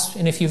wasps.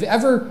 And if you've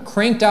ever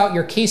cranked out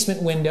your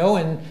casement window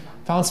and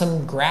found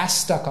some grass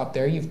stuck up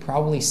there, you've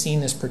probably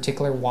seen this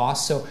particular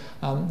wasp. So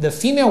the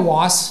female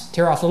wasps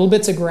tear off little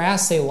bits of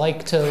grass. They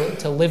like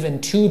to live in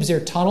tubes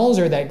or tunnels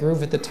or that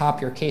groove at the top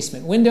of your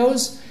casement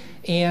windows.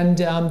 And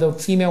the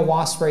female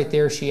wasp right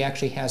there, she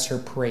actually has her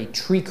prey,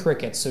 tree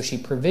crickets. So she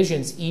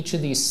provisions each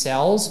of these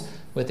cells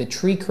with a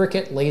tree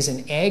cricket, lays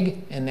an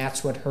egg, and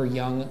that's what her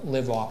young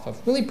live off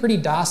of. Really pretty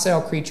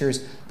docile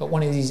creatures, but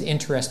one of these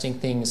interesting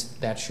things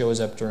that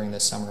shows up during the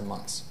summer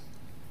months.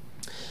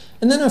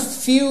 And then a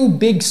few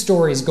big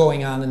stories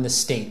going on in the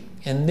state.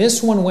 And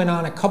this one went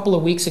on a couple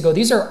of weeks ago.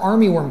 These are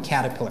armyworm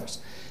caterpillars.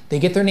 They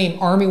get their name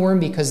armyworm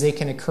because they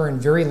can occur in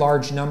very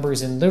large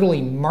numbers and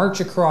literally march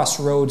across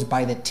roads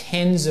by the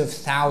tens of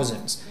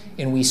thousands.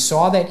 And we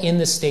saw that in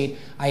the state.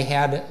 I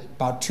had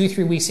about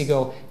 2-3 weeks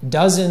ago,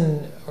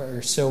 dozen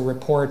or so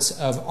reports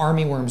of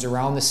armyworms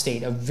around the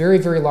state of very,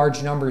 very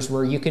large numbers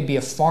where you could be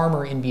a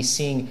farmer and be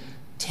seeing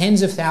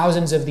tens of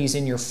thousands of these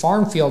in your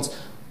farm fields.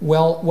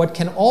 Well, what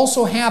can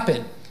also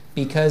happen,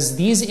 because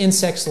these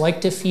insects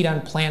like to feed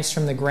on plants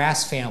from the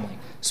grass family.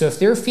 So if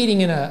they're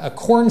feeding in a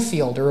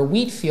cornfield or a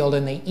wheat field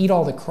and they eat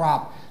all the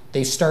crop,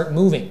 they start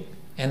moving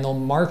and they'll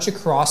march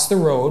across the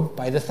road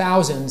by the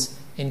thousands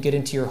and get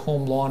into your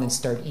home lawn and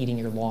start eating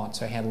your lawn.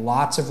 So I had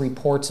lots of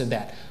reports of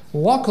that.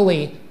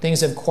 Luckily,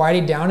 things have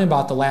quieted down in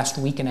about the last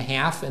week and a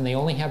half, and they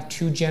only have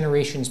 2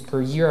 generations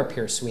per year up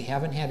here, so we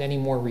haven't had any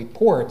more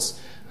reports,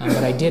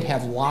 but I did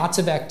have lots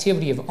of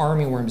activity of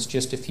armyworms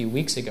just a few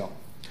weeks ago.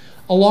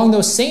 Along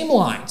those same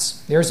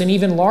lines, there's an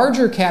even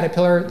larger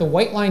caterpillar, the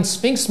white-lined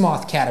sphinx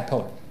moth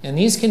caterpillar. And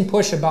these can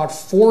push about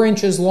 4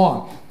 inches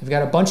long. They've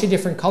got a bunch of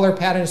different color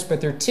patterns,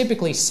 but they're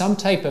typically some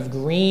type of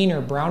green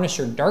or brownish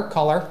or dark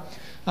color.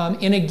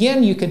 And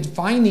again, you could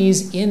find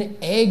these in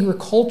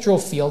agricultural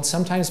fields,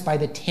 sometimes by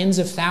the tens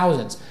of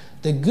thousands.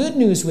 The good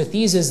news with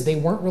these is they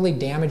weren't really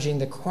damaging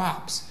the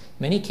crops.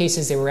 In many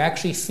cases, they were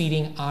actually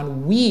feeding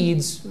on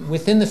weeds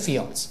within the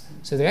fields.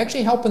 So they're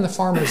actually helping the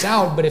farmers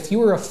out, but if you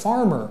were a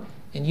farmer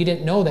and you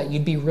didn't know that,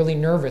 you'd be really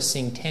nervous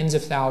seeing tens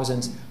of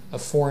thousands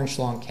of 4-inch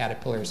long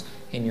caterpillars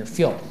in your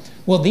field.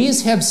 Well,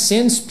 these have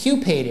since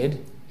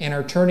pupated and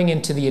are turning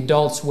into the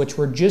adults, which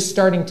we're just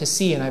starting to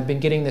see, and I've been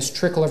getting this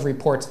trickle of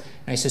reports,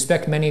 and I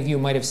suspect many of you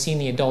might have seen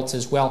the adults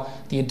as well.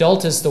 The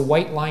adult is the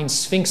white-lined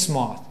sphinx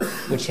moth,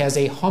 which has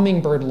a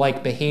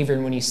hummingbird-like behavior,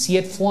 and when you see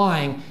it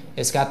flying,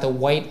 it's got the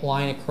white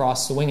line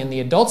across the wing, and the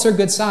adults are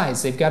good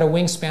size. They've got a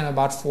wingspan of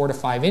about 4 to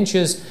 5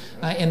 inches,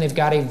 and they've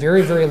got a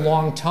very, very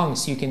long tongue,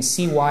 so you can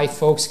see why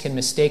folks can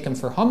mistake them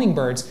for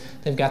hummingbirds.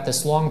 They've got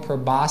this long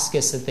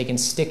proboscis that they can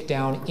stick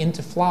down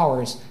into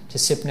flowers to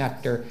sip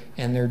nectar,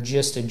 and they're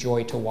just a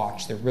joy to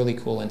watch. They're really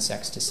cool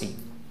insects to see.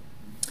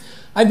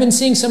 I've been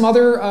seeing some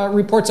other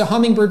reports of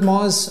hummingbird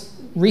moths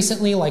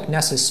recently, like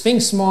Nessa's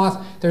sphinx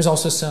moth. There's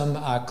also some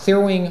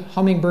clearwing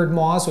hummingbird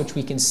moths, which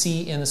we can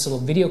see in this little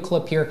video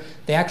clip here.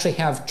 They actually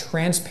have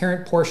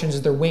transparent portions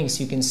of their wings,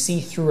 so you can see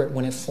through it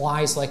when it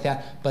flies like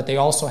that, but they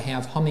also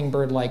have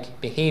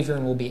hummingbird-like behavior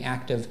and will be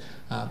active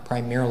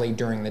primarily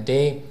during the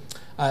day.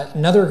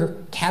 Another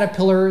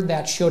caterpillar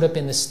that showed up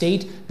in the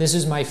state, this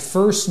is my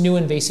first new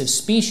invasive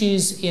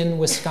species in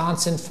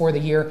Wisconsin for the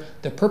year,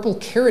 the purple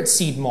carrot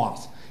seed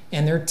moth.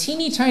 And they're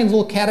teeny tiny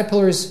little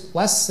caterpillars,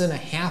 less than a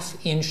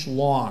 ½ inch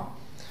long.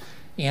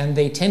 And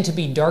they tend to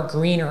be dark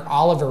green or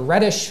olive or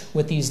reddish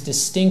with these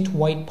distinct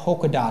white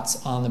polka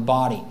dots on the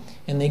body.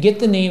 And they get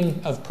the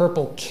name of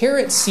purple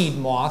carrot seed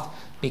moth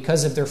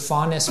because of their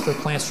fondness for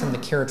plants from the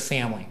carrot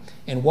family.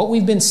 And what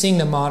we've been seeing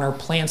them on are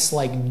plants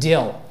like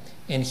dill.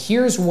 And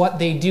here's what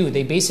they do.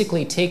 They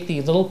basically take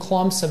the little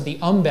clumps of the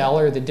umbel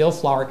or the dill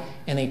flower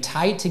and they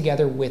tie it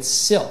together with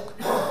silk.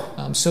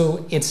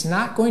 So it's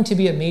not going to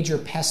be a major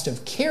pest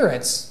of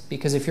carrots,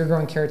 because if you're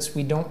growing carrots,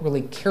 we don't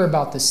really care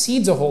about the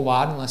seeds a whole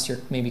lot unless you're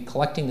maybe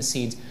collecting the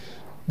seeds.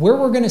 Where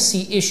we're going to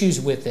see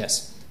issues with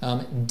this,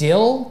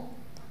 dill,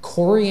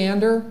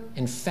 coriander,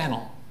 and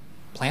fennel.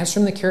 Plants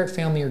from the carrot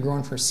family are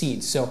grown for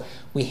seeds. So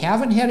we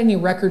haven't had any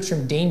records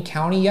from Dane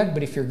County yet,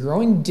 but if you're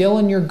growing dill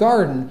in your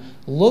garden,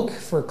 look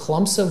for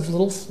clumps of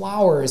little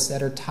flowers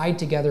that are tied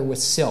together with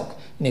silk.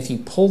 And if you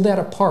pull that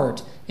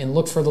apart and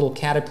look for little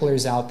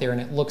caterpillars out there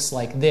and it looks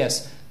like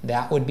this,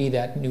 that would be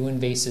that new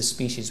invasive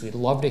species. We'd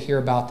love to hear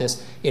about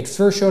this. It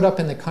first showed up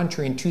in the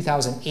country in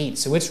 2008,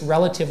 so it's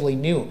relatively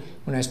new.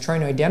 When I was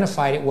trying to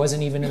identify it, it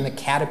wasn't even in the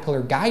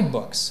caterpillar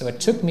guidebooks, so it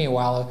took me a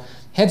while of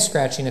head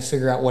scratching to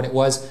figure out what it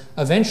was.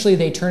 Eventually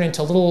they turn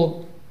into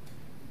little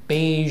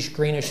beige,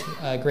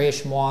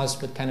 grayish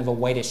moths with kind of a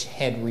whitish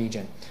head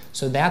region.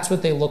 So that's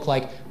what they look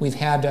like. We've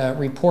had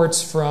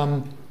reports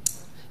from,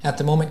 at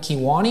the moment,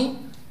 Kewaunee,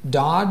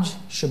 Dodge,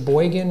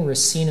 Sheboygan,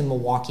 Racine, and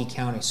Milwaukee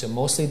County. So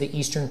mostly the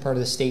eastern part of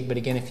the state. But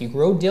again, if you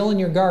grow dill in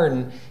your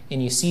garden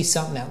and you see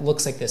something that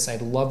looks like this,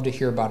 I'd love to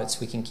hear about it so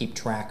we can keep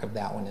track of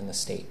that one in the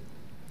state.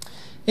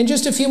 And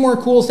just a few more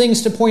cool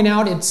things to point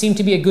out. It seemed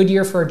to be a good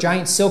year for our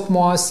giant silk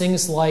moths,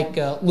 things like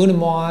Luna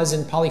moths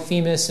and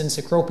Polyphemus and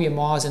Cecropia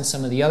moths and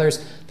some of the others.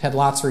 I've had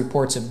lots of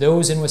reports of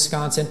those in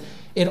Wisconsin.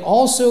 It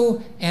also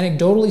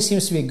anecdotally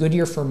seems to be a good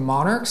year for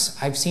monarchs.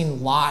 I've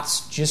seen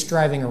lots just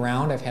driving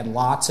around. I've had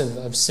lots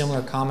of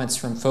similar comments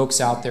from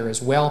folks out there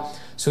as well.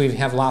 So we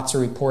have lots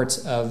of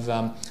reports of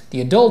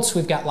the adults.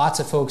 We've got lots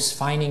of folks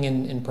finding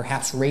and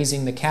perhaps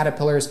raising the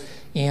caterpillars.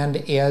 And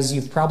as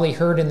you've probably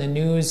heard in the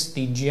news,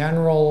 the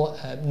general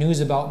news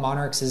about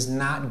monarchs is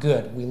not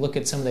good. We look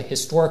at some of the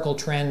historical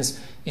trends,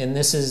 and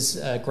this is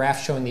a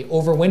graph showing the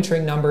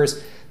overwintering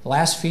numbers. The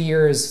last few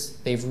years,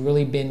 they've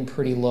really been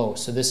pretty low.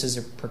 So this is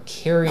a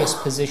precarious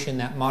position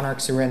that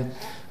monarchs are in.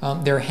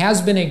 There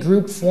has been a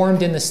group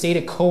formed in the state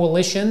of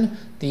Coalition,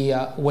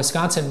 the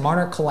Wisconsin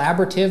Monarch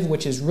Cooperative,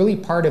 which is really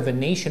part of a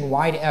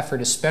nationwide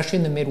effort, especially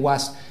in the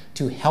Midwest,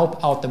 to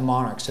help out the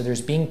monarchs. So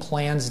there's being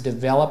plans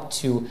developed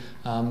to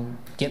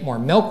get more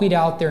milkweed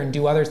out there and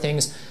do other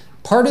things.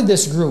 Part of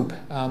this group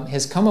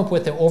has come up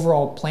with the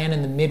overall plan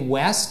in the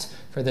Midwest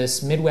for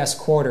this Midwest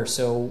quarter,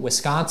 so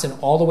Wisconsin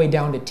all the way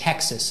down to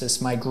Texas,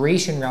 this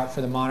migration route for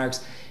the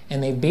monarchs,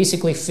 and they've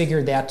basically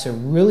figured that to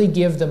really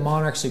give the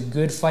monarchs a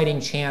good fighting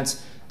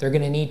chance, they're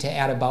going to need to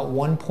add about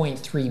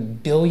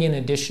 1.3 billion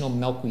additional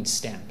milkweed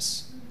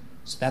stems.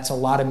 So that's a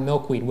lot of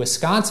milkweed.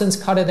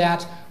 Wisconsin's cut of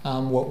that.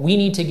 What we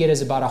need to get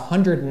is about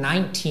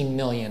 119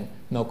 million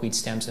milkweed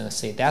stems in the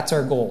state. That's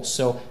our goal.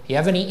 So if you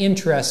have any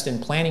interest in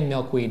planting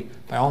milkweed,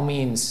 by all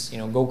means,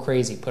 go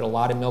crazy. Put a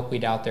lot of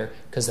milkweed out there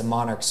because the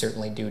monarchs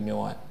certainly do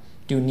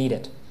need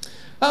it.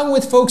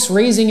 With folks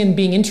raising and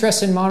being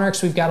interested in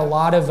monarchs, we've got a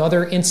lot of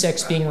other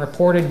insects being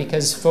reported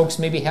because folks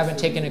maybe haven't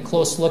taken a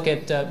close look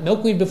at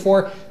milkweed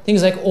before.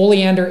 Things like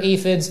oleander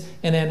aphids,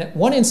 and then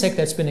one insect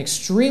that's been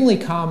extremely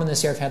common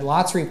this year, I've had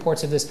lots of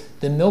reports of this,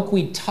 the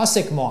milkweed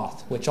tussock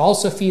moth, which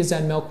also feeds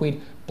on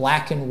milkweed,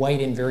 black and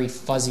white and very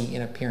fuzzy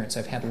in appearance.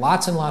 I've had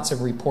lots and lots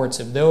of reports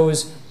of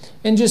those.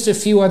 And just a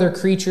few other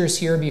creatures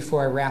here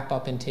before I wrap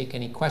up and take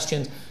any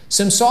questions.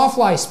 Some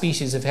sawfly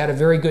species have had a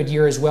very good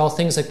year as well.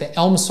 Things like the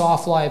elm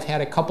sawfly I've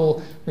had a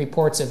couple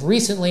reports of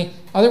recently.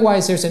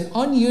 Otherwise, there's an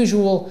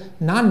unusual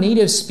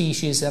non-native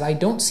species that I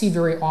don't see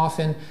very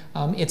often.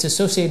 It's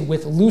associated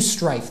with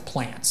loosestrife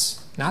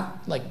plants. Not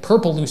like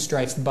purple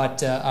loosestrife,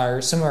 but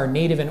are some of our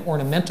native and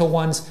ornamental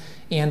ones.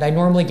 And I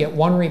normally get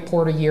one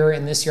report a year,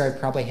 and this year I've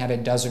probably had a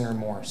dozen or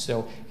more.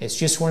 So it's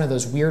just one of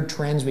those weird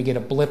trends. We get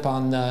a blip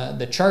on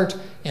the chart,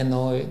 and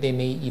they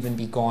may even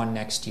be gone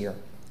next year.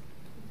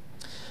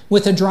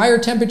 With the drier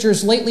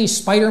temperatures lately,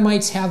 spider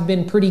mites have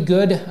been pretty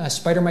good.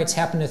 Spider mites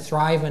happen to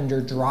thrive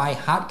under dry,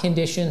 hot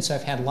conditions. So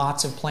I've had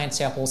lots of plant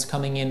samples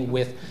coming in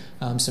with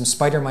some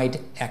spider mite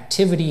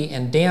activity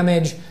and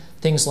damage.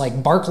 Things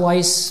like bark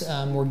lice,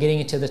 we're getting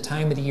into the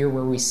time of the year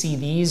where we see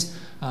these.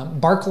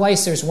 Bark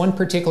lice, there's one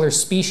particular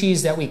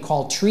species that we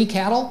call tree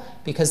cattle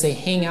because they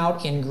hang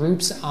out in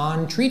groups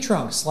on tree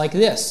trunks like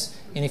this.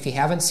 And if you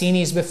haven't seen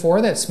these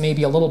before, that's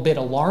maybe a little bit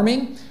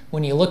alarming.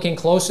 When you look in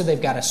closer,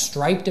 they've got a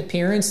striped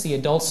appearance. The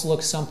adults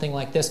look something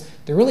like this.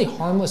 They're really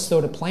harmless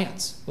though to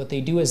plants. What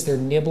they do is they're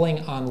nibbling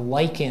on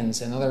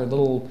lichens and other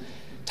little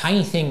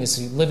tiny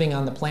things living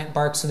on the plant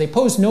bark. So they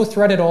pose no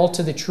threat at all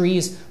to the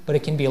trees, but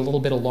it can be a little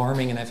bit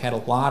alarming, and I've had a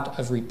lot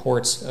of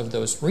reports of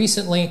those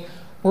recently.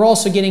 We're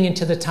also getting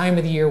into the time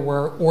of the year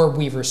where orb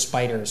weaver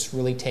spiders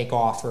really take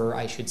off, or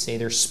I should say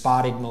they're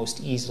spotted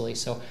most easily.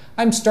 So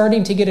I'm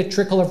starting to get a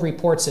trickle of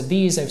reports of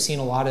these. I've seen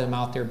a lot of them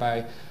out there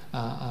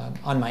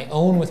on my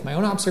own with my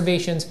own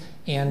observations,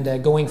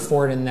 and going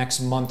forward in the next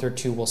month or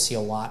two, we'll see a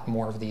lot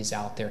more of these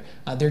out there.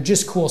 They're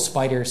just cool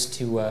spiders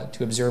to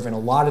observe, and a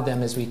lot of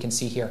them, as we can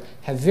see here,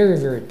 have very,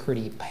 very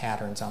pretty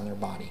patterns on their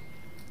body.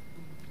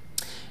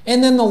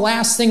 And then the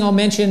last thing I'll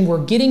mention,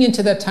 we're getting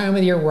into that time of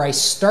the year where I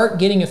start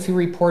getting a few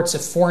reports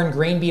of foreign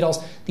grain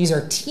beetles. These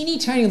are teeny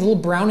tiny little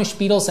brownish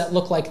beetles that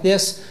look like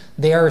this.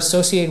 They are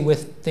associated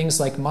with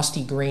things like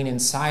musty grain in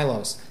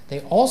silos.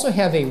 They also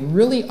have a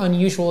really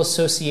unusual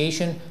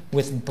association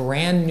with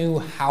brand new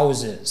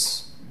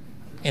houses.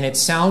 And it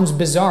sounds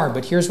bizarre,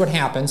 but here's what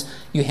happens.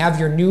 You have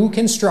your new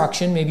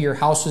construction, maybe your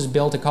house was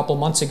built a couple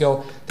months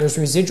ago. There's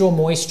residual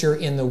moisture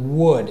in the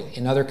wood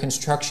and other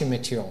construction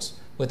materials.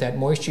 With that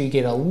moisture, you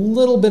get a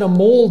little bit of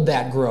mold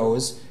that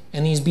grows,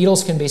 and these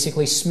beetles can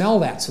basically smell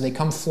that. So they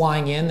come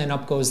flying in, then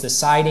up goes the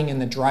siding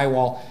and the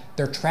drywall.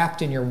 They're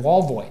trapped in your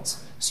wall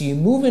voids. So you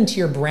move into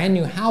your brand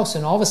new house,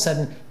 and all of a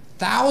sudden,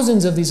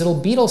 thousands of these little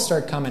beetles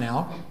start coming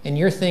out, and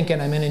you're thinking,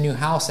 I'm in a new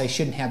house, I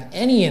shouldn't have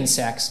any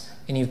insects,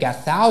 and you've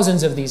got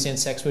thousands of these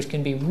insects, which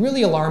can be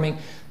really alarming.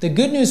 The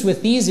good news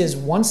with these is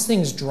once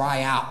things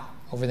dry out,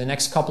 over the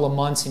next couple of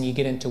months and you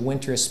get into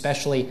winter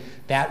especially,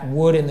 that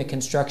wood and the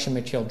construction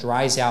material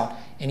dries out.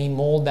 Any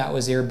mold that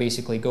was there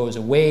basically goes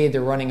away.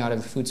 They're running out of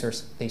a food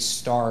source. They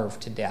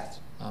starve to death.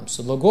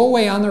 So they'll go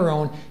away on their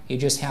own. You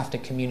just have to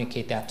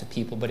communicate that to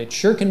people. But it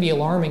sure can be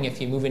alarming if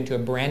you move into a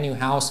brand new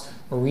house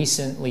or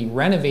recently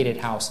renovated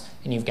house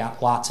and you've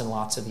got lots and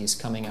lots of these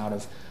coming out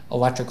of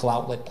electrical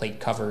outlet plate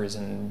covers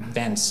and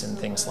vents and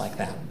things like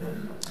that.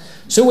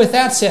 So with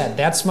that said,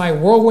 that's my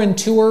whirlwind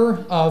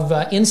tour of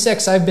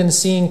insects I've been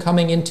seeing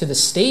coming into the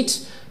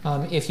state.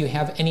 If you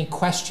have any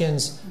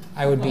questions,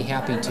 I would be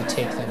happy to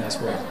take them as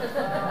well.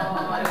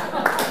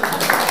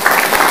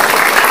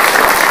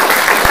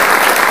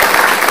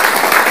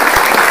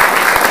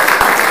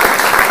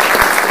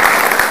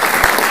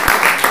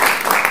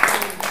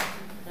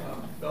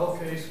 Belle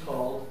Case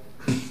called.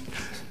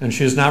 And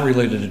she's not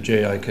related to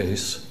J.I.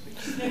 Case.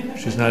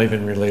 She's not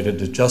even related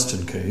to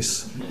Justin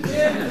Case.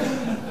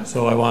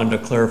 So I wanted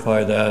to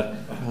clarify that.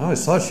 I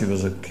always thought she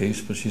was a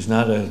Case, but she's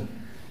not a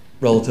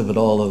relative at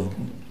all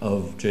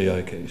of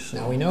J.I. Case. So,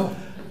 now we know.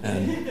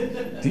 And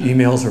the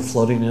emails are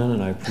flooding in,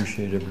 and I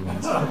appreciate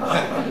everyone's.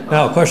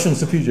 Now, questions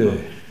to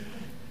PJ.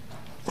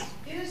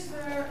 Is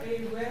there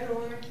a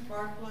red-orange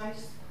bark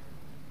lice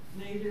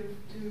native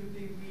to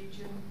the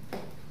region?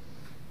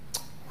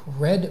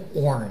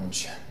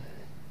 Red-orange.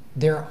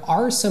 There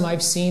are some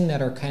I've seen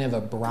that are kind of a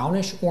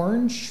brownish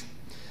orange.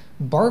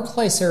 Bark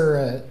lice are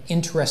an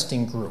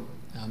interesting group.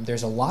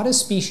 There's a lot of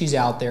species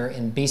out there,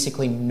 and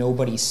basically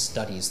nobody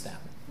studies them.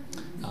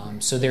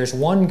 So there's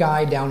one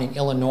guy down in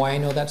Illinois I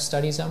know that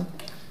studies them.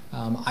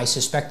 I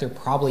suspect there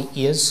probably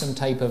is some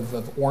type of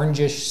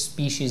orangish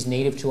species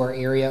native to our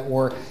area.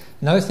 Or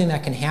another thing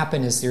that can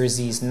happen is there's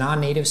these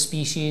non-native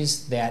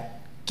species that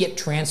get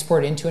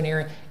transported into an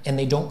area and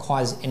they don't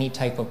cause any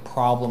type of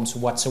problems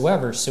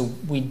whatsoever. So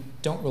we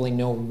don't really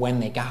know when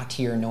they got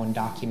here. No one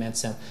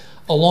documents them.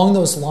 Along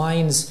those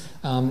lines,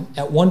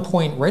 at one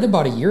point, right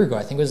about a year ago,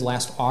 I think it was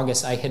last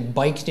August, I had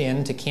biked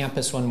into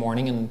campus one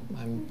morning, and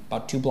I'm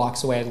about 2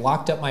 blocks away. I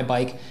locked up my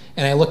bike,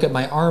 and I look at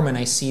my arm, and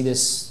I see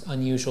this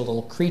unusual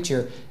little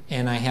creature,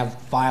 and I have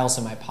files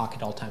in my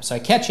pocket all the time. So I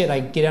catch it, I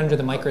get under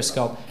the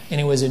microscope, and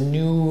it was a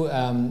new,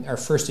 our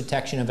first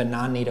detection of a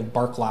non-native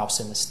bark louse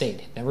in the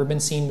state. Had never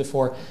been seen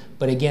before,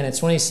 but again,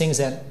 it's one of these things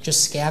that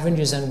just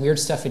scavenges on weird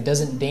stuff. It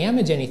doesn't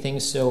damage anything,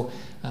 so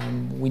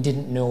we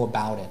didn't know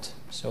about it.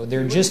 So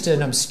they're just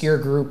an obscure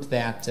group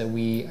that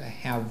we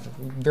have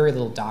very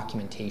little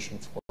documentation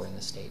for in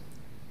the state.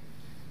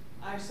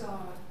 I saw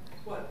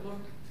what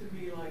looked to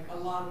me like a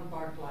lot of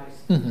bark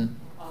lice.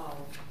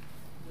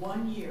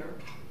 1 year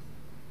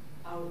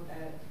out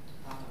at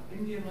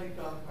Indian Lake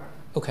Dog Park.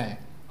 Okay.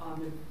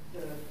 On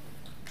the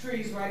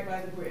trees right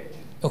by the bridge.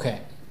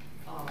 Okay.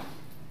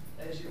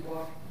 As you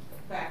walk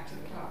back to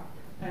the car.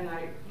 And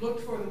I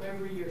looked for them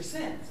every year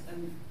since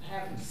and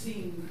haven't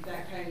seen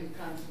that kind of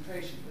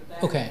concentration.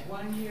 But that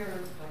 1 year,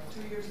 like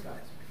 2 years ago,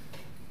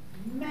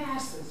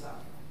 masses of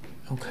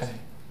them. Okay.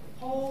 Just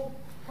whole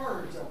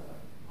herds of them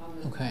on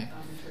the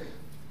tree.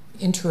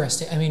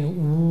 Interesting. I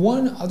mean,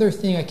 one other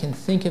thing I can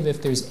think of,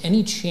 if there's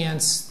any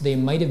chance they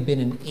might have been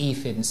an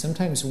aphid, and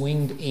sometimes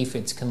winged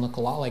aphids can look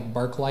a lot like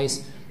bark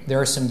lice. There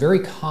are some very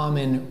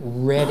common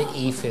red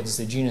aphids,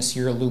 the genus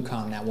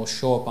Urolucon, that will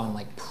show up on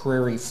like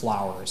prairie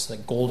flowers,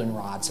 like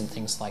goldenrods and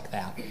things like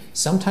that.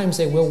 Sometimes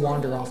they will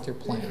wander off their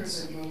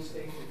plants.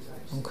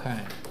 Okay.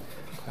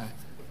 Okay.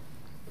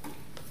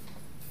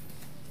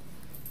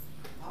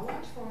 I'll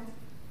watch for them.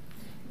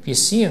 If you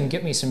see them,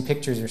 get me some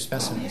pictures or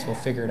specimens. We'll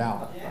figure it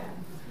out.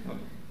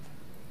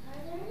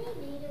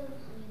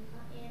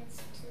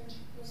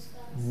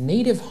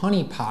 Native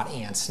honeypot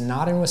ants,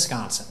 not in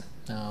Wisconsin.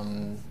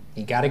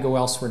 You got to go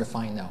elsewhere to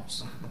find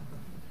those.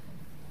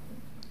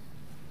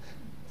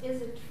 Is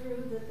it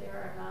true that there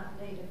are not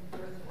native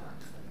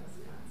earthworms in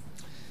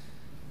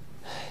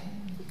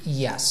Wisconsin?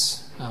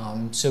 Yes.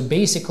 So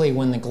basically,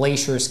 when the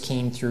glaciers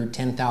came through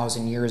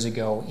 10,000 years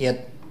ago,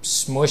 it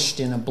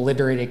smushed and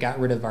obliterated, got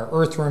rid of our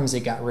earthworms, it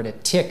got rid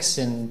of ticks,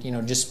 and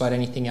just about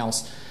anything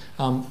else.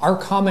 Our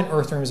common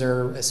earthworms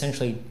are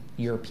essentially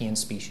European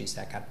species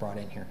that got brought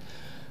in here.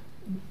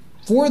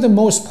 For the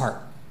most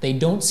part, they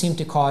don't seem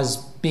to cause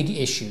big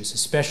issues,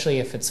 especially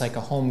if it's like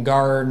a home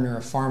garden or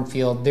a farm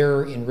field.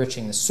 They're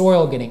enriching the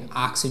soil, getting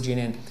oxygen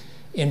in.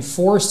 In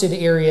forested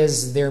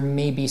areas, there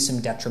may be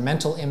some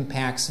detrimental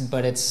impacts,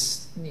 but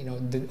it's,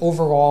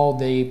 overall,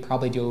 they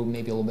probably do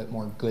maybe a little bit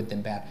more good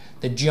than bad.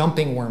 The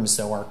jumping worms,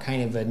 though, are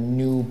kind of a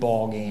new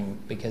ball game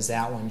because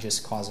that one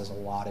just causes a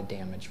lot of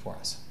damage for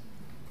us.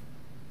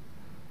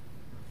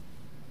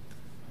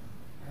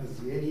 Has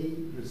any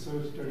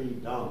research study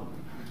done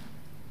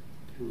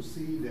to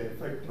see the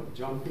effect of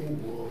jumping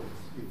worms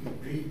if you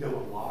breed them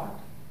a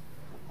lot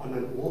on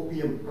an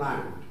opium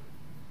plant,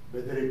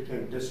 whether it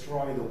can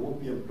destroy the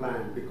opium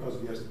plant, because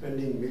we are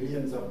spending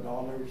millions of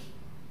dollars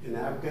in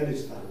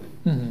Afghanistan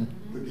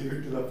to give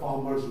it to the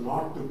farmers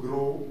not to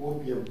grow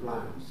opium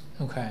plants.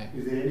 Okay.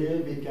 Is there any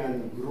way we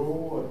can grow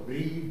or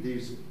breed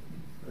these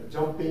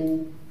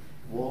jumping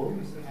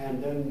worms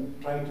and then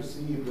try to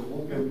see if the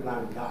opium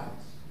plant dies?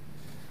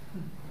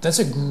 That's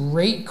a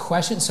great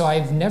question. So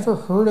I've never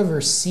heard of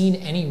or seen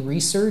any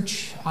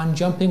research on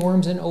jumping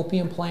worms in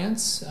opium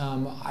plants.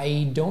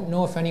 I don't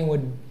know if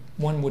anyone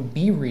would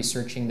be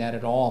researching that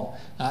at all.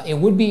 It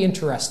would be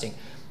interesting.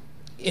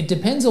 It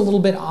depends a little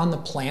bit on the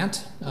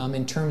plant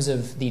in terms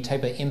of the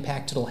type of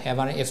impact it'll have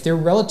on it. If they're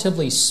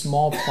relatively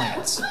small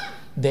plants,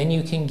 then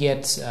you can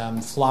get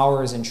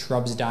flowers and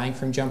shrubs dying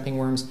from jumping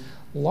worms.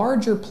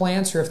 Larger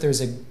plants, or if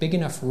there's a big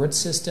enough root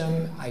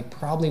system, I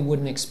probably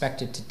wouldn't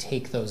expect it to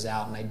take those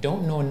out. And I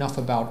don't know enough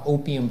about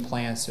opium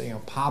plants,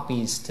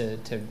 poppies,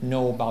 to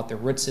know about their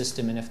root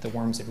system and if the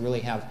worms would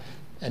really have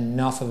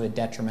enough of a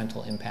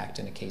detrimental impact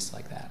in a case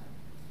like that.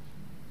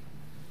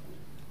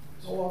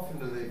 How often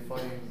do they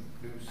find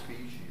new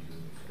species in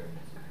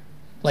Wisconsin?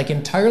 Like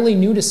entirely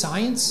new to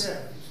science? Yeah.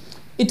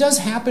 It does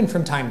happen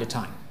from time to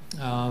time.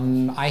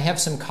 I have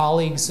some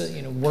colleagues,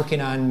 working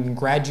on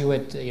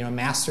graduate,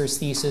 master's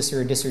thesis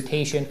or a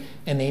dissertation,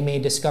 and they may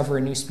discover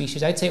a new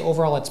species. I'd say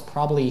overall it's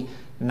probably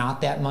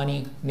not that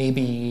many,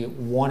 maybe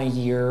one a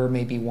year,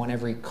 maybe one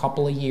every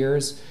couple of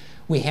years.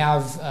 We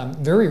have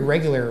very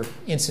regular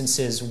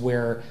instances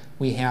where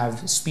we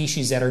have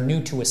species that are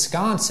new to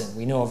Wisconsin.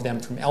 We know of them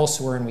from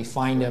elsewhere, and we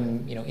find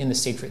them, in the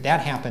state.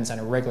 That happens on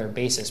a regular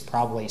basis,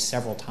 probably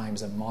several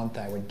times a month,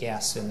 I would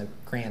guess, in the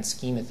grand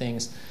scheme of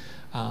things.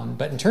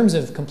 But in terms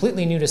of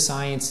completely new to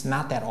science,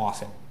 not that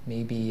often.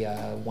 Maybe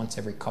once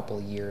every couple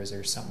of years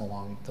or something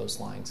along those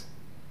lines.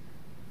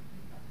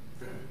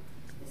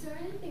 Is there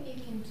anything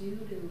you can do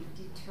to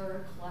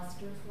deter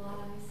cluster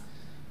flies?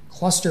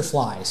 Cluster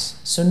flies.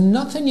 So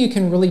nothing you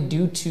can really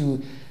do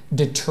to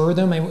deter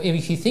them. And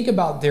if you think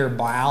about their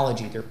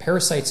biology, they're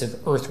parasites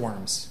of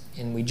earthworms.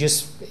 And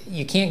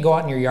you can't go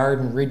out in your yard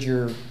and rid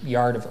your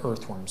yard of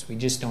earthworms. We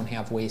just don't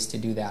have ways to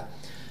do that.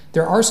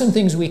 There are some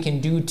things we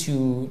can do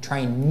to try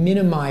and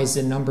minimize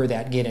the number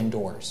that get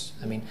indoors.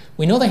 I mean,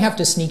 we know they have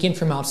to sneak in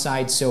from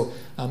outside, so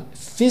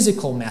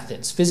physical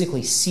methods,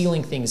 physically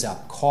sealing things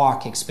up,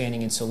 caulk,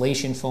 expanding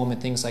insulation foam,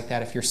 and things like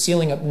that. If you're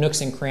sealing up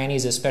nooks and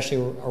crannies, especially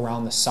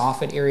around the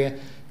soffit area,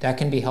 that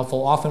can be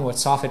helpful. Often what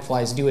soffit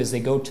flies do is they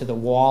go to the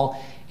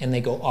wall and they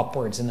go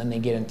upwards, and then they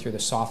get in through the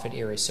soffit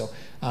area. So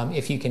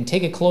if you can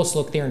take a close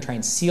look there and try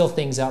and seal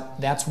things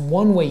up, that's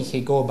one way you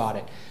could go about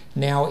it.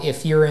 Now,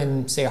 if you're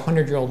in, say, a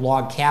 100-year-old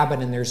log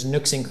cabin and there's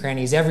nooks and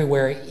crannies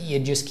everywhere, you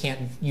just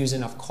can't use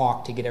enough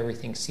caulk to get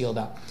everything sealed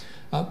up.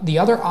 The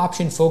other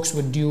option folks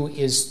would do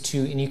is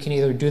and you can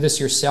either do this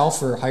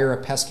yourself or hire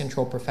a pest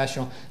control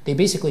professional, they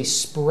basically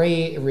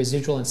spray a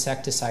residual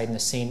insecticide in the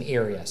same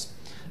areas.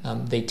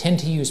 They tend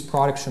to use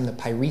products from the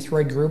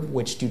pyrethroid group,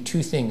 which do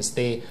two things.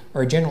 They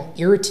are a general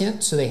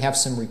irritant, so they have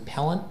some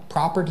repellent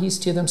properties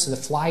to them, so the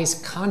flies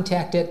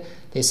contact it,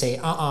 they say,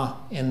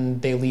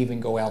 and they leave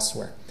and go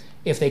elsewhere.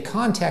 If they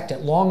contact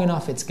it long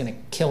enough, it's going to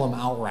kill them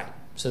outright.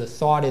 So the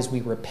thought is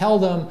we repel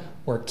them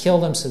or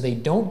kill them so they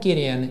don't get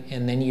in,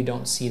 and then you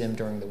don't see them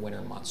during the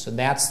winter months. So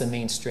that's the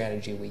main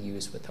strategy we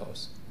use with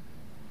those.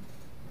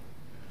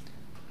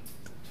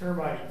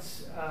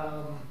 Termites.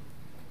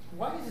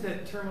 Why is it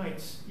that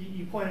termites,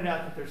 you pointed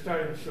out that they're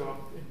starting to show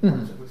up in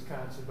parts of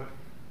Wisconsin, but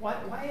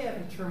why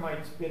haven't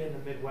termites been in the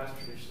Midwest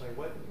traditionally?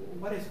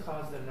 What has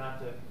caused them not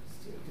to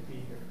be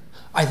here?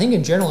 I think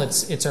in general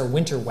it's our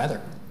winter weather.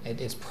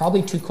 It's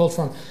probably too cold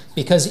for them,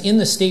 because in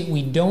the state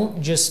we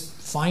don't just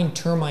find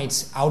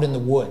termites out in the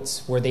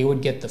woods where they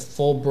would get the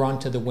full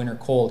brunt of the winter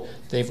cold.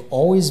 They've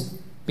always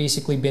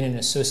basically been in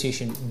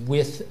association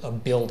with a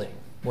building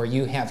where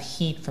you have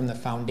heat from the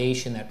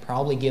foundation that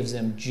probably gives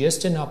them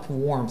just enough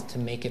warmth to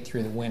make it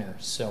through the winter.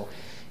 So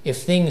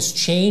if things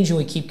change and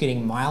we keep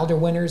getting milder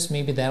winters,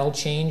 maybe that'll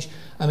change.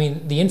 I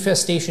mean, the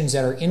infestations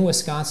that are in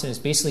Wisconsin is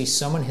basically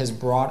someone has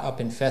brought up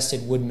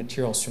infested wood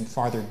materials from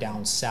farther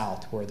down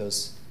south where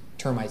those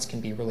termites can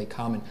be really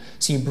common.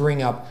 So you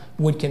bring up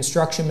wood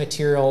construction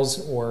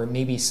materials, or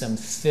maybe some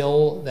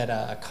fill that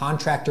a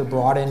contractor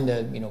brought in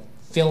to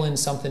fill in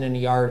something in a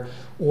yard,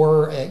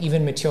 or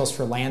even materials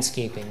for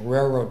landscaping,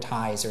 railroad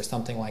ties or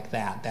something like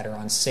that are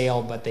on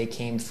sale, but they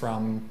came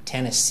from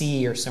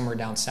Tennessee or somewhere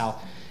down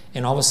south.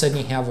 And all of a sudden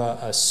you have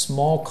a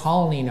small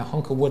colony in a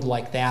hunk of wood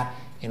like that,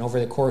 and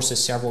over the course of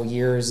several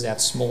years that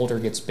smolder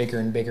gets bigger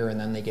and bigger, and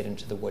then they get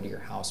into the wood of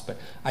your house. But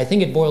I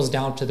think it boils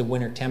down to the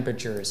winter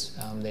temperatures.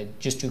 They're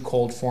just too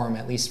cold for them,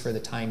 at least for the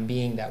time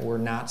being, that we're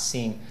not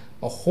seeing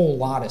a whole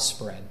lot of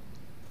spread.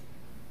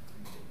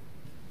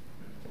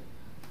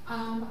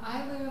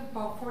 I live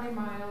about 40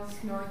 miles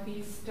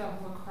northeast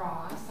of La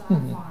Crosse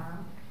on a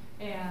farm,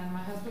 and my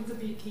husband's a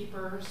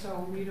beekeeper,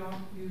 so we don't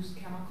use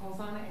chemicals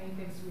on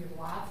anything, so we have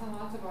lots and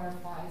lots of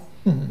butterflies.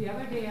 The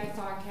other day I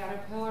saw a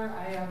caterpillar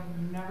I have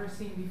never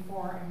seen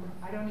before, and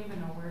I don't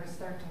even know where to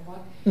start to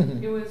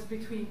look. It was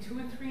between 2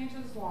 and 3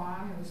 inches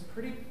long, it was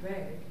pretty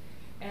big,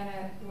 and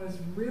it was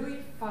really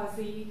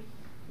fuzzy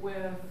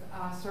with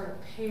sort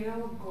of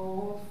pale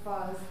gold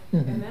fuzz,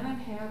 and then it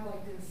had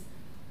like this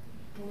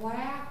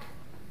black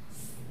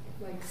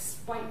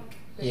spike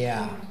that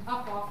came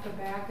up off the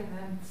back, and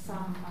then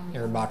some on the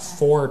There are about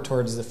 4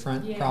 towards the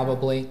front,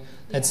 probably.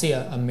 That's the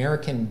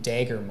American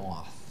dagger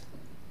moth.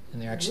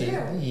 And they're actually,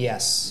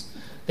 yes.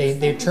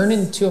 They turn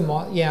into a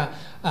moth,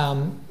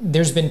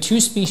 there's been 2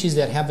 species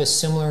that have a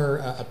similar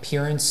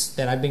appearance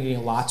that I've been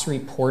getting lots of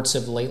reports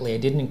of lately. I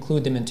didn't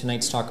include them in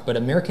tonight's talk, but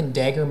American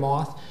dagger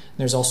moth, and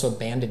there's also a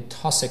banded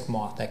tussock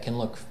moth that can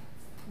look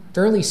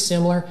fairly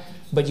similar,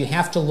 but you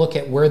have to look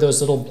at where those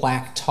little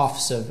black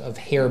tufts of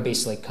hair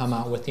basically come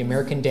out. With the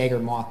American dagger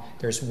moth,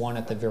 there's one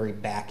at the very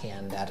back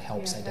end that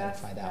helps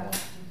identify that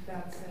one.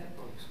 That's it.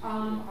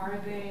 Are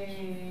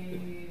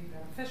they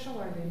beneficial?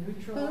 Are they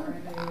neutral? Are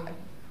they...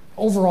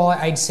 Overall,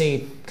 I'd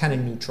say kind of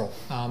neutral.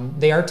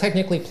 They are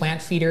technically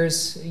plant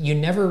feeders. You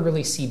never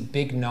really see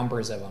big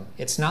numbers of them.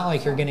 It's not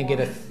like you're going to get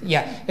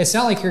it's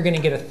not like you're going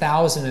to get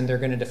 1,000 and they're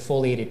going to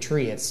defoliate a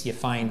tree. It's you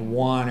find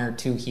 1 or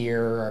 2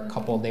 here or a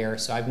couple there.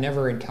 So I've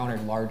never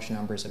encountered large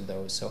numbers of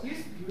those. So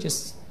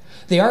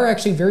they are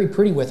actually very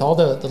pretty with all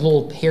the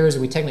little hairs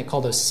that we technically call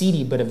those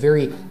seedy, but a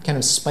very kind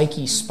of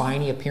spiky,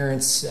 spiny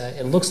appearance.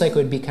 It looks like it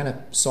would be kind of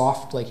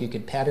soft, like you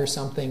could pet or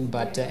something,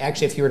 but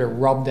actually if you were to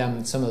rub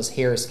them, some of those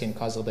hairs can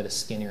cause a little bit of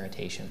skin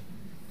irritation.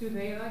 Do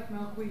they like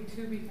milkweed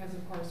too? Because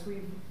of course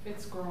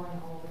it's growing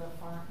all over the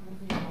farm.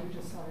 You know, we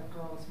just let it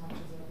grow as much as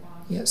it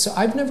wants. Yeah, so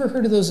I've never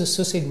heard of those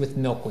associated with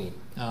milkweed.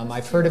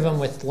 I've heard of them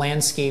with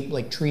landscape,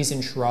 like trees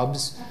and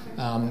shrubs.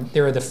 Okay.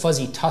 There are the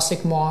fuzzy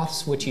tussock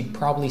moths, which you'd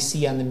probably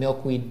see on the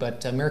milkweed,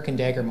 but American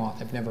dagger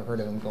moth, I've never heard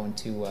of them going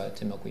to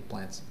milkweed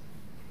plants.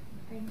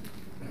 Thank you.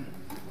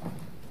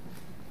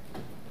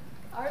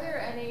 Are there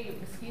any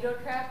mosquito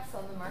traps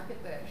on the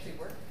market that actually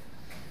work?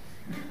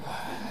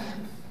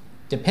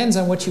 Depends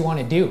on what you want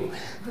to do.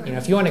 You know,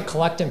 if you want to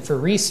collect them for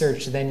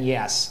research, then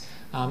yes.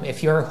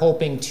 If you're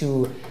hoping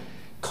to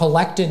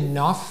collect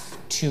enough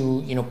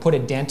to, you know, put a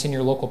dent in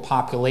your local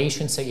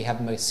population so you have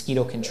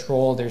mosquito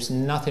control, there's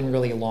nothing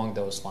really along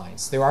those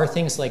lines. There are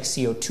things like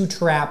CO2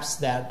 traps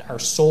that are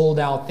sold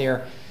out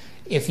there.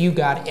 If you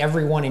got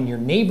everyone in your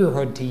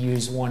neighborhood to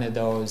use one of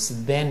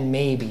those, then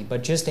maybe.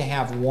 But just to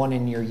have one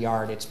in your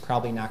yard, it's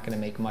probably not going to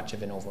make much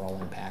of an overall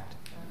impact.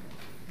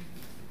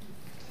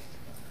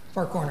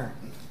 Far corner.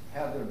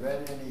 Have there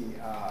been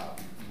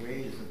any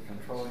ways of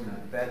controlling the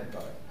bed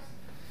bugs?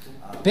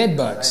 Bed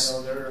bugs? I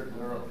know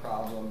they're a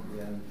problem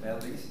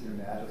at least in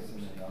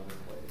Madison and other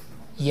places.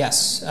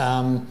 Yes,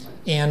 I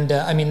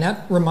mean,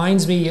 that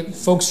reminds me,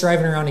 folks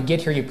driving around to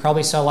get here, you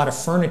probably saw a lot of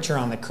furniture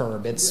on the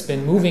curb. It's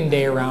been moving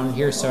day around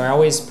here, so I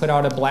always put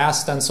out a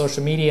blast on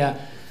social media,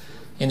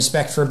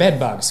 inspect for bed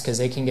bugs, because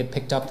they can get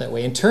picked up that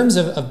way. In terms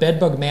of bed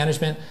bug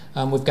management,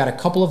 we've got a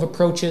couple of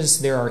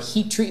approaches. There are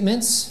heat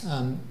treatments.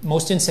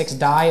 Most insects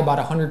die about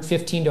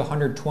 115 to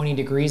 120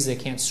 degrees. They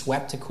can't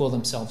sweat to cool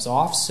themselves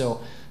off,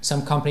 so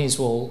some companies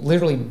will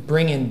literally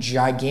bring in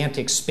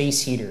gigantic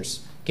space heaters,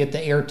 get the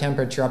air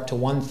temperature up to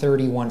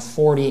 130,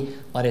 140,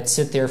 let it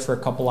sit there for a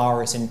couple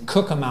hours and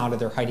cook them out of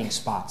their hiding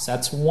spots.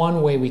 That's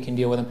one way we can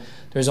deal with them.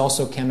 There's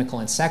also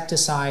chemical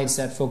insecticides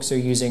that folks are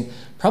using.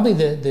 Probably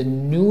the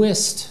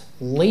newest,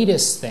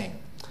 latest thing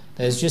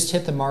that has just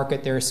hit the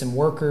market, there are some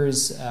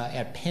workers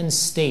at Penn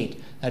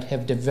State that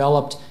have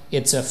developed,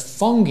 it's a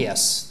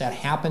fungus that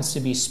happens to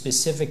be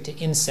specific to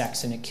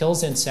insects and it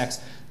kills insects.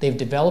 They've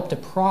developed a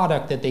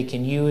product that they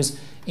can use,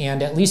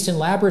 and at least in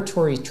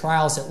laboratory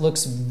trials it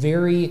looks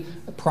very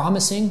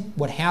promising.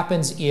 What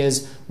happens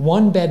is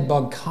one bed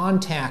bug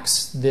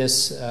contacts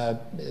this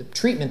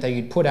treatment that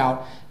you'd put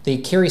out, they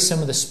carry some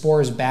of the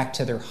spores back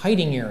to their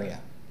hiding area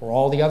where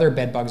all the other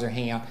bed bugs are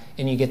hanging out,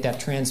 and you get that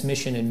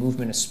transmission and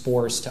movement of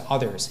spores to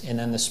others, and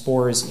then the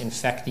spores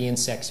infect the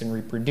insects and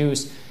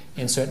reproduce.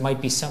 And so it might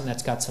be something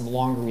that's got some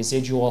longer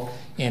residual,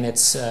 and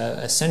it's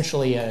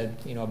essentially a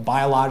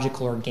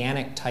biological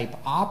organic type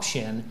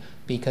option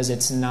because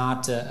it's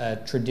not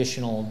a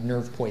traditional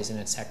nerve poison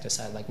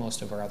insecticide like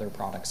most of our other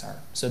products are.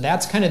 So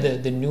that's kind of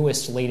the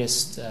newest,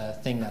 latest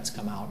thing that's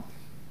come out.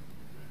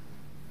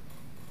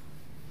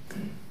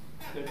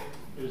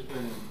 There's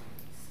been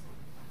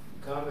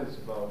comments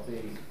about the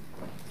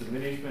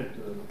diminishment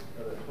of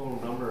the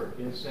total number of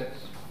insects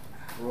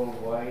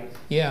worldwide.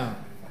 Yeah.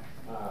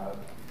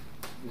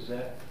 Does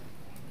that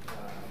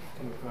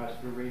come across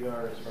your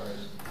radar as far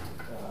as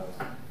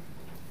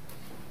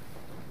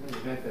an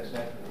event that's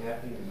actually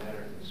happening, a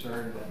matter of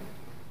concern,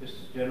 that just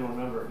the general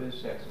number of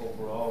insects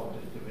overall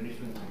is just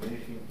diminishing?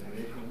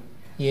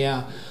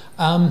 Yeah.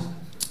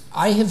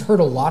 I have heard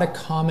a lot of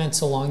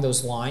comments along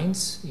those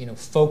lines. You know,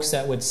 folks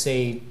that would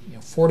say,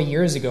 40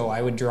 years ago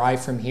I would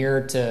drive from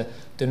here to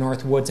the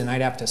North Woods and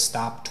I'd have to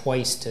stop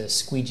twice to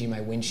squeegee my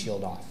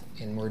windshield off.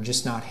 And we're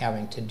just not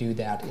having to do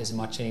that as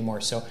much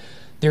anymore. So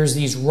there's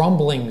these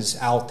rumblings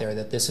out there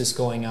that this is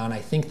going on. I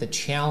think the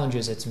challenge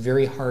is it's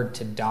very hard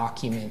to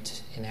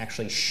document and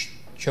actually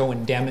show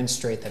and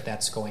demonstrate that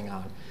that's going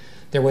on.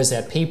 There was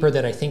that paper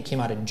that I think came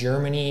out of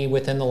Germany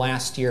within the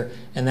last year,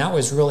 and that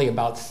was really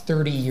about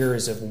 30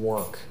 years of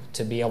work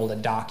to be able to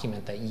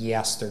document that,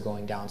 yes, they're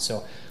going down.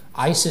 So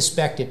I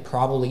suspect it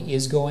probably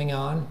is going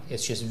on.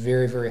 It's just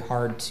very, very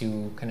hard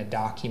to kind of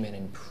document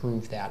and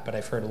prove that. But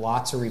I've heard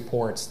lots of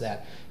reports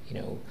that,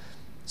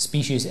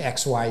 species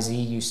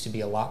XYZ used to be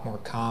a lot more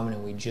common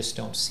and we just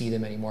don't see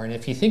them anymore. And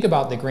if you think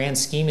about the grand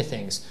scheme of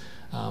things,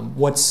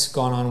 what's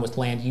gone on with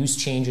land use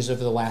changes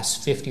over the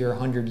last 50 or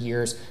 100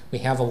 years, we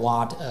have a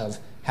lot of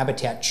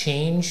habitat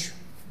change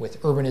with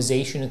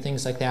urbanization and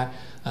things like that.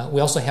 We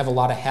also have a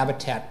lot of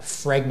habitat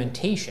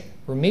fragmentation,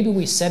 where maybe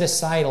we set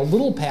aside a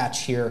little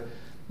patch here,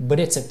 but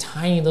it's a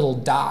tiny little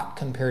dot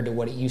compared to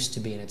what it used to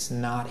be, and it's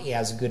not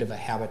as good of a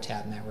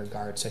habitat in that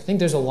regard. So I think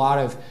there's a lot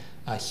of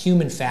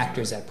human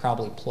factors that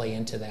probably play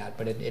into that,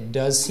 but it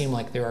does seem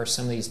like there are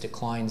some of these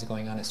declines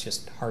going on. It's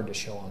just hard to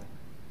show them.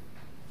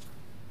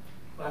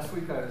 Last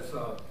week I was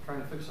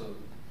trying to fix a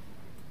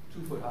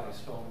 2-foot-high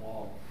stone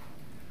wall.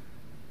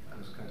 I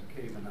was kind of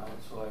caving out,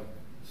 so I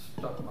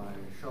stuck my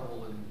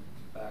shovel in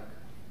the back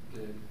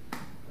dig,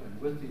 and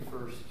with the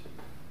first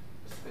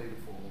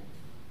spadeful,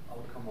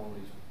 out come all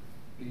these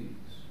bees.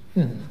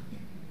 Mm-hmm.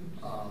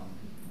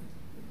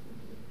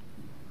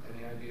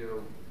 Any idea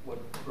what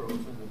grows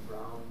in the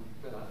ground?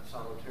 Not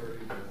solitary,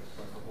 but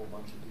like a whole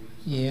bunch of bees.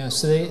 Yeah,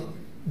 so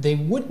They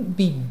wouldn't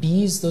be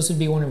bees. Those would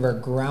be one of our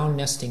ground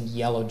nesting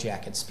yellow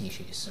jacket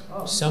species.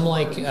 Some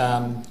like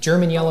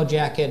German yellow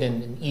jacket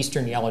and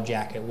eastern yellow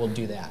jacket will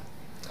do that.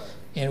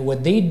 And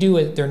what they do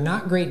is they're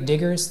not great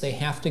diggers. They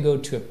have to go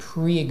to a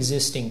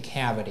pre-existing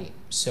cavity.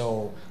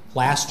 So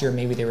last year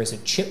maybe there was a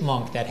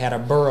chipmunk that had a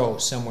burrow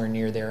somewhere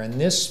near there. And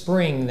this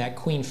spring that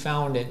queen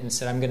found it and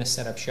said, I'm going to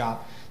set up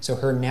shop. So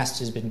her nest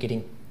has been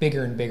getting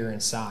bigger and bigger in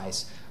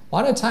size. A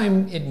lot of the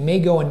time, it may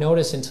go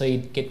unnoticed until you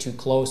get too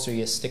close or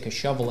you stick a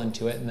shovel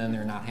into it, and then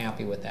they're not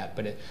happy with that.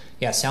 But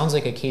it sounds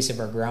like a case of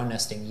our ground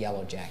nesting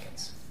yellow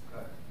jackets.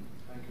 Okay,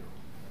 thank you.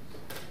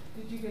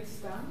 Did you get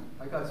stung?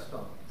 I got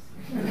stung.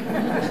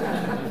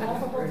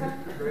 Multiple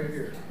times? Right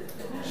here.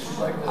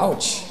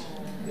 Ouch.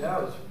 Yeah,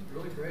 it was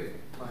really great.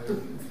 My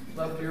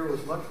left ear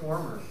was much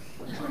warmer.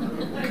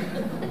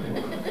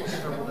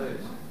 Several days.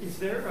 Is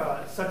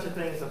there such a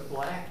thing as a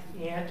black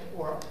ant,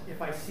 or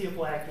if I see a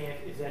black ant,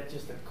 is that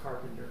just a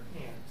carpenter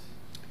ant?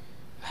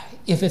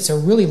 If it's a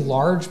really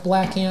large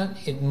black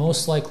ant, it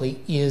most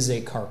likely is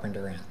a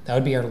carpenter ant. That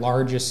would be our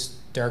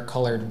largest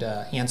dark-colored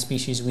ant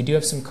species. We do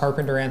have some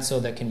carpenter ants, though,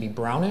 that can be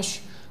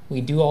brownish.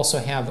 We do also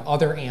have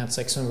other ants,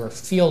 like some of our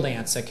field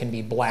ants, that can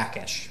be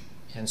blackish.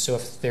 And so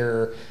if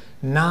they're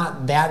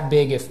not that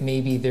big, if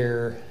maybe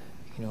they're,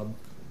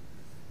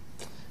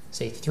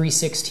 say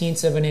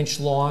 3/16 of an inch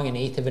long,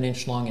 1/8 of an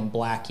inch long and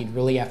black, you'd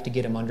really have to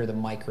get them under the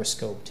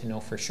microscope to know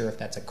for sure if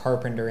that's a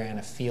carpenter ant,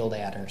 a field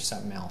ant, or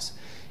something else.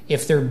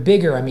 If they're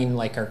bigger, I mean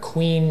like our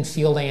queen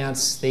field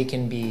ants, they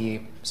can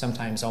be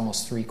sometimes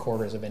almost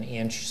 3/4 of an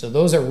inch. So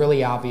those are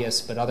really obvious,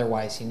 but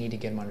otherwise you need to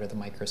get them under the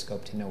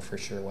microscope to know for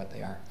sure what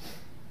they are.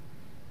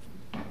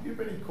 Do you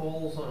have any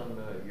calls on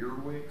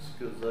earwigs?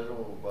 Because I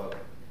know about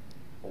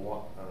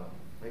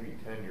maybe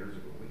 10 years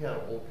ago, we had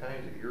all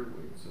kinds of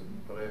earwigs,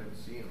 but I haven't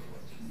seen them much.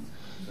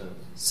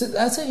 So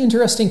that's an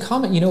interesting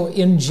comment.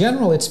 In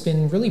general, it's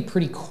been really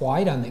pretty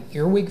quiet on the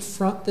earwig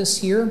front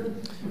this year.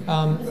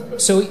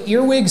 So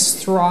earwigs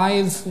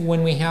thrive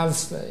when we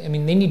have, they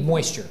need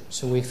moisture.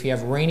 So if you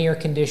have rainier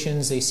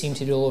conditions, they seem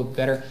to do a little bit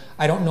better.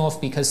 I don't know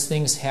if because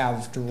things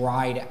have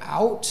dried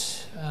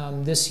out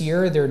this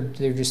year,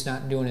 they're just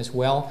not doing as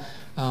well.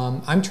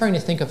 I'm trying to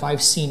think if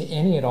I've seen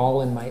any at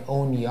all in my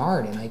own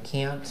yard, and I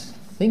can't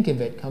think of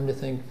it, come to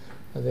think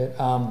of it.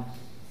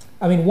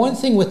 One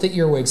thing with the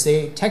earwigs,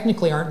 they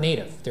technically aren't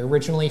native. They're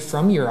originally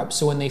from Europe.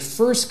 So when they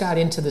first got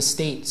into the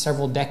state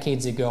several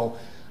decades ago,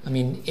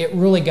 it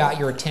really got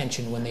your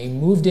attention when they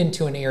moved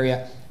into an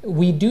area.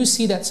 We do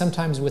see that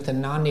sometimes with a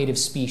non-native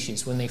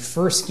species. When they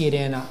first get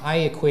in, I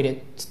equate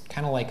it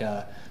kind of like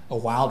a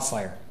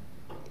wildfire.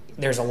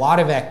 There's a lot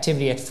of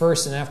activity at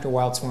first, and after a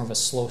while it's more of a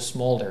slow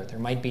smolder. There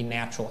might be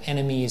natural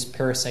enemies,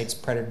 parasites,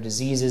 predator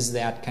diseases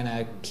that kind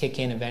of kick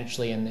in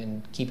eventually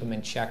and keep them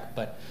in check.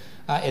 But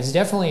it's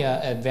definitely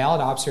a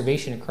valid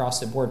observation across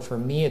the board. For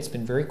me, it's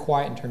been very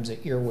quiet in terms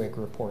of earwig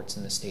reports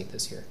in the state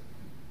this year.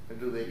 And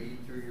do they eat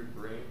through your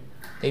brain?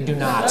 They do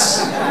not.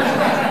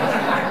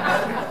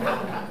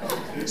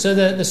 So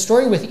the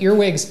story with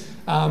earwigs,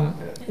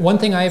 one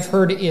thing I've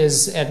heard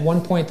is at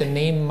one point the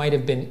name might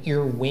have been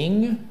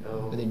earwing,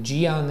 with a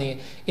G on the...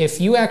 If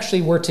you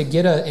actually were to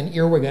get an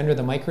earwig under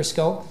the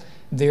microscope,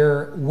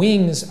 their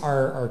wings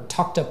are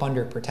tucked up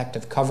under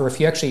protective cover. If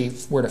you actually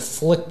were to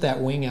flick that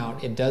wing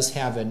out, it does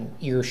have an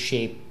ear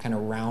shape, kind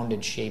of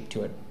rounded shape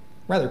to it.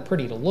 Rather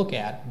pretty to look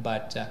at,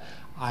 but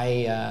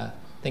I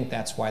think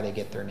that's why they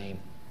get their name.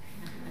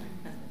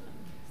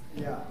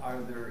 Yeah, are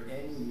there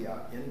any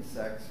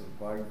insects or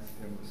bugs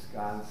in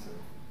Wisconsin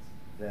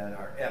that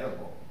are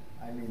edible?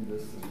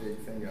 This is a big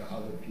thing.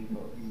 Other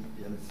people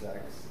eat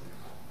insects,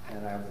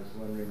 and I was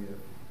wondering if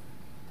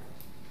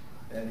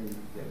any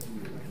that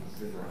you would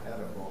consider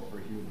edible for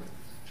humans.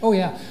 Oh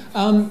yeah,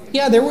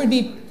 yeah. There would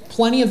be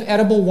plenty of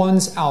edible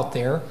ones out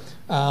there.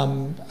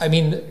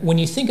 When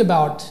you think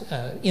about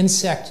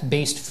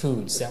insect-based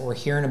foods that we're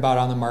hearing about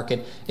on the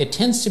market, it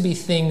tends to be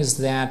things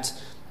that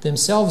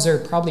themselves are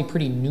probably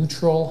pretty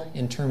neutral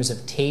in terms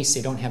of taste.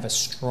 They don't have a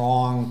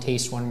strong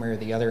taste one way or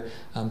the other.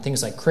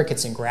 Things like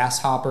crickets and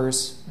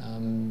grasshoppers,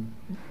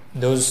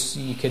 those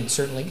you could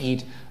certainly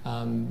eat.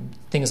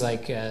 Things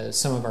like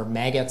some of our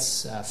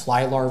maggots,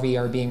 fly larvae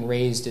are being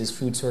raised as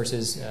food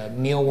sources.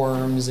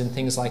 Mealworms and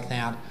things like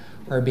that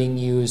are being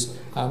used.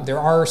 There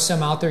are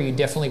some out there you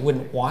definitely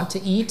wouldn't want to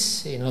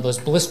eat. Those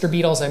blister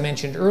beetles I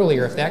mentioned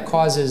earlier, if that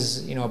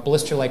causes a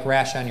blister-like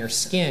rash on your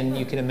skin,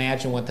 you can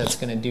imagine what that's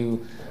going to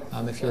do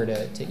if you were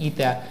to eat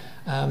that.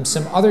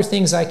 Some other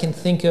things I can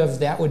think of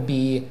that would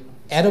be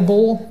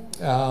edible.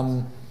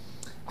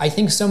 I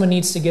think someone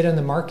needs to get in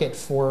the market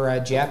for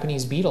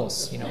Japanese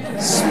beetles. Spin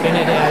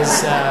it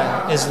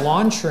as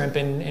lawn shrimp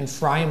and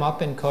fry them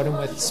up and coat them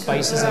with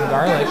spices and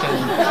garlic.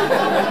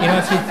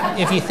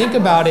 And if you think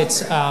about it,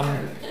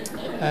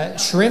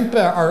 shrimp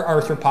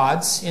are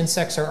arthropods.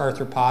 Insects are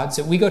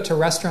arthropods. We go to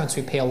restaurants.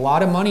 We pay a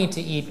lot of money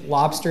to eat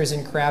lobsters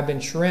and crab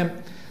and shrimp.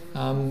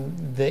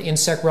 The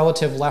insect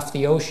relative left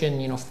the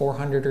ocean,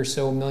 400 or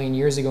so million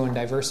years ago and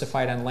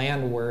diversified on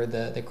land, where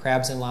the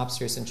crabs and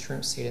lobsters and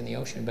shrimp stayed in the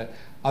ocean. But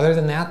other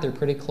than that, they're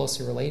pretty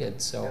closely related.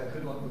 So, yeah,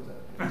 good luck with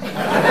that.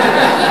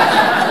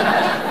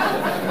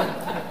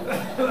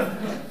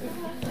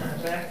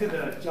 Back to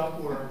the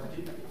jumpworm.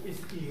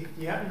 Do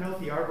you happen to know if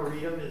the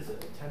Arboretum is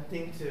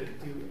attempting to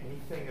do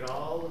anything at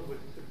all with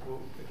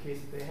the case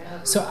that they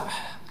have? So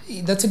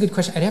that's a good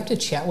question. I'd have to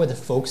chat with the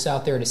folks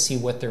out there to see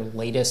what their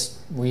latest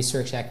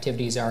research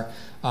activities are.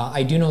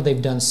 I do know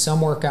they've done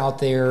some work out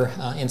there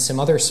in some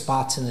other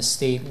spots in the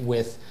state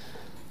with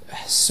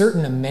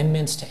certain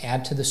amendments to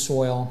add to the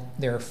soil.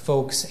 There are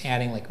folks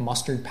adding like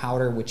mustard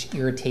powder, which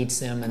irritates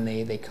them, and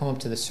they come up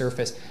to the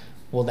surface.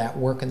 Will that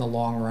work in the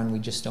long run? We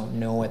just don't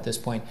know at this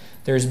point.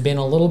 There's been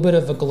a little bit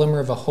of a glimmer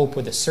of a hope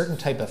with a certain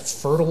type of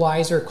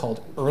fertilizer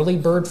called early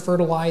bird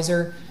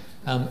fertilizer.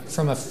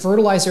 From a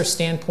fertilizer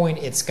standpoint,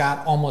 it's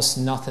got almost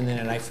nothing in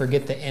it. I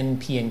forget the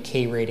NP and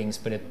K ratings,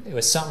 but it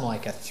was something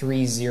like a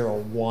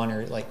 301,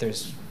 or like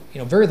there's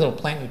very little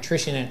plant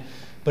nutrition in it.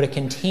 But it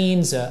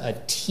contains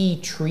a tea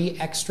tree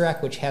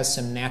extract, which has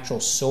some natural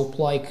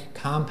soap-like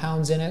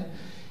compounds in it.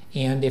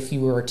 And if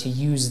you were to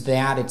use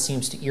that, it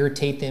seems to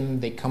irritate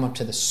them. They come up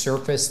to the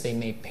surface, they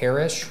may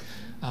perish.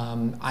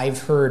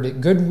 I've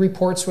heard good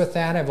reports with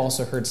that. I've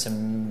also heard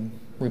some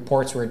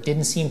reports where it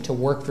didn't seem to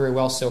work very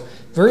well. So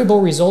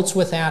variable results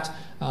with that.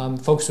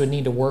 Folks would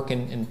need to work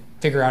and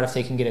figure out if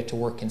they can get it to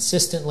work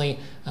consistently.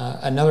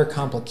 Another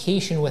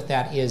complication with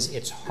that is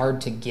it's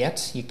hard to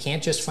get. You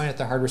can't just find it at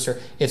the hardware store.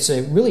 It's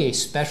really a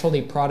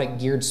specialty product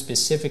geared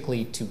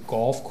specifically to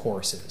golf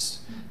courses.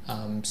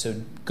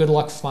 So good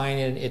luck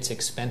finding it. It's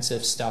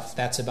expensive stuff.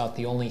 That's about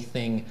the only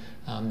thing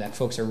that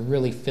folks are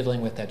really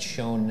fiddling with that's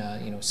shown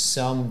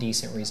some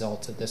decent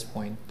results at this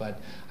point.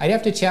 But I'd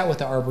have to chat with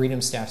the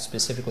Arboretum staff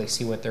specifically,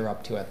 see what they're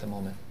up to at the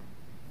moment.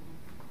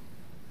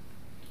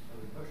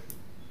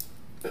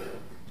 Is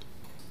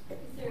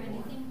there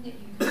anything that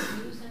you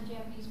can use on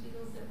Japanese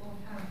beetles that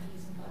won't harm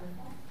bees and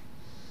butterflies?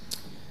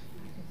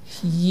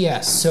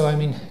 Yes, so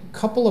a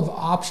couple of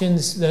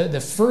options.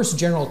 The first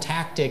general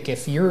tactic,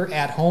 if you're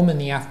at home in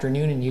the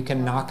afternoon and you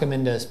can knock them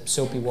into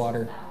soapy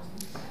water.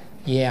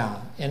 Yeah,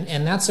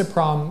 and that's a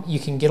problem. You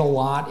can get a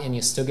lot and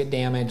you still get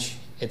damage.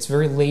 It's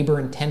very labor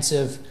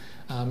intensive,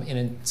 and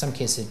in some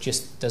cases it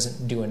just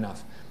doesn't do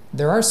enough.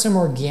 There are some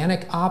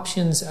organic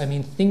options.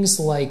 Things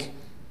like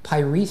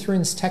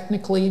pyrethrins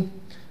technically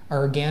are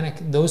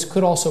organic. Those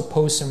could also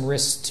pose some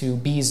risks to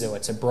bees, though.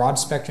 It's a broad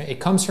spectrum. It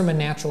comes from a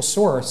natural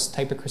source,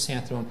 type of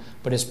chrysanthemum,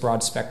 but it's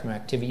broad spectrum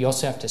activity. You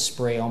also have to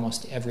spray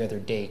almost every other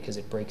day because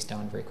it breaks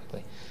down very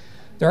quickly.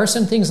 There are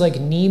some things like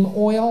neem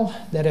oil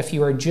that if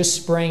you are just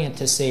spraying it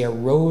to, say, a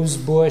rose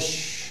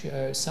bush,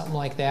 something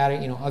like that,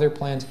 other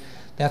plants,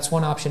 that's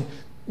one option.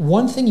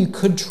 One thing you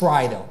could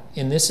try, though,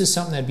 and this is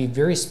something that would be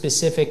very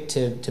specific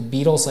to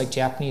beetles like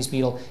Japanese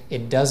beetle,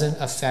 it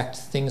doesn't affect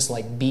things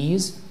like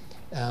bees.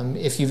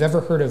 If you've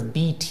ever heard of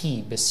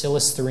BT,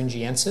 Bacillus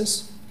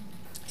thuringiensis,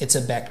 it's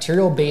a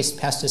bacterial-based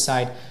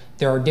pesticide.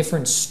 There are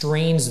different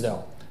strains,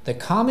 though. The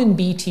common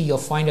BT you'll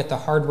find at the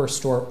hardware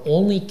store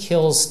only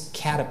kills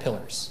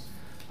caterpillars.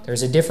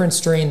 There's a different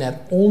strain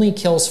that only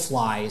kills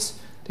flies.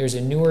 There's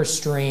a newer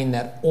strain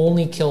that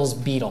only kills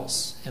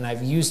beetles. And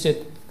I've used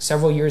it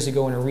several years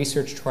ago in a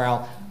research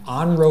trial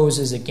on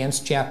roses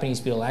against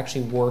Japanese beetle. It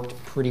actually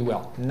worked pretty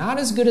well. Not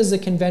as good as the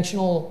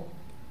conventional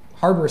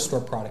hardware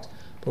store products,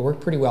 but it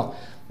worked pretty well.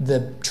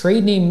 The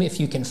trade name, if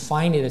you can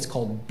find it, it's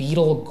called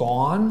Beetle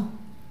Gone.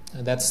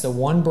 That's the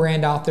one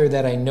brand out there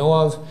that I know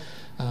of.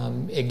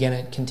 Again,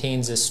 it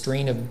contains a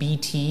strain of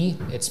BT.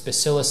 It's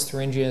Bacillus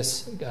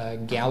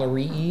thuringiensis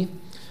gallerii.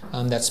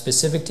 That's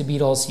specific to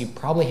beetles. You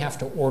probably have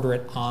to order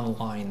it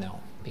online, though,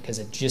 because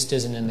it just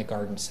isn't in the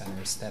garden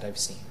centers that I've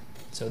seen.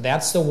 So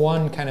that's the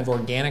one kind of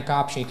organic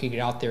option you could get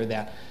out there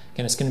that,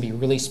 again, it's going to be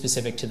really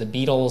specific to the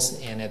beetles,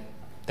 and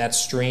that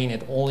strain,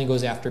 it only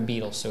goes after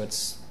beetles, so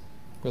it's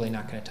really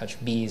not going to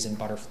touch bees and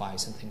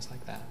butterflies and things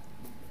like that.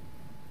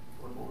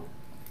 One more.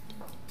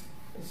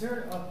 Is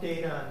there an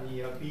update on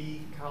the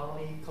bee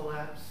colony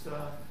collapse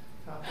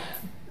topic?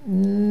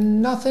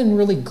 Nothing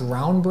really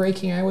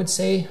groundbreaking, I would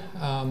say.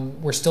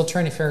 We're still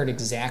trying to figure out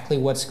exactly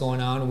what's going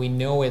on. We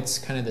know it's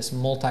kind of this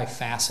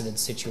multifaceted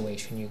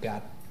situation. You've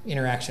got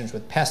interactions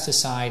with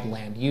pesticide,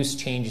 land use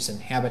changes,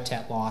 and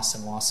habitat loss,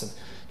 and loss of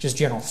just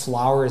general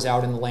flowers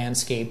out in the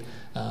landscape.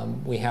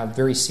 We have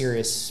very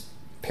serious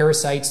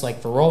parasites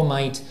like varroa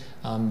mite,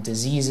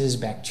 diseases,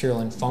 bacterial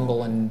and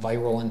fungal and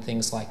viral and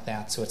things like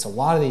that. So it's a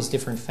lot of these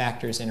different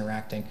factors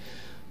interacting.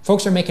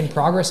 Folks are making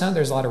progress on it.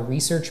 There's a lot of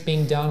research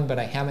being done, but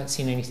I haven't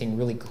seen anything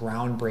really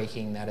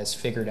groundbreaking that has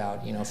figured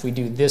out, if we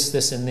do this,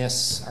 this, and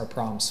this, our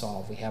problem's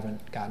solved. We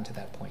haven't gotten to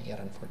that point yet,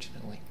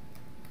 unfortunately.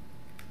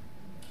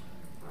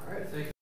 All right, thank you.